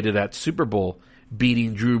all the way to that Super Bowl,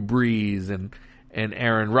 beating Drew Brees and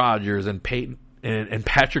Aaron Rodgers and Peyton and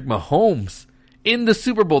Patrick Mahomes in the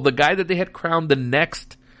Super Bowl, the guy that they had crowned the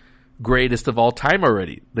next greatest of all time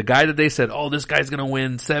already. The guy that they said, oh, this guy's going to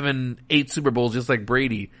win 7, 8 Super Bowls just like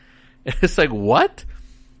Brady. And it's like, what?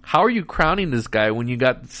 How are you crowning this guy when you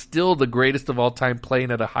got still the greatest of all time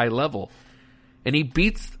playing at a high level? And he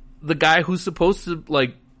beats the guy who's supposed to,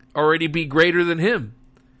 like, already be greater than him.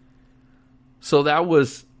 So that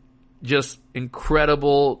was just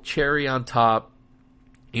incredible, cherry on top.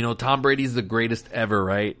 You know, Tom Brady's the greatest ever,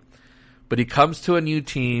 right? But he comes to a new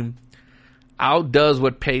team, outdoes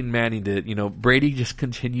what Peyton Manning did. You know, Brady just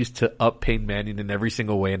continues to up Peyton Manning in every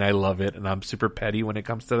single way, and I love it. And I'm super petty when it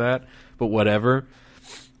comes to that, but whatever.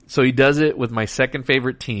 So he does it with my second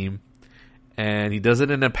favorite team, and he does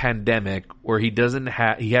it in a pandemic where he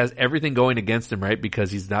has everything going against him, right?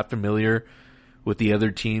 Because he's not familiar with the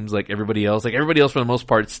other teams like everybody else. Like everybody else for the most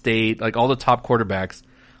part stayed, like all the top quarterbacks,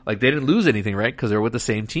 like they didn't lose anything, right? Because they're with the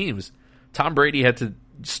same teams. Tom Brady had to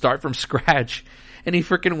start from scratch, and he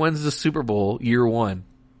freaking wins the Super Bowl year one.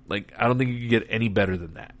 Like, I don't think you could get any better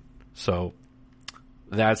than that. So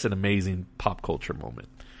that's an amazing pop culture moment.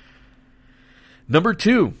 Number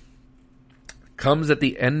 2 comes at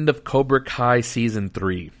the end of Cobra Kai Season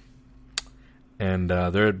 3. And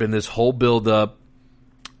there had been this whole build-up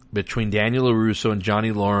between Daniel LaRusso and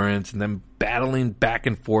Johnny Lawrence, and them battling back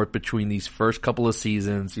and forth between these first couple of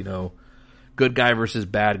seasons, you know, good guy versus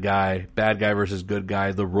bad guy versus good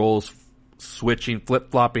guy, the roles switching,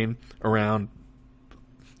 flip-flopping around.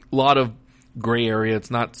 A lot of gray area.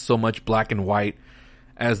 It's not so much black and white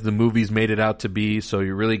as the movies made it out to be, so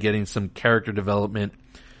you're really getting some character development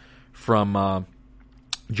from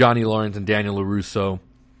Johnny Lawrence and Daniel LaRusso.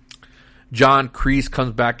 John Kreese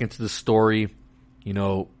comes back into the story, you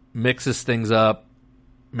know, mixes things up,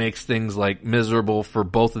 makes things like miserable for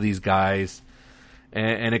both of these guys,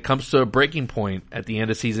 and it comes to a breaking point at the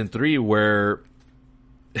end of Season 3 where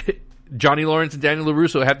Johnny Lawrence and Daniel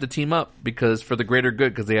LaRusso have to team up because for the greater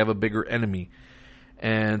good, because they have a bigger enemy.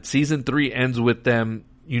 And Season 3 ends with them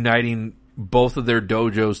uniting both of their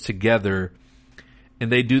dojos together,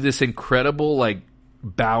 and they do this incredible like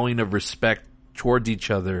bowing of respect towards each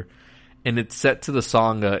other, and it's set to the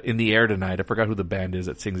song In the Air Tonight. I forgot who the band is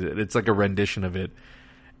that sings it. It's like a rendition of it,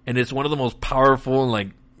 and it's one of the most powerful and like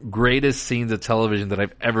greatest scenes of television that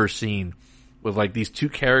I've ever seen, with like these two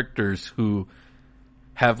characters who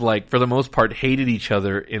have like for the most part hated each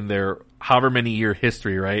other in their however many year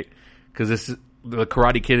history, right? Because the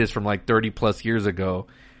Karate Kid is from like 30 plus years ago,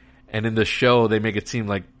 and in the show they make it seem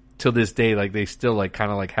like till this day like they still like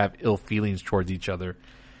kind of like have ill feelings towards each other,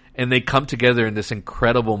 and they come together in this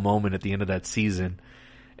incredible moment at the end of that season.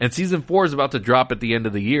 And Season 4 is about to drop at the end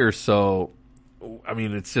of the year, so I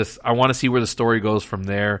mean it's just I want to see where the story goes from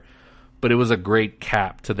there. But it was a great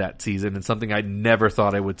cap to that season, and something I never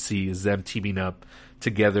thought I would see is them teaming up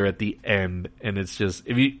together at the end. And it's just,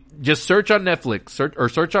 if you just search on Netflix,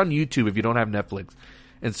 search on YouTube if you don't have Netflix,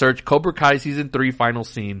 and search Cobra Kai Season 3 final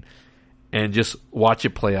scene, and just watch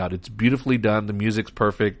it play out. It's beautifully done. The music's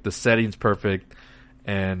perfect. The setting's perfect.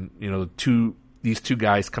 And, you know, these two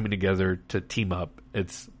guys coming together to team up.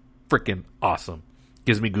 It's freaking awesome.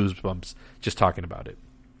 Gives me goosebumps just talking about it.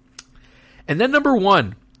 And then number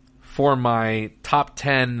 1 for my top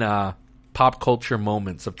 10 pop culture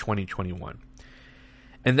moments of 2021.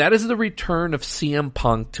 And that is the return of CM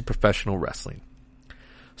Punk to professional wrestling.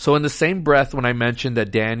 So in the same breath, when I mentioned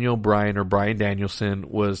that Bryan Danielson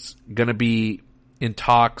was going to be in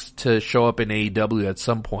talks to show up in AEW at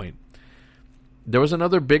some point, there was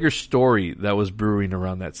another bigger story that was brewing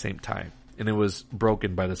around that same time. And it was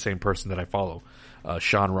broken by the same person that I follow,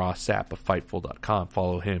 Sean Ross Sapp of Fightful.com.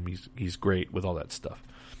 Follow him. He's great with all that stuff.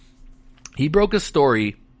 He broke a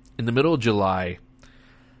story in the middle of July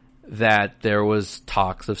that there was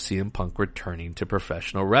talks of CM Punk returning to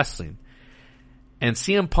professional wrestling. And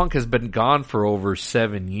CM Punk has been gone for over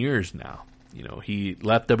 7 years now. You know, he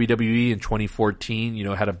left WWE in 2014, you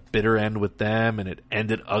know, had a bitter end with them, and it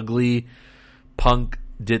ended ugly. Punk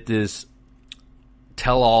did this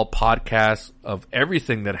tell-all podcast of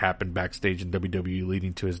everything that happened backstage in WWE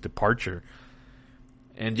leading to his departure.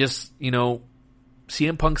 And just, you know,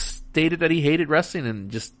 CM Punk stated that he hated wrestling and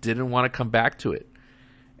just didn't want to come back to it.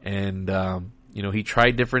 And, you know, he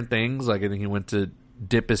tried different things. Like, I think he went to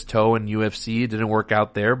dip his toe in UFC. It didn't work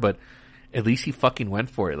out there, but at least he fucking went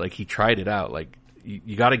for it. Like, he tried it out. Like,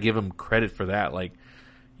 you got to give him credit for that. Like,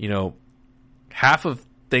 you know, half of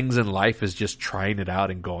things in life is just trying it out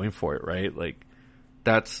and going for it, right? Like,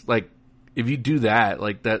 that's like, if you do that,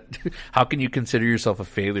 like that, how can you consider yourself a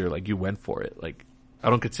failure? Like, you went for it. Like, I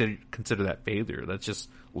don't consider that failure. That's just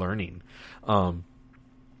learning.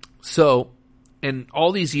 So, and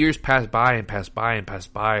all these years pass by, and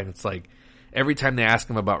it's like, every time they ask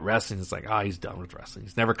him about wrestling, it's like, he's done with wrestling.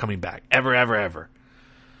 He's never coming back. Ever.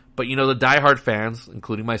 But, you know, the diehard fans,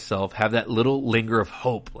 including myself, have that little linger of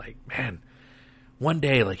hope. Like, man, one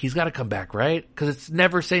day, like, he's got to come back, right? Because it's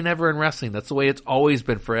never say never in wrestling. That's the way it's always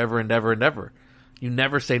been forever and ever and ever. You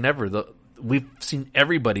never say never. We've seen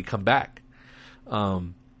everybody come back.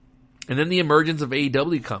 And then the emergence of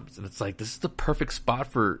AEW comes, and it's like, this is the perfect spot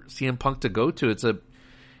for CM Punk to go to.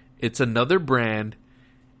 It's another brand.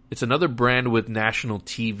 It's another brand with national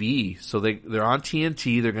TV. So they're on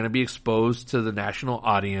TNT. They're going to be exposed to the national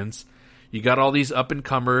audience. You got all these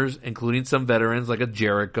up-and-comers, including some veterans like a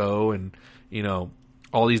Jericho and, you know,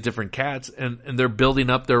 all these different cats. And they're building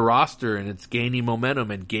up their roster, and it's gaining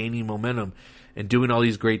momentum and doing all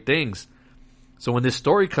these great things. So when this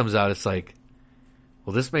story comes out, it's like,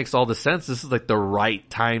 well, this makes all the sense. This is like the right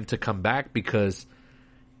time to come back because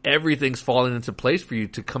everything's falling into place for you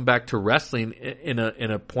to come back to wrestling in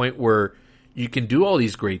a point where you can do all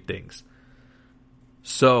these great things.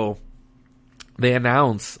 So they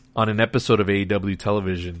announce on an episode of AEW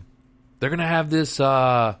television, they're going to have this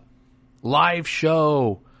live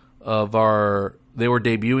show of they were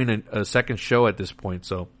debuting a second show at this point.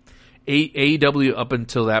 So AEW up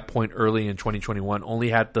until that point early in 2021 only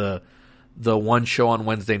had the one show on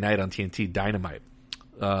Wednesday night on TNT, Dynamite.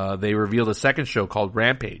 They revealed a second show called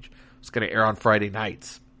Rampage. It's going to air on Friday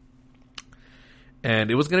nights.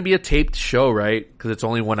 And it was going to be a taped show, right? Because it's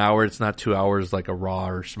only 1 hour. It's not 2 hours like a Raw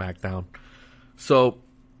or SmackDown. So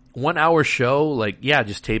 1 hour show, like, yeah,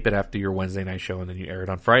 just tape it after your Wednesday night show and then you air it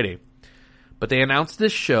on Friday. But they announced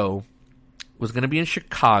this show was going to be in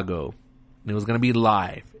Chicago and it was going to be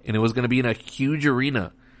live and it was going to be in a huge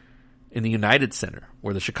arena in the United Center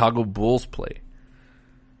where the Chicago Bulls play.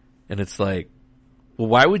 And it's like, well,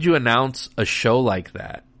 why would you announce a show like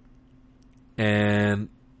that? And,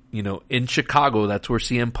 you know, in Chicago, that's where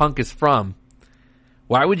CM Punk is from.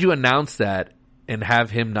 Why would you announce that and have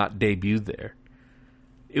him not debut there?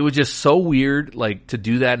 It was just so weird, like, to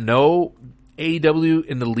do that. No, AEW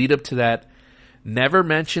in the lead up to that never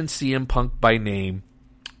mentioned CM Punk by name.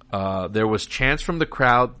 There was chants from the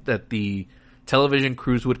crowd that the television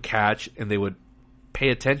crews would catch and they would pay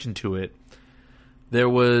attention to it. There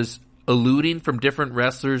was alluding from different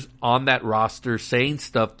wrestlers on that roster saying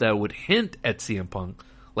stuff that would hint at CM Punk,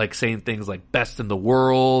 like saying things like best in the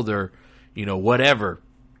world or, you know, whatever.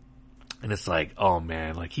 And it's like, oh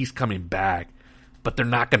man, like he's coming back, but they're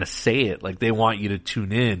not going to say it. Like they want you to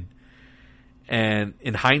tune in. And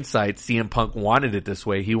in hindsight, CM Punk wanted it this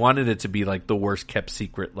way. He wanted it to be like the worst kept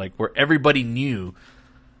secret, like where everybody knew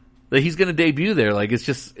that he's going to debut there. Like it's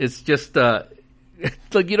just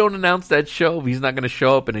like you don't announce that show if he's not going to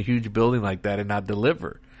show up in a huge building like that and not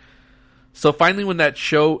deliver. So finally when that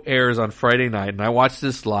show airs on Friday night, and I watch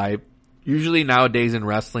this live, usually nowadays in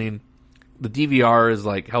wrestling, the DVR is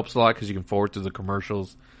like, helps a lot because you can forward through the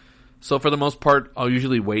commercials. So for the most part, I'll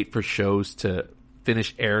usually wait for shows to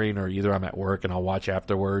finish airing or either I'm at work and I'll watch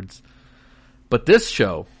afterwards. But this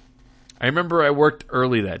show, I remember I worked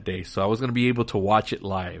early that day, so I was going to be able to watch it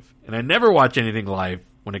live. And I never watch anything live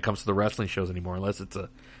when it comes to the wrestling shows anymore, unless it's a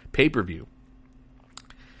pay-per-view.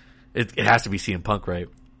 It has to be CM Punk, right?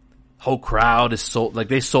 Whole crowd is sold. Like,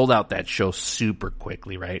 they sold out that show super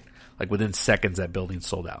quickly, right? Like, within seconds, that building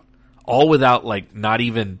sold out. All without, like, not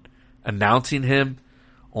even announcing him,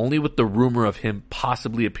 only with the rumor of him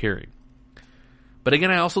possibly appearing. But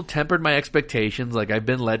again, I also tempered my expectations. Like, I've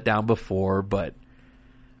been let down before, but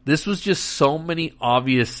this was just so many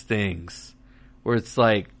obvious things where it's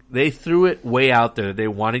like, they threw it way out there. They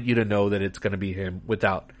wanted you to know that it's going to be him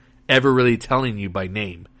without ever really telling you by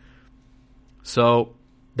name. So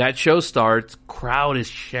that show starts. Crowd is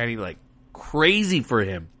chanting like crazy for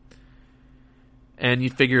him. And you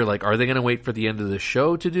figure, like, are they going to wait for the end of the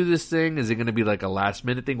show to do this thing? Is it going to be like a last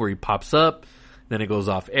minute thing where he pops up, then it goes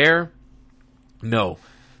off air? No.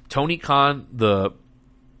 Tony Khan, the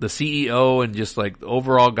CEO and just like the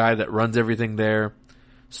overall guy that runs everything there,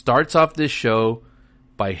 starts off this show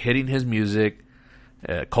by hitting his music,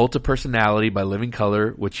 Cult of Personality by Living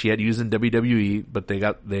Colour, which he had used in WWE, but they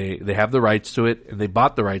have the rights to it, and they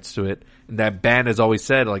bought the rights to it. And that band has always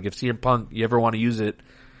said, like, if CM Punk, you ever want to use it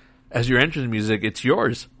as your entrance music, it's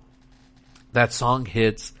yours. That song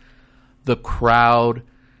hits. The crowd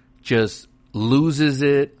just loses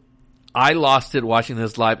it. I lost it watching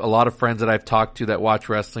this live. A lot of friends that I've talked to that watch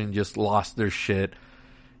wrestling just lost their shit.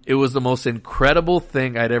 It was the most incredible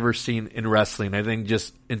thing I'd ever seen in wrestling. I think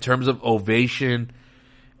just in terms of ovation,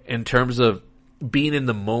 in terms of being in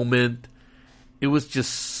the moment, it was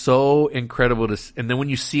just so incredible to. And then when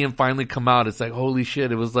you see him finally come out, it's like, holy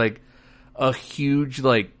shit. It was like a huge,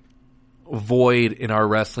 like, void in our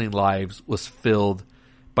wrestling lives was filled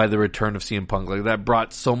by the return of CM Punk. Like, that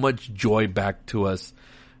brought so much joy back to us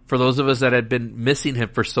for those of us that had been missing him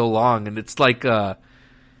for so long. And it's like, I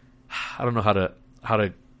don't know how to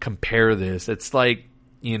compare this. It's like,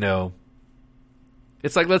 you know,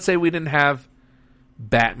 it's like, let's say we didn't have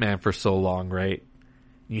Batman for so long, right?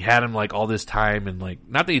 You had him like all this time, and like,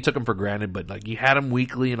 not that you took him for granted, but like you had him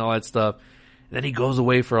weekly and all that stuff. And then he goes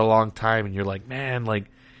away for a long time, and you're like, man, like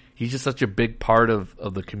he's just such a big part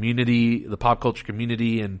of the community, the pop culture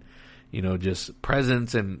community, and, you know, just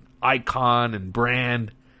presence and icon and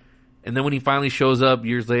brand. And then when he finally shows up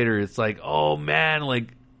years later, it's like, oh man,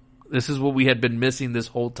 like this is what we had been missing this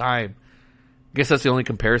whole time. I guess that's the only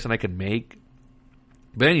comparison I could make.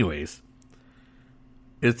 But anyways,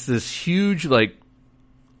 it's this huge, like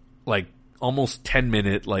almost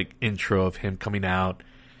 10-minute like intro of him coming out,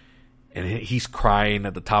 and he's crying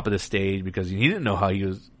at the top of the stage because he didn't know how he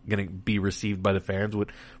was going to be received by the fans.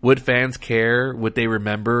 Would fans care? Would they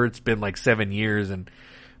remember? It's been like 7 years, and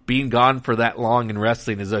being gone for that long in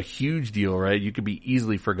wrestling is a huge deal, right? You could be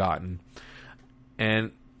easily forgotten.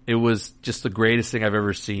 And it was just the greatest thing I've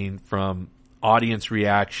ever seen, from audience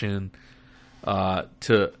reaction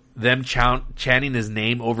to them chanting his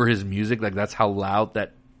name over his music. Like, that's how loud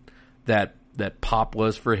that pop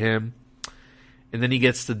was for him. And then he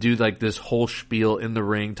gets to do like this whole spiel in the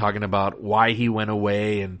ring talking about why he went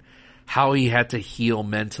away and how he had to heal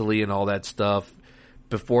mentally and all that stuff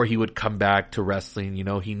before he would come back to wrestling. You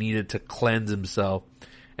know, he needed to cleanse himself.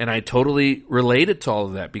 And I totally related to all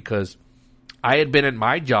of that because I had been at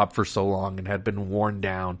my job for so long and had been worn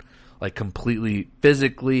down, like completely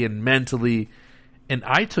physically and mentally. And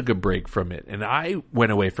I took a break from it, and I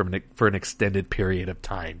went away from it for an extended period of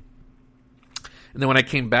time. And then when I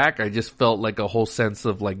came back, I just felt like a whole sense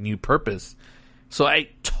of like new purpose. So I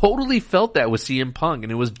totally felt that with CM Punk,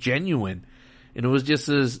 and it was genuine. And it was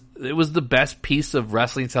it was the best piece of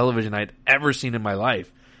wrestling television I'd ever seen in my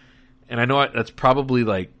life. And I know that's probably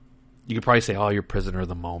like, you could probably say, oh, you're prisoner of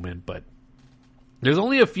the moment, but there's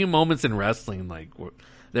only a few moments in wrestling like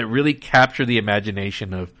that really capture the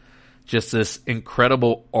imagination of just this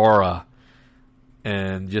incredible aura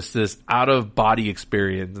and just this out-of-body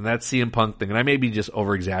experience. And that CM Punk thing, and I may be just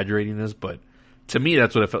over-exaggerating this, but to me,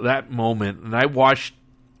 that's what I felt. That moment, and I've watched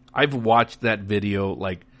that video,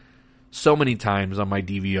 like, so many times on my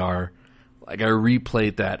DVR. Like, I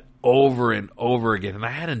replayed that over and over again, and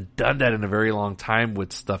I hadn't done that in a very long time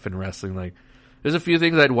with stuff in wrestling. Like, there's a few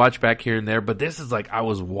things I'd watch back here and there, but this is like, I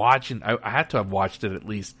was watching, I had to have watched it at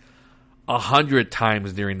least 100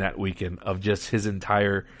 times during that weekend of just his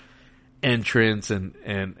entire entrance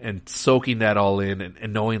and soaking that all in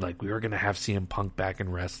and knowing like we were going to have CM Punk back in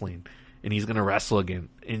wrestling and he's going to wrestle again.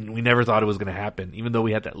 And we never thought it was going to happen, even though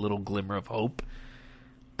we had that little glimmer of hope.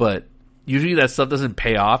 But usually that stuff doesn't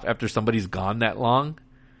pay off after somebody's gone that long.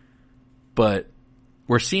 But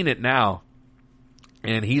we're seeing it now.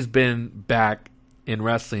 And he's been back in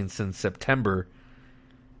wrestling since September.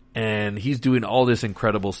 And he's doing all this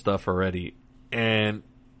incredible stuff already. And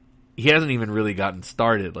he hasn't even really gotten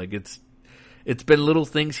started. Like, it's been little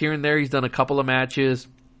things here and there. He's done a couple of matches.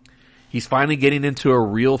 He's finally getting into a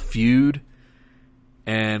real feud.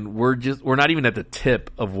 And we're not even at the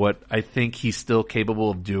tip of what I think he's still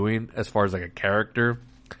capable of doing as far as like a character.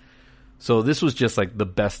 So this was just like the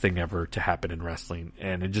best thing ever to happen in wrestling.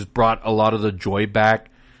 And it just brought a lot of the joy back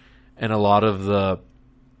and a lot of the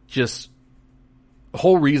just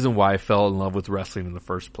whole reason why I fell in love with wrestling in the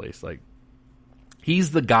first place. Like,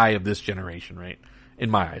 he's the guy of this generation, right? In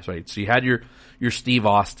my eyes, right? So you had your Steve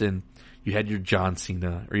Austin, you had your John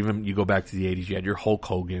Cena, or even you go back to the 80s, you had your Hulk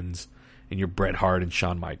Hogan's and your Bret Hart and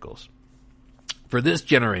Shawn Michaels. For this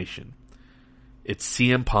generation, it's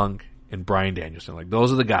CM Punk and Bryan Danielson. Like,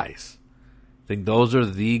 those are the guys. I think those are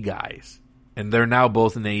the guys. And they're now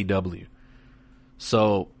both in AEW.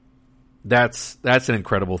 So that's an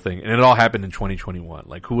incredible thing. And it all happened in 2021.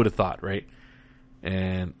 Like, who would have thought, right?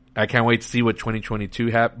 And I can't wait to see what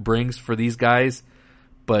 2022 brings for these guys,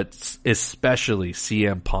 but especially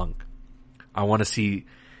CM Punk. I want to see,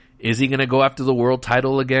 is he going to go after the world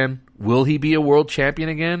title again? Will he be a world champion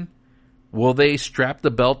again? Will they strap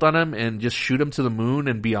the belt on him and just shoot him to the moon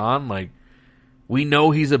and beyond? Like, we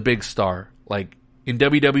know he's a big star. Like, in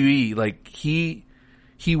WWE, like, he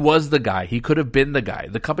was the guy. He could have been the guy.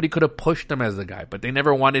 The company could have pushed him as the guy, but they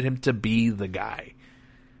never wanted him to be the guy.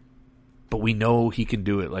 But we know he can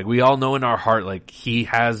do it. Like, we all know in our heart, like, he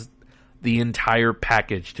has the entire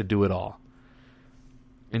package to do it all.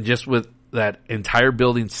 And just with that entire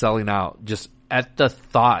building selling out, just at the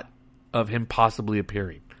thought of him possibly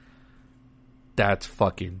appearing, that's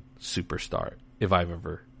fucking superstar, if I've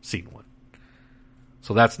ever seen one.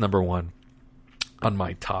 So that's number one on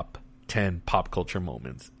my top 10 pop culture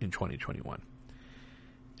moments in 2021.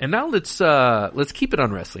 And now let's keep it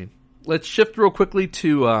on wrestling. Let's shift real quickly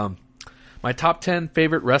to My top 10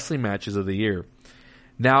 favorite wrestling matches of the year.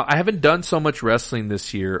 Now, I haven't done so much wrestling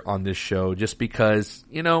this year on this show just because,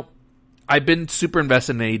 you know, I've been super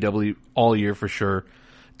invested in AEW all year for sure.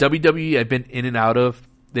 WWE, I've been in and out of.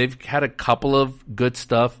 They've had a couple of good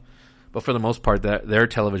stuff, but for the most part, their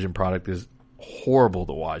television product is horrible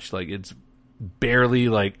to watch. Like, it's barely,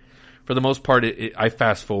 like, for the most part, I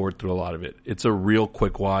fast forward through a lot of it. It's a real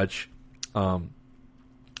quick watch.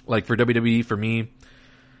 Like, for WWE, for me,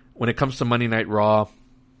 when it comes to Monday Night Raw,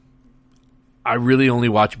 I really only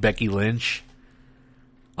watch Becky Lynch.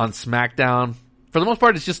 On SmackDown, for the most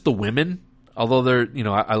part, it's just the women. Although they're, you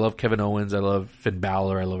know, I love Kevin Owens, I love Finn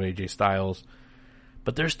Balor, I love AJ Styles.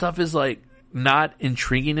 But their stuff is, like, not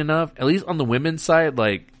intriguing enough. At least on the women's side,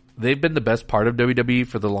 like, they've been the best part of WWE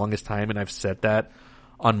for the longest time, and I've said that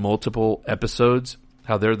on multiple episodes,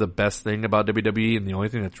 how they're the best thing about WWE and the only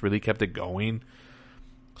thing that's really kept it going.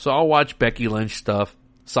 So I'll watch Becky Lynch stuff,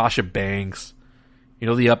 Sasha Banks, you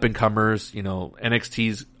know, the up-and-comers, you know,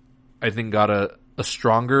 NXT's, I think, got a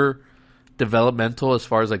stronger developmental as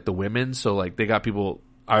far as, like, the women. So, like, they got people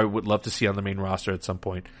I would love to see on the main roster at some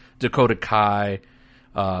point. Dakota Kai,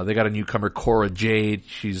 they got a newcomer, Cora Jade.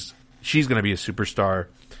 She's going to be a superstar.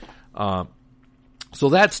 So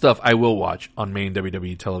that stuff I will watch on main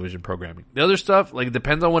WWE television programming. The other stuff, like, it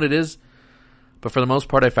depends on what it is, but for the most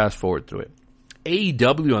part, I fast forward through it.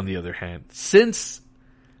 AEW, on the other hand, since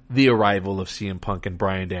the arrival of CM Punk and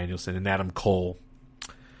Bryan Danielson and Adam Cole,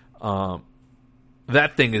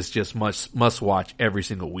 that thing is just must watch every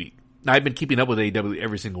single week. Now, I've been keeping up with AEW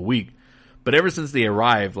every single week, but ever since they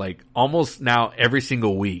arrived, like, almost now every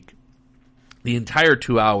single week, the entire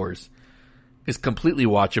 2 hours is completely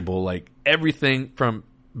watchable. Like, everything from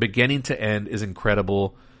beginning to end is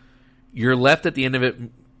incredible. You're left at the end of it,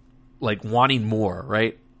 like, wanting more,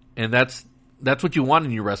 right? And that's what you want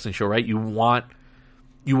in your wrestling show, right? You want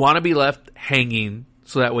to be left hanging,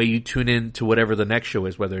 so that way you tune in to whatever the next show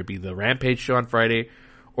is, whether it be the Rampage show on Friday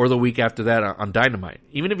or the week after that on Dynamite.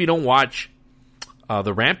 Even if you don't watch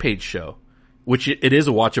the Rampage show, which it is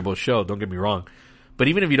a watchable show, don't get me wrong, but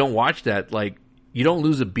even if you don't watch that, like, you don't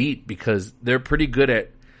lose a beat because they're pretty good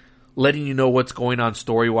at letting you know what's going on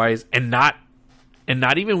story-wise, and not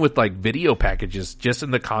even with, like, video packages, just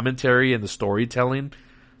in the commentary and the storytelling.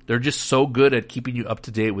 They're just so good at keeping you up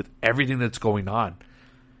to date with everything that's going on.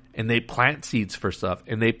 And they plant seeds for stuff,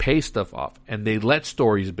 and they pay stuff off, and they let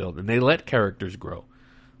stories build, and they let characters grow.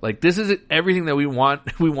 Like, this is everything that we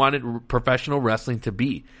wanted professional wrestling to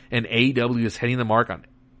be. And AEW is hitting the mark on it.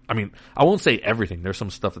 I mean, I won't say everything. There's some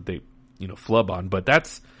stuff that they, you know, flub on, but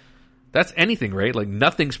that's anything, right? Like,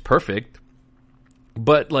 nothing's perfect.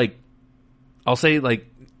 But, like, I'll say, like,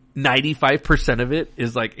 95% of it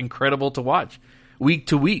is, like, incredible to watch week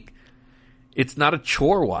to week. It's not a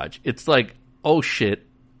chore watch. It's like, oh shit.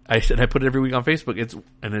 I put it every week on Facebook.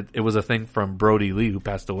 It was a thing from Brody Lee, who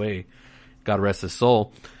passed away. God rest his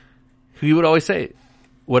soul. He would always say,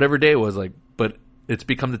 whatever day it was, like, but it's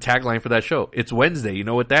become the tagline for that show. It's Wednesday. You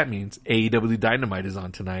know what that means? AEW Dynamite is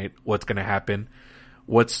on tonight. What's going to happen?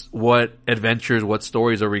 What adventures, what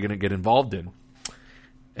stories are we going to get involved in?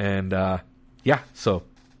 And, yeah, so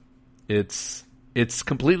it's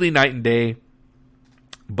completely night and day,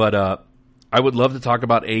 but, I would love to talk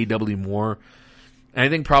about AEW more. And I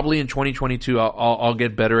think probably in 2022, I'll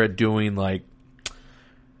get better at doing, like,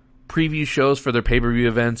 preview shows for their pay-per-view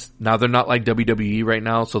events. Now, they're not like WWE right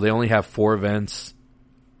now, so they only have 4 events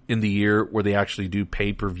in the year where they actually do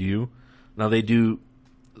pay-per-view. Now, they do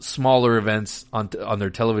smaller events on their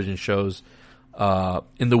television shows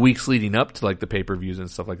in the weeks leading up to, like, the pay-per-views and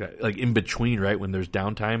stuff like that. Like, in between, right, when there's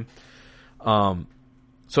downtime.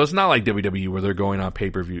 So it's not like WWE where they're going on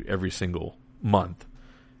pay-per-view every single month.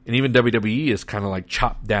 And even WWE is kind of like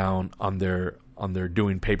chopped down on their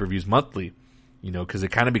doing pay-per-views monthly, you know, because it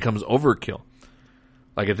kind of becomes overkill.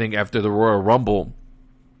 Like, I think after the Royal Rumble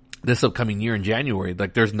this upcoming year in January,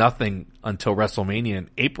 like, there's nothing until WrestleMania in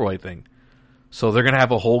April, I think. So they're going to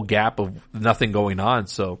have a whole gap of nothing going on.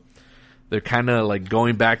 So they're kind of like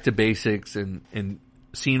going back to basics and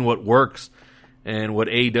seeing what works. And what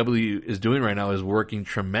AEW is doing right now is working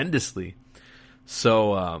tremendously.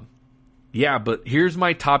 So, yeah, but here's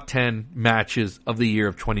my top 10 matches of the year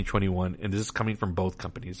of 2021, and this is coming from both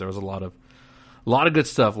companies. There was a lot of good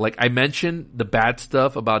stuff. Like, I mentioned the bad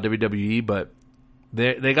stuff about WWE, but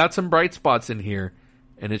they got some bright spots in here,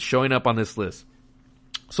 and it's showing up on this list.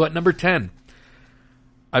 So at number 10,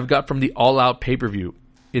 I've got from the All Out pay-per-view.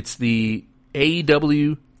 It's the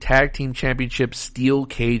AEW Tag Team Championship Steel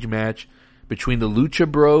Cage match between the Lucha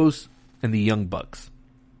Bros and the Young Bucks.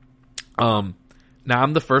 Now,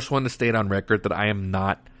 I'm the first one to state on record that I am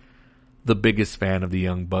not the biggest fan of the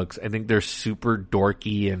Young Bucks. I think they're super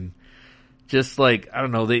dorky and just like, I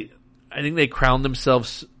don't know, I think they crown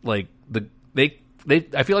themselves like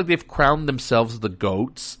I feel like they've crowned themselves the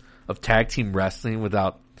GOATs of tag team wrestling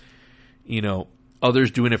without,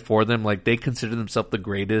 others doing it for them. Like, they consider themselves the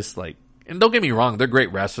greatest, like, and don't get me wrong, they're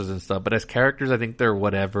great wrestlers and stuff, but as characters, I think they're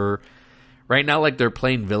whatever. Right now, like, they're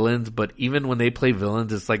playing villains, but even when they play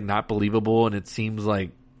villains, it's like not believable, and it seems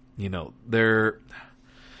like, they're,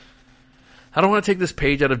 I don't want to take this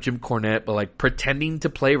page out of Jim Cornette, but like pretending to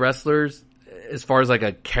play wrestlers as far as like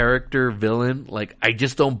a character villain, like I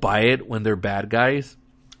just don't buy it when they're bad guys.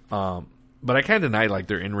 But I can't deny like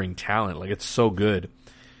their in-ring talent. Like, it's so good.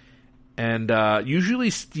 And usually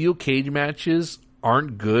steel cage matches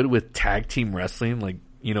aren't good with tag team wrestling. Like,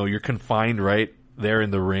 you're confined right there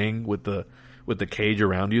in the ring with the cage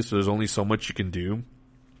around you, so there's only so much you can do.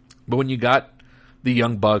 But when you got the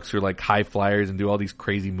Young Bucks who are like high flyers and do all these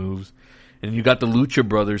crazy moves, and you got the Lucha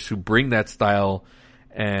Brothers who bring that style,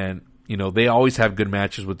 and they always have good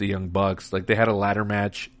matches with the Young Bucks. Like, they had a ladder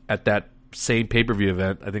match at that same pay-per-view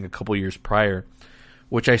event, I think a couple years prior,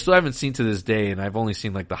 which I still haven't seen to this day, and I've only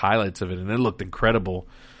seen like the highlights of it, and it looked incredible.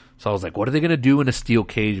 So I was like, what are they going to do in a steel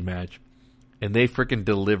cage match? And they freaking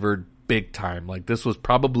delivered big time. Like, this was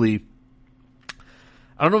probably,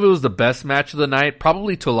 I don't know if it was the best match of the night,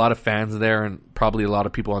 probably to a lot of fans there and probably a lot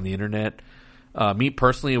of people on the internet. Me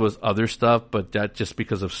personally, it was other stuff, but that just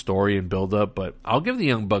because of story and build-up. But I'll give the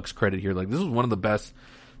Young Bucks credit here. Like, this was one of the best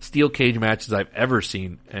steel cage matches I've ever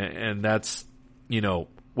seen. And that's,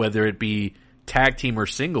 whether it be tag team or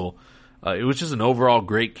single. It was just an overall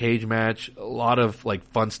great cage match. A lot of, like,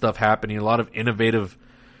 fun stuff happening. A lot of innovative,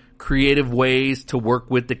 creative ways to work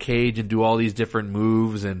with the cage and do all these different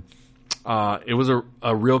moves. And it was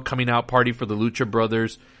a real coming out party for the Lucha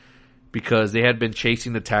Brothers, because they had been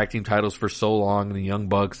chasing the tag team titles for so long, and the Young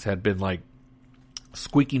Bucks had been like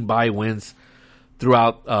squeaking by wins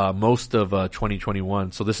throughout most of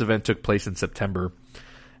 2021. So this event took place in September,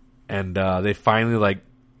 and they finally, like,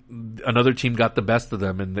 another team got the best of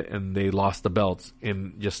them, and they lost the belts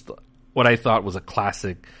in just what I thought was a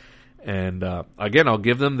classic. And again, I'll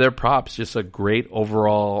give them their props. Just a great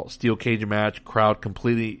overall steel cage match. Crowd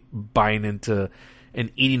completely buying into and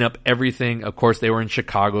eating up everything. Of course, they were in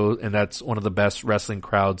Chicago, and that's one of the best wrestling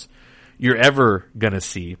crowds you're ever going to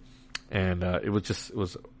see. And it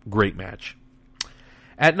was a great match.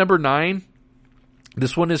 At number 9,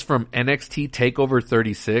 this one is from NXT TakeOver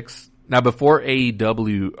 36. Now, before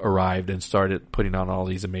AEW arrived and started putting on all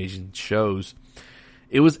these amazing shows,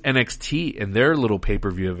 it was NXT and their little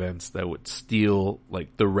pay-per-view events that would steal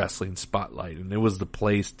like the wrestling spotlight. And it was the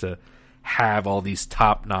place to have all these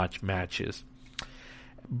top-notch matches.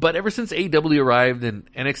 But ever since AEW arrived and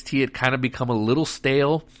NXT had kind of become a little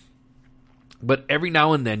stale. But every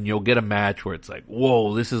now and then you'll get a match where it's like,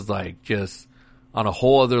 whoa, this is like just on a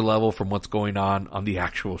whole other level from what's going on the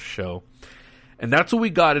actual show. And that's what we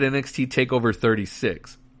got at NXT TakeOver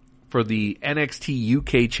 36. For the NXT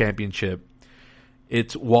UK Championship,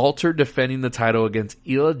 it's Walter defending the title against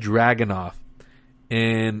Ilya Dragunov.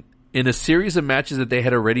 And in a series of matches that they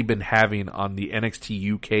had already been having on the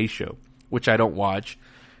NXT UK show, which I don't watch.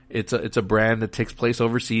 It's a brand that takes place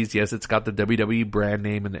overseas. Yes, it's got the WWE brand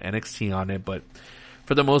name and the NXT on it, but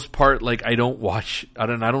for the most part, like, I don't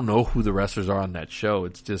know who the wrestlers are on that show.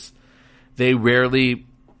 It's just they rarely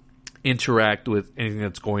interact with anything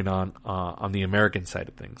that's going on the American side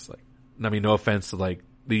of things. Like, I mean, no offense to like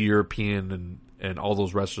the European and all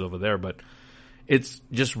those wrestlers over there, but it's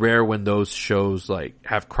just rare when those shows like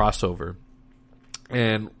have crossover.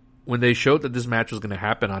 And when they showed that this match was going to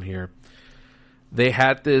happen on here, they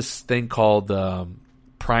had this thing called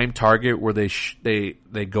Prime Target, where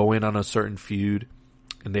they go in on a certain feud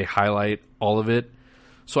and they highlight all of it.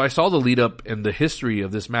 So I saw the lead up and the history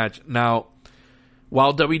of this match. Now,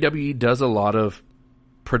 while WWE does a lot of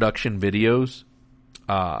production videos,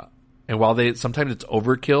 and while sometimes it's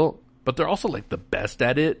overkill, but they're also like the best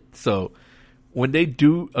at it. So when they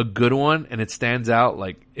do a good one and it stands out,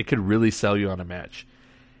 like, it could really sell you on a match.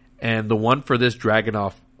 And the one for this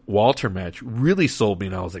Dragunov Walter match really sold me,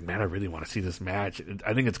 and I was like, man, I really want to see this match.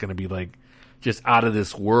 I think it's going to be like just out of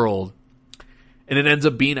this world. And it ends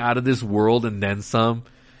up being out of this world and then some.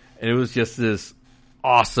 And it was just this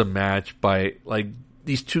awesome match by like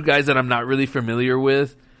these two guys that I'm not really familiar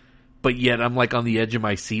with, but yet I'm like on the edge of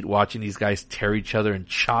my seat watching these guys tear each other and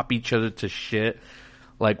chop each other to shit.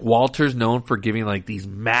 Like, Walter's known for giving like these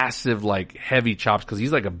massive, like, heavy chops because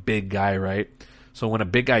he's like a big guy, right? So when a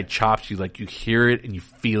big guy chops you, like, you hear it and you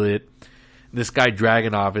feel it. This guy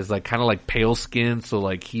Dragunov is like kind of like pale skin, so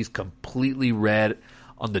like he's completely red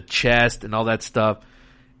on the chest and all that stuff.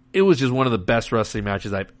 it was just one of the best wrestling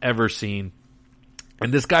matches I've ever seen.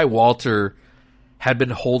 And this guy, Walter, had been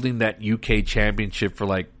holding that UK championship for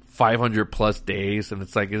like 500 plus days. And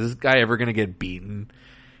it's like, is this guy ever going to get beaten?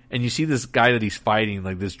 And you see this guy that he's fighting,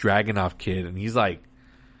 like this Dragunov kid, and he's like,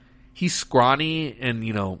 he's scrawny and,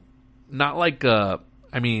 you know, not like, I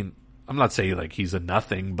mean, I'm not saying like he's a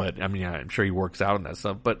nothing, but I mean, I'm sure he works out and that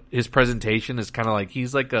stuff, but his presentation is kind of like,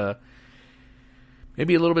 he's like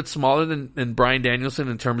maybe a little bit smaller than Bryan Danielson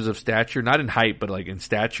in terms of stature, not in height, but like in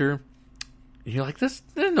stature. And you're like, there's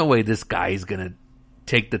no way this guy is going to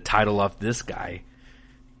take the title off this guy.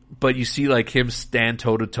 But you see like him stand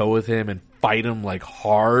toe to toe with him and fight him like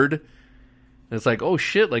hard. And it's like, oh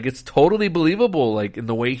shit, like it's totally believable, like in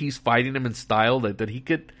the way he's fighting him in style, that he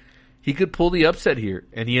could pull the upset here.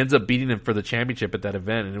 And he ends up beating him for the championship at that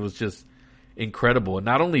event, and it was just incredible. And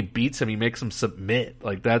not only beats him, he makes him submit.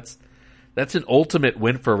 Like that's an ultimate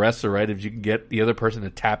win for a wrestler, right? If you can get the other person to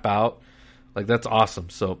tap out, like that's awesome.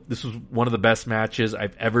 So this was one of the best matches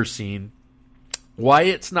I've ever seen. Why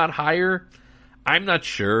it's not higher, I'm not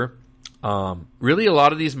sure. Really, a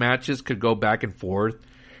lot of these matches could go back and forth.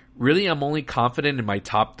 Really, I'm only confident in my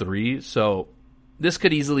top 3, so this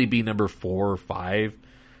could easily be number 4 or 5.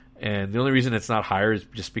 And the only reason it's not higher is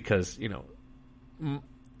just because, you know,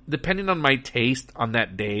 depending on my taste on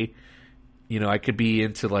that day, you know, I could be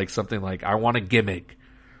into like something like I want a gimmick,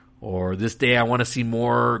 or this day I want to see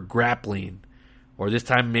more grappling, or this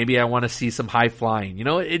time maybe I want to see some high flying. You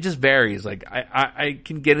know, it just varies. Like I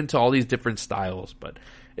can get into all these different styles, but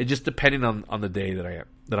it just depending on the day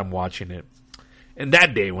that I'm watching it. And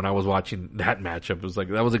that day when I was watching that matchup, it was like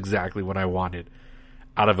that was exactly what I wanted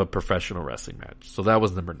out of a professional wrestling match. So that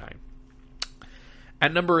was number 9.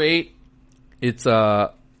 At number 8, it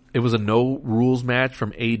was a no rules match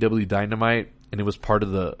from AEW Dynamite, and it was part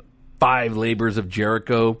of the 5 Labors of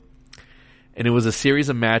Jericho. And it was a series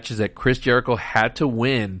of matches that Chris Jericho had to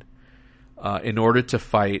win in order to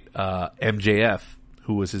fight MJF,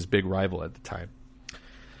 who was his big rival at the time.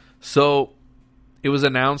 So it was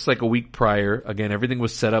announced like a week prior. Again, everything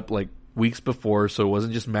was set up like weeks before, so it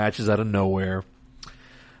wasn't just matches out of nowhere.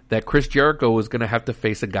 That Chris Jericho was going to have to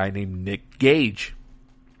face a guy named Nick Gage,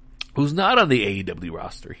 who's not on the AEW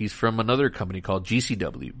roster. He's from another company called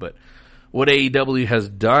GCW. But what AEW has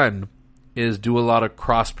done is do a lot of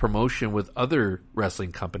cross-promotion with other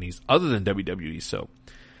wrestling companies other than WWE. So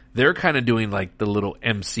they're kind of doing like the little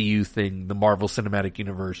MCU thing, the Marvel Cinematic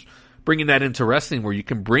Universe, bringing that into wrestling where you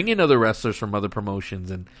can bring in other wrestlers from other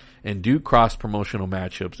promotions and do cross-promotional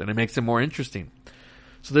matchups, and it makes it more interesting.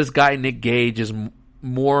 So this guy, Nick Gage, is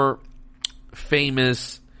more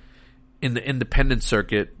famous in the independent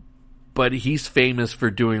circuit, but he's famous for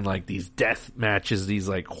doing like these death matches, these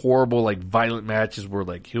like horrible, like violent matches where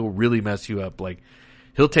like he'll really mess you up. Like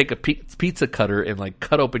he'll take a pizza cutter and like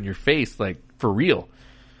cut open your face, like for real.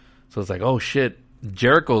 So it's like, oh shit,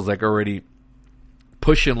 Jericho's like already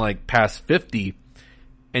pushing like past 50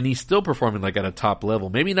 and he's still performing like at a top level.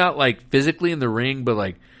 Maybe not like physically in the ring, but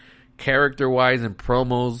like character wise and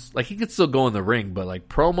promos, like he could still go in the ring, but like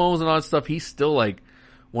promos and all that stuff, he's still like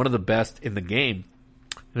one of the best in the game.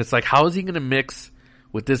 And it's like, how is he going to mix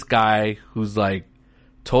with this guy who's like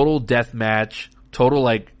total death match, total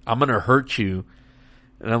like, I'm going to hurt you.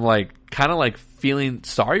 And I'm like, kind of like feeling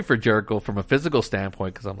sorry for Jericho from a physical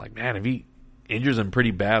standpoint, because I'm like, man, if he injures him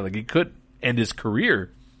pretty bad, like he could end his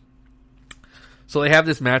career. So they have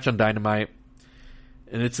this match on Dynamite,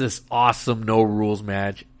 and it's this awesome no rules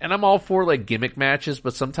match. And I'm all for like gimmick matches,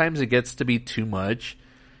 but sometimes it gets to be too much.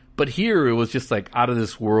 But here it was just like out of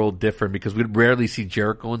this world different, because we'd rarely see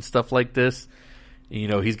Jericho and stuff like this. You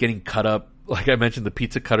know, he's getting cut up. Like I mentioned, the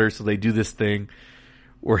pizza cutter. So they do this thing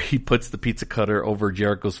where he puts the pizza cutter over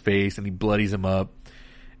Jericho's face and he bloodies him up.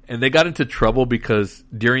 And they got into trouble because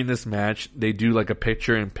during this match, they do like a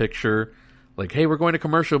picture in picture. Like, hey, we're going to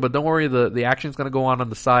commercial, but don't worry, the action's going to go on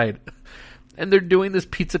the side. And they're doing this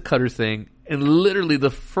pizza cutter thing. And literally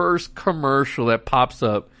the first commercial that pops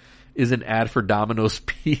up is an ad for Domino's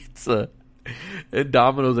Pizza. And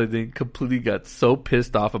Domino's, I think, completely got so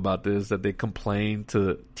pissed off about this that they complained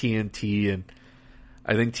to TNT, and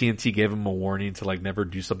I think TNT gave them a warning to like never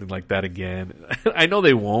do something like that again. I know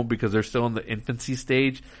they won't, because they're still in the infancy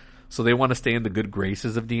stage, so they want to stay in the good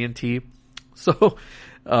graces of TNT. So,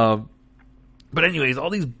 but anyways, all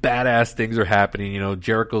these badass things are happening. You know,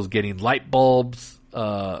 Jericho's getting light bulbs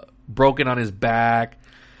broken on his back.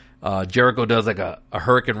 Jericho does like a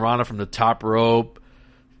Hurricane Rana from the top rope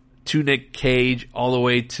to Nick Gage, all the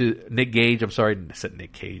way to Nick Gage. I'm sorry, I said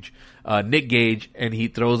Nick Cage. Nick Gage, and he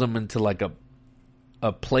throws him into like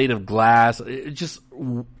a plate of glass. It's just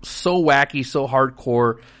so wacky, so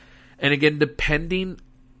hardcore. And again, depending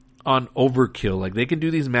on overkill. Like, they can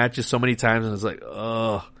do these matches so many times and it's like,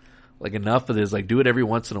 ugh, like, enough of this. Like, do it every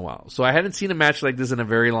once in a while. So I hadn't seen a match like this in a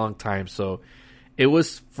very long time. So it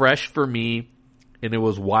was fresh for me, and it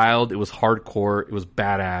was wild. It was hardcore. It was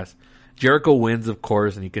badass. Jericho wins, of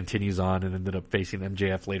course, and he continues on and ended up facing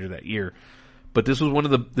MJF later that year. But this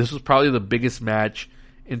was probably the biggest match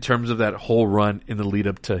in terms of that whole run in the lead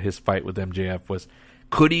up to his fight with MJF. Was,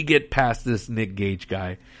 could he get past this Nick Gage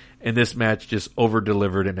guy? And this match just over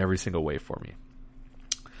delivered in every single way for me.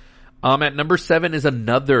 At number 7 is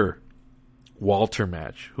another Walter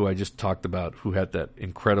match, who I just talked about, who had that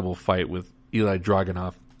incredible fight with Eli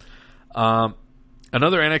Dragunov.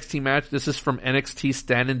 Another NXT match. This is from NXT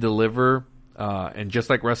Stand and Deliver. And just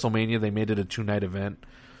like WrestleMania, they made it a 2-night event.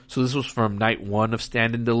 So this was from night 1 of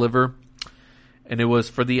Stand and Deliver. And it was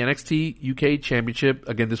for the NXT UK Championship.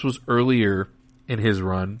 Again, this was earlier in his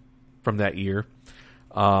run from that year.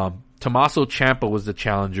 Tommaso Ciampa was the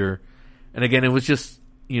challenger. And again, it was just,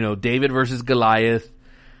 David versus Goliath.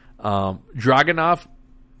 Dragunov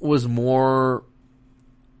was more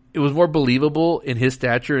believable in his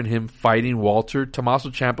stature and him fighting Walter. Tommaso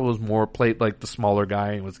Ciampa was more played like the smaller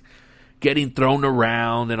guy and was getting thrown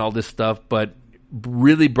around and all this stuff, but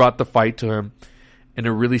really brought the fight to him in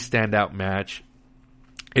a really standout match.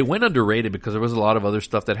 It went underrated because there was a lot of other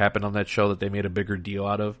stuff that happened on that show that they made a bigger deal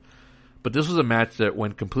out of. But this was a match that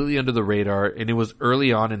went completely under the radar, and it was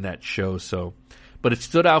early on in that show. But it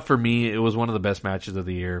stood out for me. It was one of the best matches of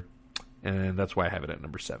the year, and that's why I have it at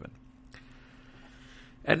number 7.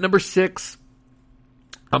 At number 6,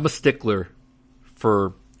 I'm a stickler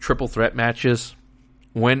for triple threat matches.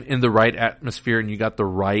 When in the right atmosphere and you got the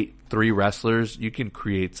right 3 wrestlers, you can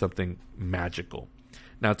create something magical.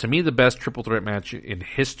 Now, to me, the best triple threat match in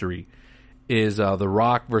history is The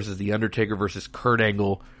Rock versus The Undertaker versus Kurt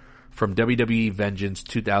Angle from WWE Vengeance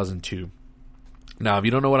 2002. Now, if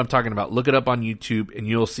you don't know what I'm talking about, look it up on YouTube and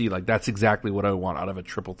you'll see, like, that's exactly what I want out of a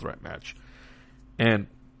triple threat match. And,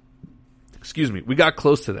 we got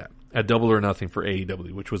close to that at Double or Nothing for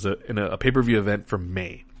AEW, which was in a pay-per-view event from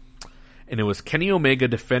May. And it was Kenny Omega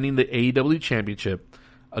defending the AEW Championship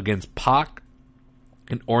against Pac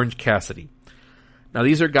and Orange Cassidy. Now,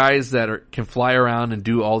 these are guys that can fly around and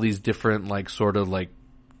do all these different,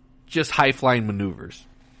 just high-flying maneuvers.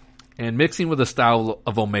 And mixing with the style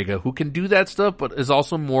of Omega, who can do that stuff, but is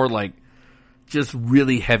also more just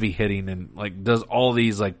really heavy-hitting and does all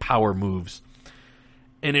these power moves.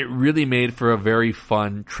 And it really made for a very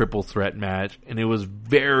fun triple threat match, and it was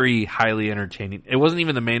very highly entertaining. It wasn't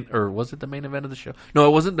even the main, or was it the main event of the show? No,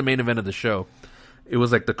 it wasn't the main event of the show. It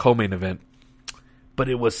was the co-main event. But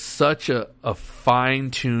it was such a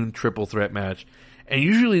fine-tuned triple threat match. And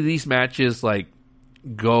usually these matches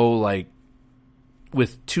go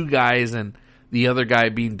with 2 guys and the other guy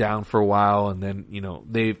being down for a while, and then,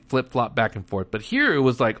 they flip-flop back and forth. But here it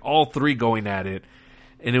was all 3 going at it,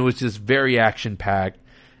 and it was just very action-packed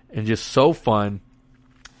and just so fun.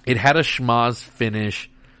 It had a schmoz finish,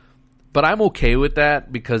 but I'm okay with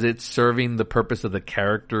that because it's serving the purpose of the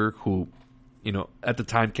character who, at the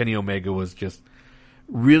time Kenny Omega was just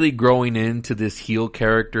really growing into this heel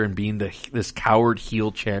character and being this coward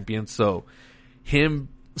heel champion. So him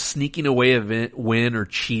sneaking away a win or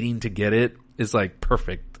cheating to get it is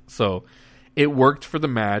perfect. So it worked for the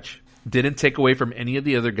match. Didn't take away from any of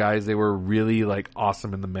the other guys. They were really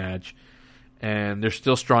awesome in the match. And they're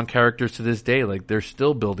still strong characters to this day. They're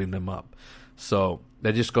still building them up. So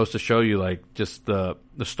that just goes to show you just the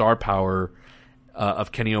star power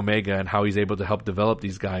of Kenny Omega and how he's able to help develop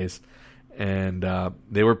these guys. And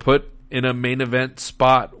they were put in a main event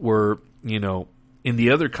spot where, in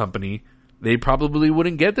the other company, they probably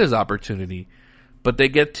wouldn't get this opportunity. But they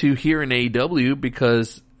get to here in AEW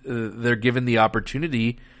because they're given the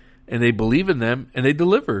opportunity and they believe in them and they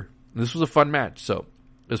deliver. And this was a fun match. So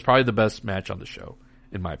it was probably the best match on the show,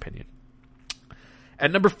 in my opinion.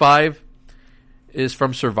 At number 5 is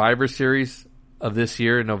from Survivor Series of this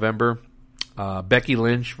year in November. Becky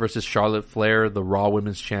Lynch versus Charlotte Flair, the Raw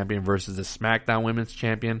Women's Champion versus the SmackDown Women's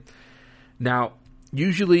Champion. Now,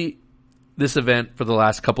 usually this event for the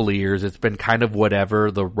last couple of years, it's been kind of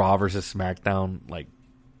whatever, the Raw versus SmackDown,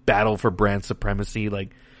 battle for brand supremacy.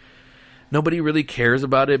 Nobody really cares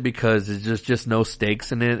about it because there's just no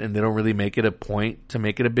stakes in it and they don't really make it a point to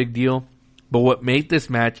make it a big deal. But what made this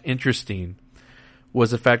match interesting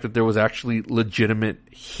was the fact that there was actually legitimate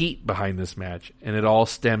heat behind this match. And it all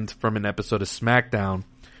stemmed from an episode of SmackDown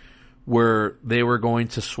where they were going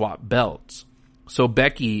to swap belts. So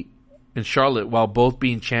Becky and Charlotte, while both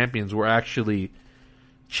being champions, were actually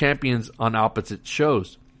champions on opposite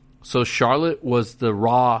shows. So Charlotte was the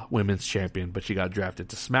Raw Women's Champion, but she got drafted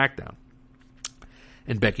to SmackDown.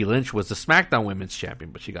 and Becky Lynch was the SmackDown Women's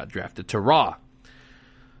Champion, but she got drafted to Raw.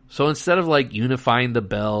 So instead of like unifying the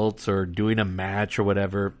belts or doing a match or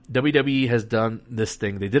whatever, WWE has done this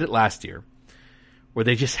thing. They did it last year, where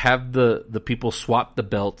they just have the people swap the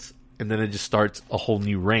belts, and then it just starts a whole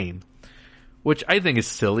new reign, which I think is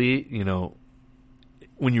silly. You know,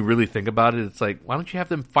 when you really think about it, it's like, why don't you have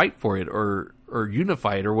them fight for it or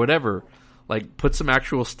unify it or whatever? Like, put some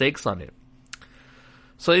actual stakes on it.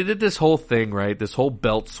 So they did this whole thing, right? This whole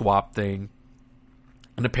belt swap thing.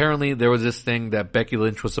 And apparently there was this thing that Becky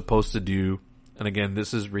Lynch was supposed to do. And again,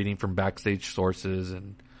 this is reading from backstage sources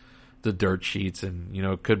and the dirt sheets. And, you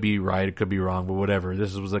know, it could be right, it could be wrong, but whatever.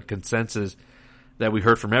 This was a consensus that we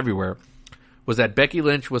heard from everywhere. Was that Becky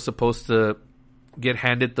Lynch was supposed to get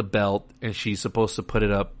handed the belt and she's supposed to put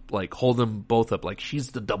it up, like hold them both up. Like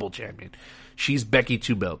she's the double champion. She's Becky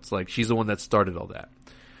Two Belts. Like she's the one that started all that.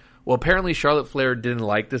 Well, apparently Charlotte Flair didn't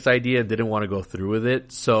like this idea and didn't want to go through with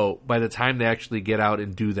it. So by the time they actually get out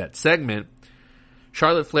and do that segment,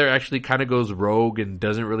 Charlotte Flair actually kind of goes rogue and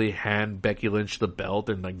doesn't really hand Becky Lynch the belt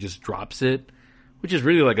and like just drops it, which is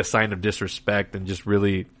really like a sign of disrespect and just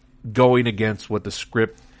really going against what the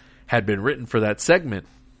script had been written for that segment.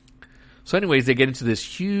 So anyways, they get into this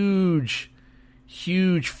huge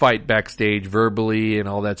fight backstage verbally and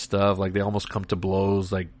all that stuff. Like they almost come to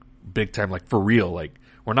blows, like big time, like for real. Like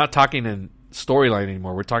we're not talking in storyline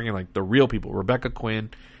anymore. We're talking like the real people, Rebecca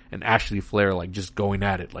Quinn and Ashley Flair, like just going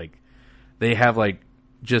at it. Like they have like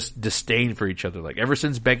just disdain for each other. Like ever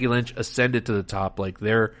since Becky Lynch ascended to the top, like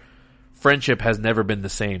their friendship has never been the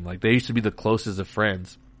same. Like they used to be the closest of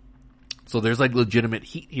friends. So there's like legitimate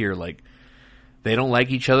heat here. Like they don't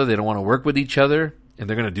like each other. They don't want to work with each other. And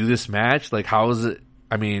they're going to do this match. Like how is it?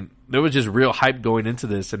 I mean, there was just real hype going into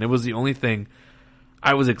this. And it was the only thing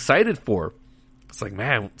I was excited for. It's like,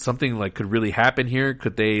 man, something like could really happen here.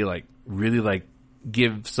 Could they like really like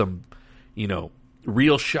give some, you know,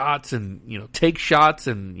 real shots and, you know, take shots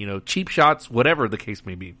and, you know, cheap shots, whatever the case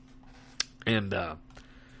may be. And,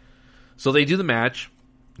 so they do the match,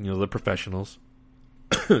 you know, the professionals,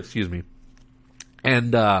 excuse me.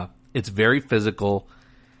 And, it's very physical.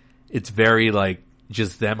 It's very like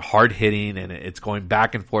just them hard hitting and it's going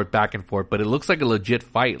back and forth, but it looks like a legit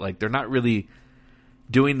fight. Like they're not really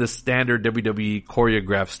doing the standard WWE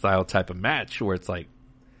choreographed style type of match where it's like,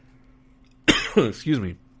 excuse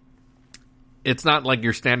me. It's not like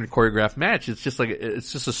your standard choreographed match. It's just like,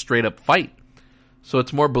 it's just a straight up fight. So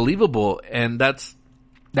it's more believable. And that's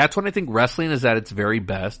when I think wrestling is at its very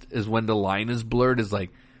best, is when the line is blurred, is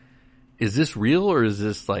like, is this real or is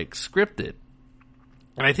this like scripted?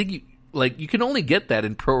 And I think you can only get that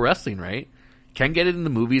in pro wrestling, right? You can't get it in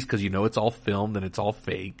the movies because you know it's all filmed and it's all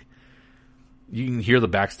fake. You can hear the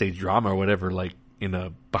backstage drama or whatever, like in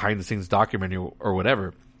a behind the scenes documentary or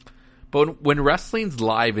whatever. But when wrestling's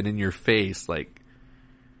live and in your face, like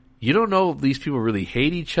you don't know if these people really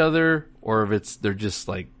hate each other or if they're just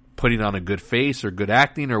like putting on a good face or good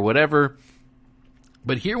acting or whatever.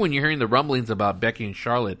 But here, when you're hearing the rumblings about Becky and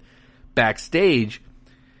Charlotte backstage,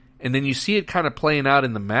 and then you see it kind of playing out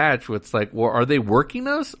in the match where it's like, well, are they working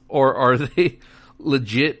us or are they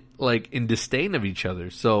legit like in disdain of each other?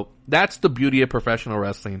 So that's the beauty of professional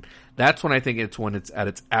wrestling. That's when I think when it's at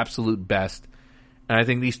its absolute best. And I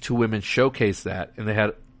think these two women showcase that, and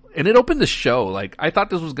it opened the show. Like I thought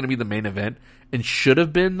this was going to be the main event and should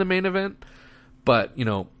have been the main event, but you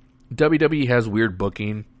know, WWE has weird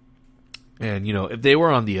booking, and you know, if they were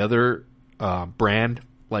on the other brand,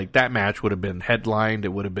 like that match would have been headlined. It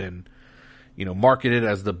would have been, you know, marketed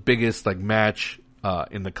as the biggest like match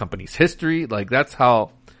in the company's history. Like that's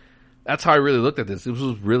how I really looked at this. This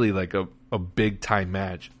was really like a big time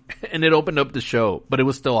match, and it opened up the show, but it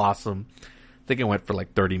was still awesome. I think it went for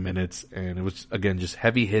like 30 minutes, and it was again just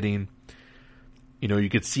heavy hitting. You know, you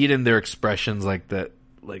could see it in their expressions, like that.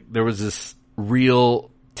 Like there was this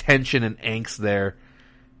real tension and angst there,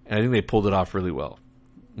 and I think they pulled it off really well.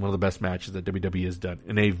 One of the best matches that WWE has done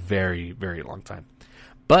in a very, very long time.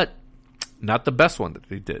 But not the best one that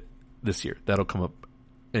they did this year. That'll come up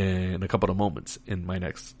in a couple of moments in my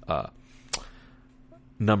next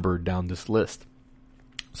number down this list.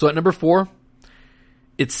 So at number 4,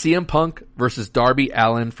 it's CM Punk versus Darby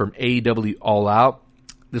Allin from AEW All Out.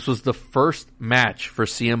 This was the first match for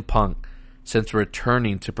CM Punk since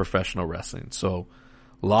returning to professional wrestling. So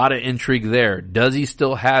a lot of intrigue there. Does he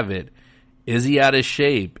still have it? Is he out of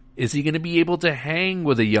shape? Is he going to be able to hang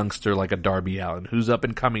with a youngster like a Darby Allin who's up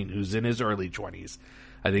and coming, who's in his early 20s?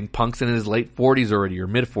 I think Punk's in his late 40s already, or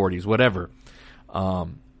mid 40s, whatever.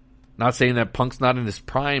 Not saying that Punk's not in his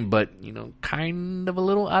prime, but, you know, kind of a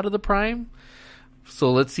little out of the prime.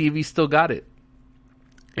 So let's see if he still got it.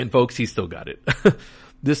 And folks, he still got it.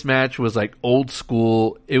 This match was like old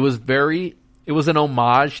school. It was an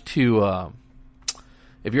homage to,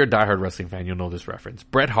 if you're a diehard wrestling fan, you'll know this reference.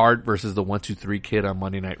 Bret Hart versus the 1-2-3 Kid on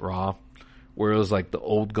Monday Night Raw, where it was like the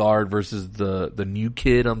old guard versus the new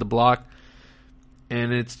kid on the block.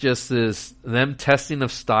 And it's just them testing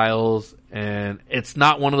of styles, and it's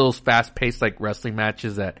not one of those fast-paced like wrestling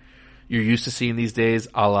matches that you're used to seeing these days,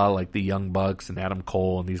 a la like the Young Bucks and Adam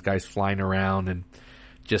Cole and these guys flying around and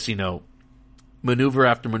just, maneuver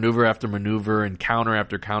after maneuver after maneuver and counter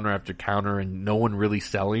after counter after counter and no one really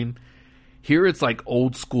selling. Here it's like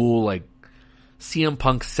old school, like CM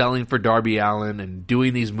Punk selling for Darby Allin and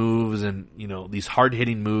doing these moves and, these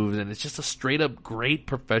hard-hitting moves, and it's just a straight-up great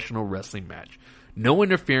professional wrestling match. No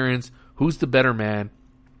interference. Who's the better man?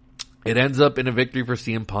 It ends up in a victory for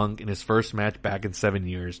CM Punk in his first match back in 7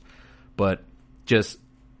 years. But just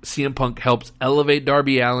CM Punk helps elevate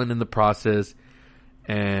Darby Allin in the process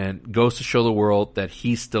and goes to show the world that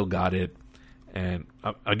he's still got it. And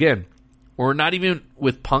again, we're not even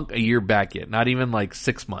with Punk a year back yet. Not even like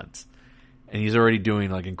 6 months. And he's already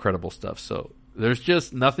doing like incredible stuff. So there's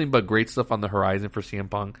just nothing but great stuff on the horizon for CM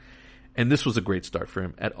Punk. And this was a great start for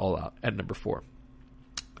him at All Out at number 4.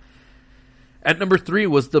 At number 3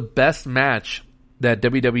 was the best match that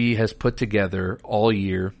WWE has put together all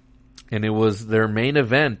year. And it was their main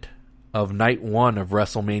event of night 1 of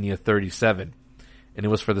WrestleMania 37. And it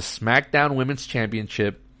was for the SmackDown Women's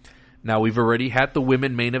Championship. Now, we've already had the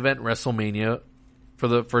women main event WrestleMania for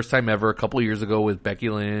the first time ever a couple of years ago with Becky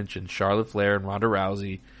Lynch and Charlotte Flair and Ronda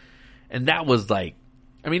Rousey. And that was like,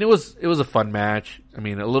 it was a fun match. A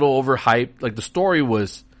little overhyped. Like, the story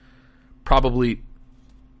was probably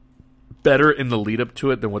better in the lead up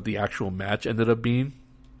to it than what the actual match ended up being.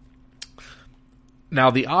 Now,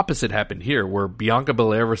 the opposite happened here, where Bianca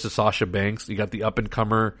Belair versus Sasha Banks. You got the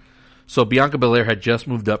up-and-comer. So, Bianca Belair had just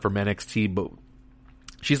moved up from NXT, but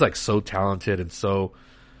she's, like, so talented and so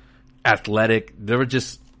athletic. It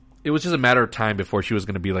was just a matter of time before she was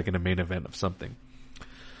going to be, like, in a main event of something.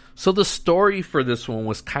 So, the story for this one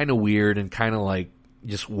was kind of weird and kind of, like,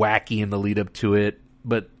 just wacky in the lead-up to it.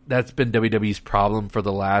 But that's been WWE's problem for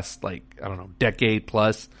the last, decade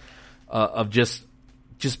plus of just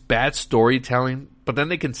bad storytelling. But then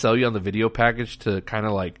they can sell you on the video package to kind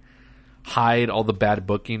of like hide all the bad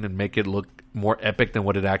booking and make it look more epic than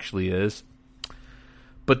what it actually is.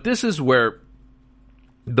 But this is where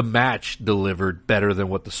the match delivered better than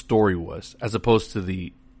what the story was, as opposed to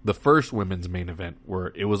the first women's main event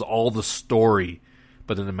where it was all the story,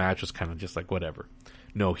 but then the match was kind of just like whatever.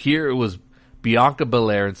 No, here it was Bianca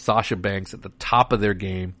Belair and Sasha Banks at the top of their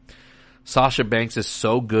game. Sasha Banks is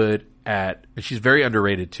so good and she's very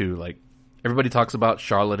underrated too. Like, everybody talks about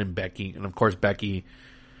Charlotte and Becky, and of course Becky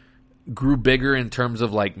grew bigger in terms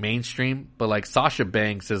of like mainstream, but like Sasha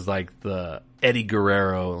Banks is like the Eddie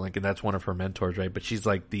Guerrero, like, and that's one of her mentors, right? But she's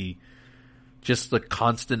like the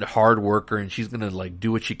constant hard worker, and she's gonna like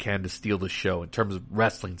do what she can to steal the show in terms of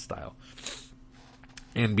wrestling style.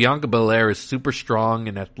 And Bianca Belair is super strong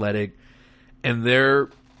and athletic, and their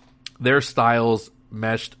styles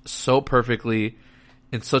meshed so perfectly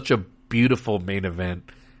in such a beautiful main event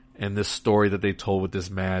and this story that they told with this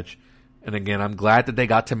match. And again, I'm glad that they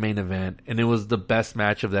got to main event, and it was the best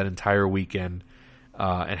match of that entire weekend,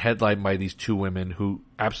 and headlined by these two women who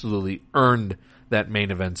absolutely earned that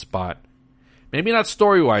main event spot. Maybe not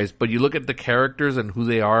story-wise, but you look at the characters and who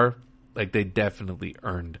they are, like, they definitely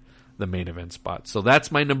earned the main event spot. So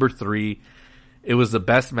that's my number 3. It was the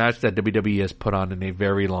best match that WWE has put on in a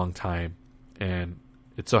very long time, and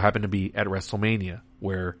it so happened to be at WrestleMania,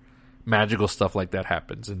 where magical stuff like that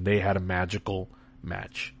happens, and they had a magical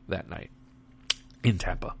match that night in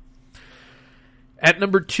Tampa. At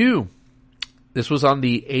number 2, this was on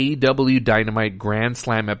the AEW Dynamite Grand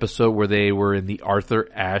Slam episode where they were in the Arthur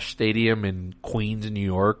Ashe Stadium in Queens, New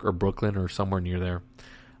York, or Brooklyn, or somewhere near there.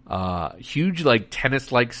 Huge, like,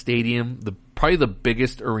 tennis-like stadium. Probably the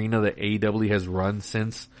biggest arena that AEW has run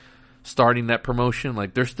since starting that promotion.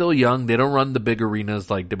 Like, they're still young. They don't run the big arenas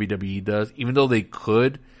like WWE does, even though they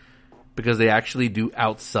could, because they actually do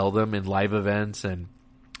outsell them in live events. And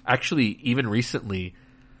actually, even recently,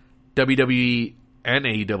 WWE and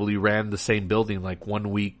AEW ran the same building like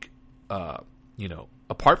 1 week,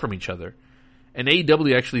 apart from each other. And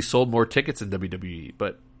AEW actually sold more tickets than WWE.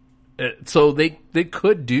 But so they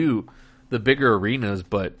could do the bigger arenas,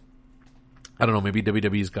 but I don't know. Maybe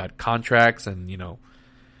WWE's got contracts, and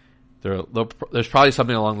there's probably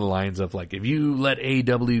something along the lines of like, if you let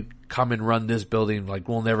AEW come and run this building, like,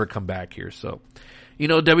 we'll never come back here. So,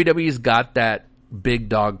 WWE's got that big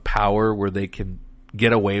dog power where they can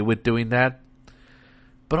get away with doing that.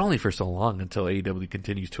 but only for so long until AEW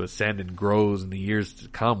continues to ascend and grows in the years to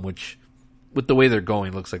come, which, with the way they're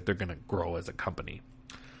going, looks like they're going to grow as a company.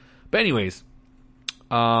 But anyways,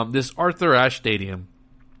 this Arthur Ashe Stadium,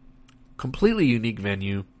 completely unique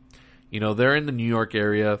venue. You know, they're in the New York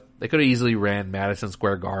area. They could have easily ran Madison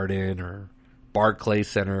Square Garden or Barclays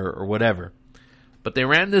Center or whatever. But they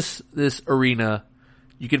ran this arena.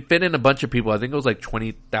 You could fit in a bunch of people. I think it was like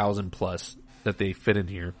 20,000 plus that they fit in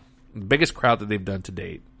here. The biggest crowd that they've done to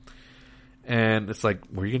date. And it's like,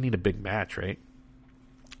 well, you're going to need a big match, right?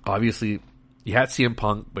 Obviously, you had CM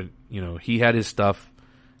Punk, but, you know, he had his stuff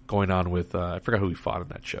going on with, I forgot who he fought on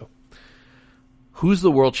that show. Who's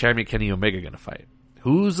the world champion Kenny Omega going to fight?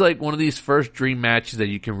 Who's like one of these first dream matches that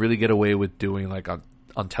you can really get away with doing like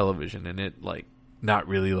on television and it like not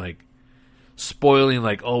really like spoiling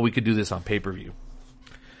like, oh, we could do this on pay-per-view.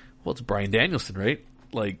 Well, it's Bryan Danielson, right?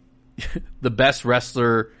 Like the best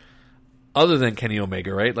wrestler other than Kenny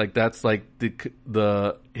Omega, right? Like that's like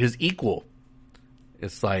the his equal.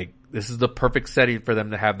 It's like this is the perfect setting for them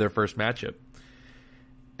to have their first matchup.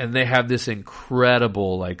 And they have this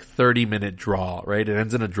incredible, like, 30-minute draw, right? It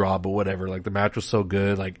ends in a draw, but whatever. Like, the match was so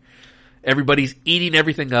good. Like, everybody's eating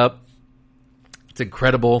everything up. It's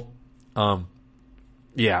incredible.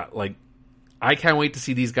 Yeah, like, I can't wait to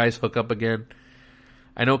see these guys hook up again.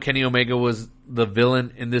 I know Kenny Omega was the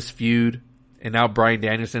villain in this feud, and now Bryan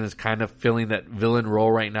Danielson is kind of filling that villain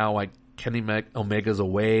role right now, like Kenny Omega's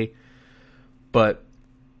away. But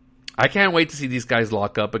I can't wait to see these guys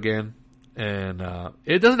lock up again. And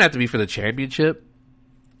it doesn't have to be for the championship.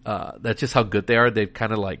 That's just how good they are. They've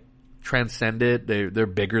kind of like transcended. They're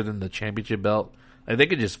bigger than the championship belt. Like, they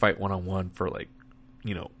could just fight one-on-one for like,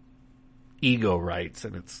 you know, ego rights,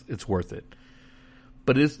 and it's worth it.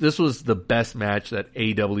 But this was the best match that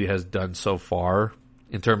AEW has done so far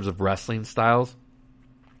in terms of wrestling styles.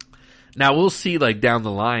 Now we'll see like down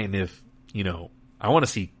the line if, you know, I want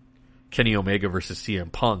to see Kenny Omega versus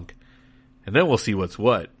CM Punk, and then we'll see what's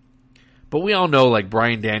what. But we all know, like,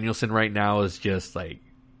 Bryan Danielson right now is just, like,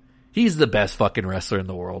 he's the best fucking wrestler in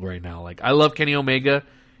the world right now. Like, I love Kenny Omega.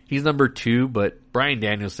 He's number 2, but Bryan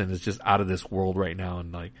Danielson is just out of this world right now.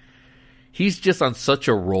 And, like, he's just on such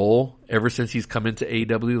a roll ever since he's come into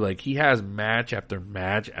AEW. Like, he has match after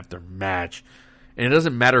match after match. And it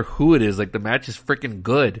doesn't matter who it is. Like, the match is freaking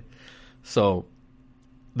good. So,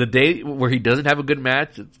 the day where he doesn't have a good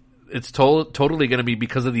match, it's totally going to be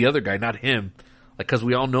because of the other guy, not him. Because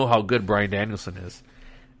we all know how good Bryan Danielson is.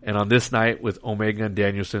 And on this night with Omega and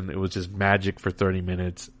Danielson, it was just magic for 30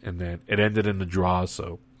 minutes. And then it ended in a draw.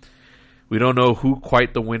 So we don't know who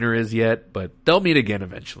quite the winner is yet. But they'll meet again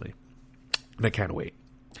eventually. And I can't wait.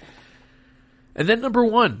 And then number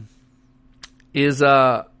 1 is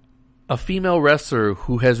a female wrestler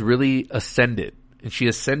who has really ascended. And she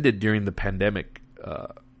ascended during the pandemic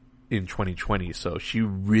in 2020. So she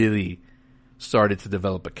really started to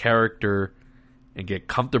develop a character and get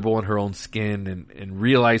comfortable in her own skin and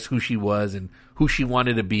realize who she was and who she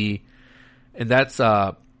wanted to be. And that's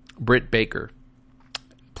Britt Baker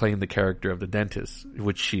playing the character of the dentist,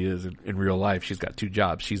 which she is in real life. She's got 2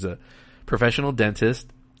 jobs. She's a professional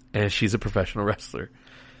dentist and she's a professional wrestler.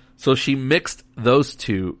 So she mixed those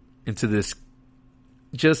two into this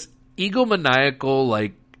just egomaniacal,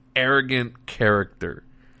 like, arrogant character.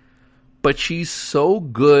 But she's so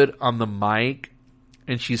good on the mic,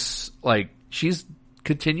 and she's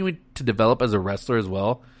continuing to develop as a wrestler as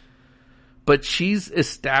well. But she's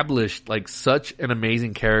established like such an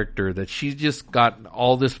amazing character that she's just got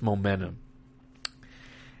all this momentum.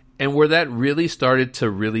 And where that really started to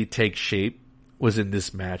really take shape was in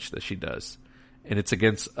this match that she does. And it's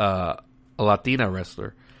against a Latina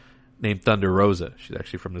wrestler named Thunder Rosa. She's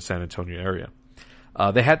actually from the San Antonio area.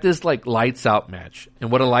 They had this like lights out match.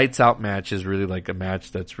 And what a lights out match is really like a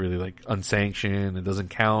match that's really like unsanctioned. It doesn't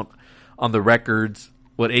count on the records.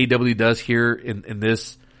 What AEW does here in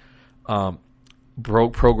this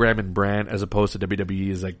program and brand, as opposed to WWE,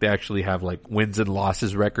 is like they actually have like wins and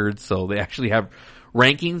losses records. So they actually have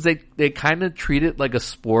rankings. They kind of treat it like a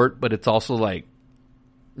sport, but it's also like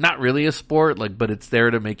not really a sport. Like, but it's there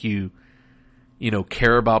to make you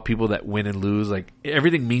care about people that win and lose. Like,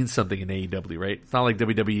 everything means something in AEW, right? It's not like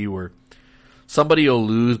WWE where somebody will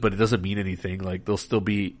lose, but it doesn't mean anything. Like, they'll still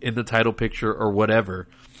be in the title picture or whatever.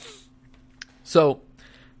 So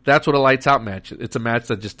that's what a lights out match is. It's a match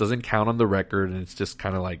that just doesn't count on the record, and it's just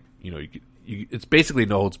kind of like, it's basically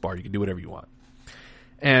no holds barred. You can do whatever you want.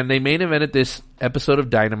 And they main evented this episode of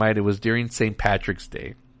Dynamite. It was during St. Patrick's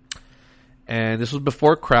Day. And this was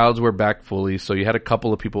before crowds were back fully, so you had a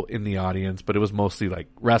couple of people in the audience, but it was mostly like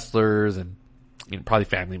wrestlers and probably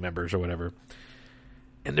family members or whatever.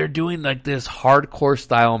 and they're doing like this hardcore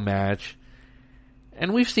style match.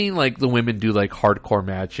 And we've seen like the women do like hardcore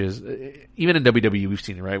matches. Even in WWE, we've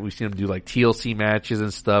seen it, right? We've seen them do like TLC matches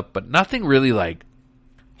and stuff, but nothing really like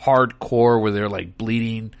hardcore where they're like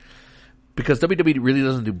bleeding, because WWE really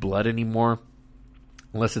doesn't do blood anymore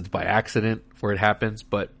unless it's by accident where it happens.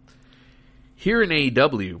 But here in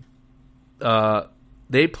AEW,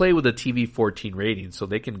 they play with a TV-14 rating, so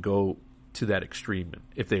they can go to that extreme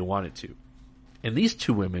if they wanted to. And these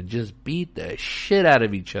two women just beat the shit out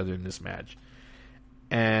of each other in this match.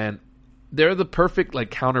 And they're the perfect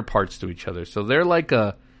like counterparts to each other. So they're like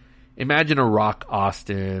imagine a Rock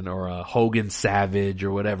Austin or a Hogan Savage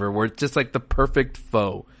or whatever, where it's just like the perfect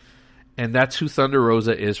foe. And that's who Thunder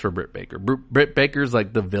Rosa is for Britt Baker. Britt Baker's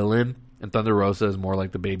like the villain, and Thunder Rosa is more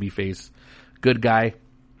like the babyface good guy.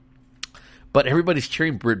 But everybody's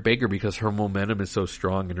cheering Britt Baker because her momentum is so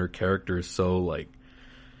strong and her character is so like,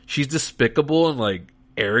 she's despicable and like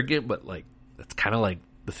arrogant, but like that's kind of like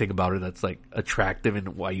the thing about her that's like attractive and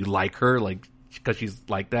why you like her, like because she's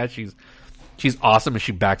like that. She's awesome and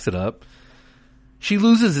she backs it up. She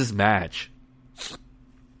loses this match,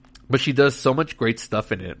 but she does so much great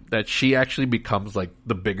stuff in it that she actually becomes like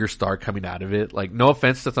the bigger star coming out of it. Like, no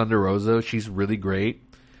offense to Thunder Rosa, she's really great,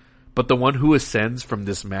 but the one who ascends from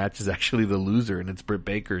this match is actually the loser, and it's Britt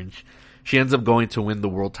Baker, and she ends up going to win the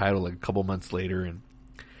world title like a couple months later, and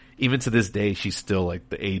even to this day she's still like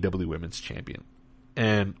the AEW Women's Champion.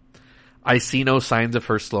 And I see no signs of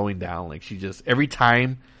her slowing down. Like, she just, every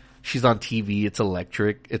time she's on TV, it's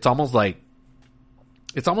electric. It's almost like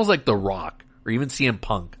The Rock or even CM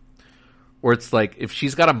Punk, where it's like, if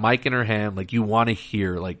she's got a mic in her hand, like, you want to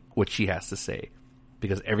hear like what she has to say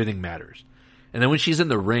because everything matters. And then when she's in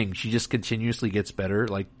the ring, she just continuously gets better.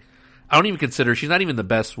 Like, I don't even consider, she's not even the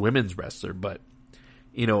best women's wrestler, but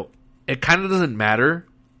you know, it kind of doesn't matter.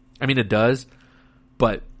 I mean, it does,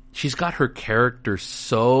 but she's got her character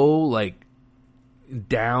so like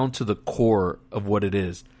down to the core of what it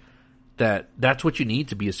is, that's what you need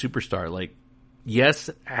to be a superstar. Like, yes,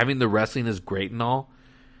 having the wrestling is great and all,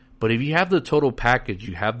 but if you have the total package,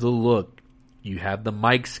 you have the look, you have the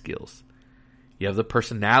mic skills, you have the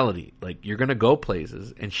personality, like, you're going to go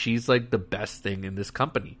places. And she's like the best thing in this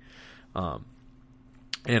company.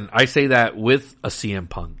 And I say that with a CM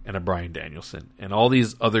Punk and a Bryan Danielson and all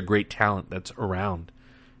these other great talent that's around.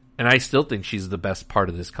 And I still think she's the best part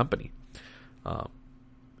of this company.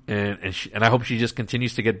 And I hope she just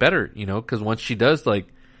continues to get better, you know, because once she does like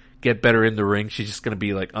get better in the ring, she's just going to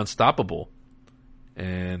be like unstoppable.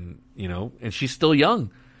 And, you know, and she's still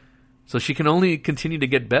young, so she can only continue to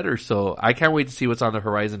get better. So I can't wait to see what's on the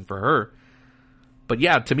horizon for her. But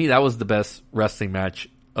yeah, to me, that was the best wrestling match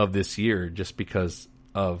of this year, just because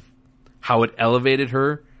of how it elevated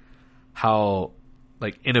her, how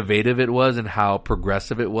like innovative it was, and how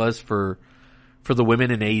progressive it was for the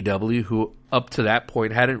women in AEW, who up to that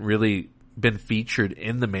point hadn't really been featured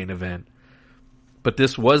in the main event. But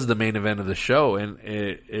this was the main event of the show, and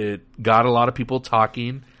it got a lot of people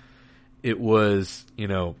talking. It was, you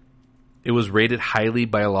know, it was rated highly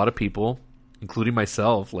by a lot of people, including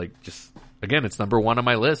myself. Like, just, again, it's number one on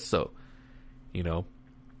my list. So, you know,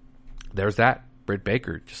 there's that. Britt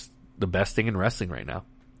Baker, just the best thing in wrestling right now.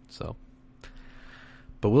 So,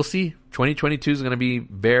 but we'll see. 2022 is going to be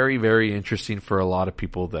very, very interesting for a lot of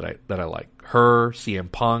people that I like. Her,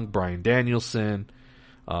 CM Punk, Bryan Danielson,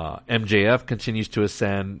 MJF continues to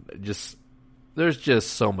ascend. Just, there's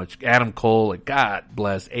just so much. Adam Cole, like, God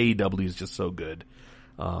bless. AEW is just so good.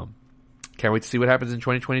 Can't wait to see what happens in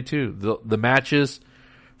 2022. The matches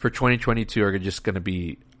for 2022 are just going to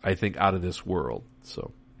be, I think, out of this world.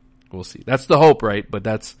 So we'll see. That's the hope, right? But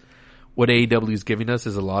that's what AEW is giving us,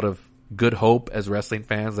 is a lot of good hope as wrestling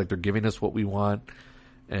fans. Like, they're giving us what we want,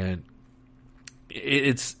 and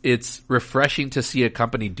it's refreshing to see a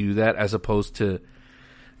company do that as opposed to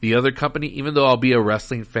the other company. Even though I'll be a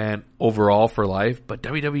wrestling fan overall for life, but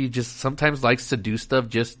WWE just sometimes likes to do stuff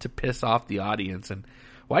just to piss off the audience. And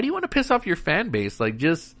why do you want to piss off your fan base? Like,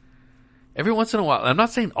 just every once in a while, I'm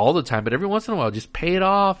not saying all the time, but every once in a while, just pay it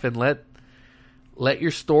off and let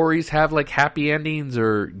your stories have like happy endings,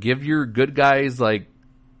 or give your good guys like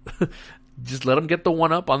just let them get the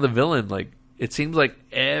one up on the villain. Like, it seems like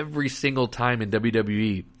every single time in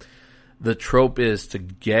WWE, the trope is to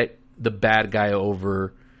get the bad guy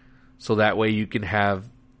over, so that way you can have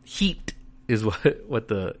heat, is what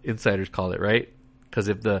the insiders call it, right? Because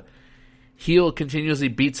if the heel continuously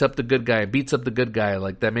beats up the good guy,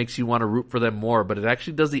 like, that makes you want to root for them more. But it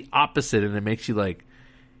actually does the opposite, and it makes you like,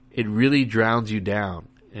 it really drowns you down.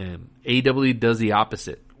 And AEW does the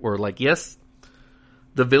opposite, where like, yes,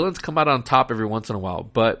 the villains come out on top every once in a while,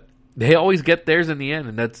 but They always get theirs in the end,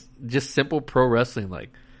 and that's just simple pro wrestling. Like,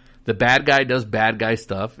 the bad guy does bad guy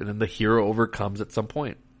stuff, and then the hero overcomes at some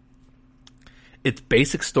point. It's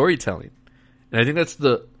basic storytelling. And I think that's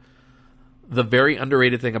the very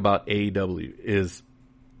underrated thing about AEW is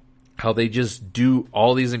how they just do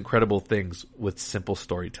all these incredible things with simple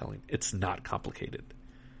storytelling. It's not complicated.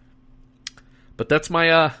 But that's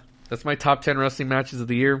my top 10 wrestling matches of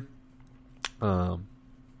the year.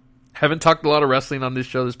 Haven't talked a lot of wrestling on this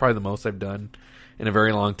show. This is probably the most I've done in a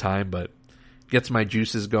very long time, but gets my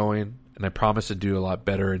juices going, and I promise to do a lot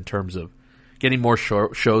better in terms of getting more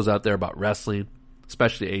shows out there about wrestling,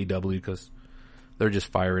 especially AEW, because they're just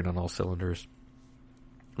firing on all cylinders.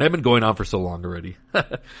 I've been going on for so long already.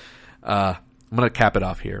 I'm going to cap it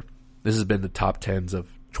off here. This has been the top 10s of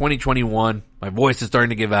 2021. My voice is starting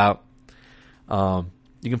to give out.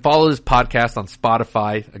 You can follow this podcast on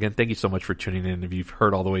Spotify. Again, thank you so much for tuning in. If you've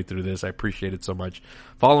heard all the way through this, I appreciate it so much.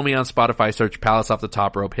 Follow me on Spotify. Search Palace Off the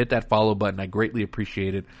Top Rope. Hit that follow button. I greatly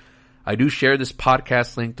appreciate it. I do share this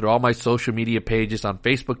podcast link through all my social media pages on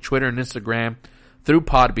Facebook, Twitter, and Instagram through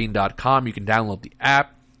podbean.com. You can download the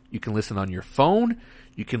app. You can listen on your phone.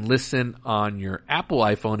 You can listen on your Apple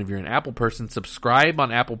iPhone if you're an Apple person. Subscribe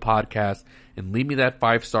on Apple Podcasts and leave me that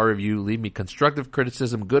 5-star review. Leave me constructive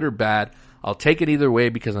criticism, good or bad. I'll take it either way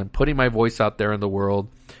because I'm putting my voice out there in the world.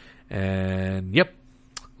 And yep,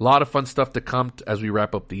 a lot of fun stuff to come as we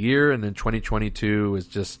wrap up the year. And then 2022 is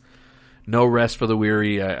just no rest for the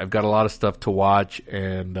weary. I've got a lot of stuff to watch,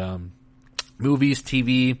 and movies,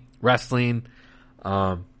 TV, wrestling.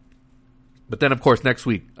 But then, of course, next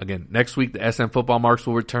week, the SM Football Marks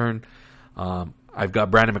will return. I've got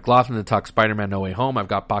Brandon McLaughlin to talk Spider-Man No Way Home. I've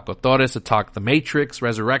got Paco Torres to talk The Matrix,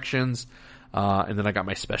 Resurrections. And then I got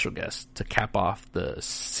my special guest to cap off the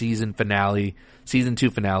season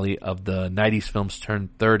 2 finale of the 90s Films Turn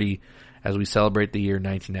 30 as we celebrate the year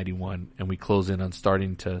 1991, and we close in on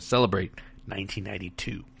starting to celebrate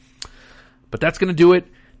 1992. But that's going to do it.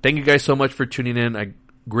 Thank you guys so much for tuning in. I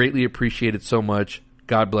greatly appreciate it so much.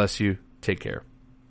 God bless you. Take care.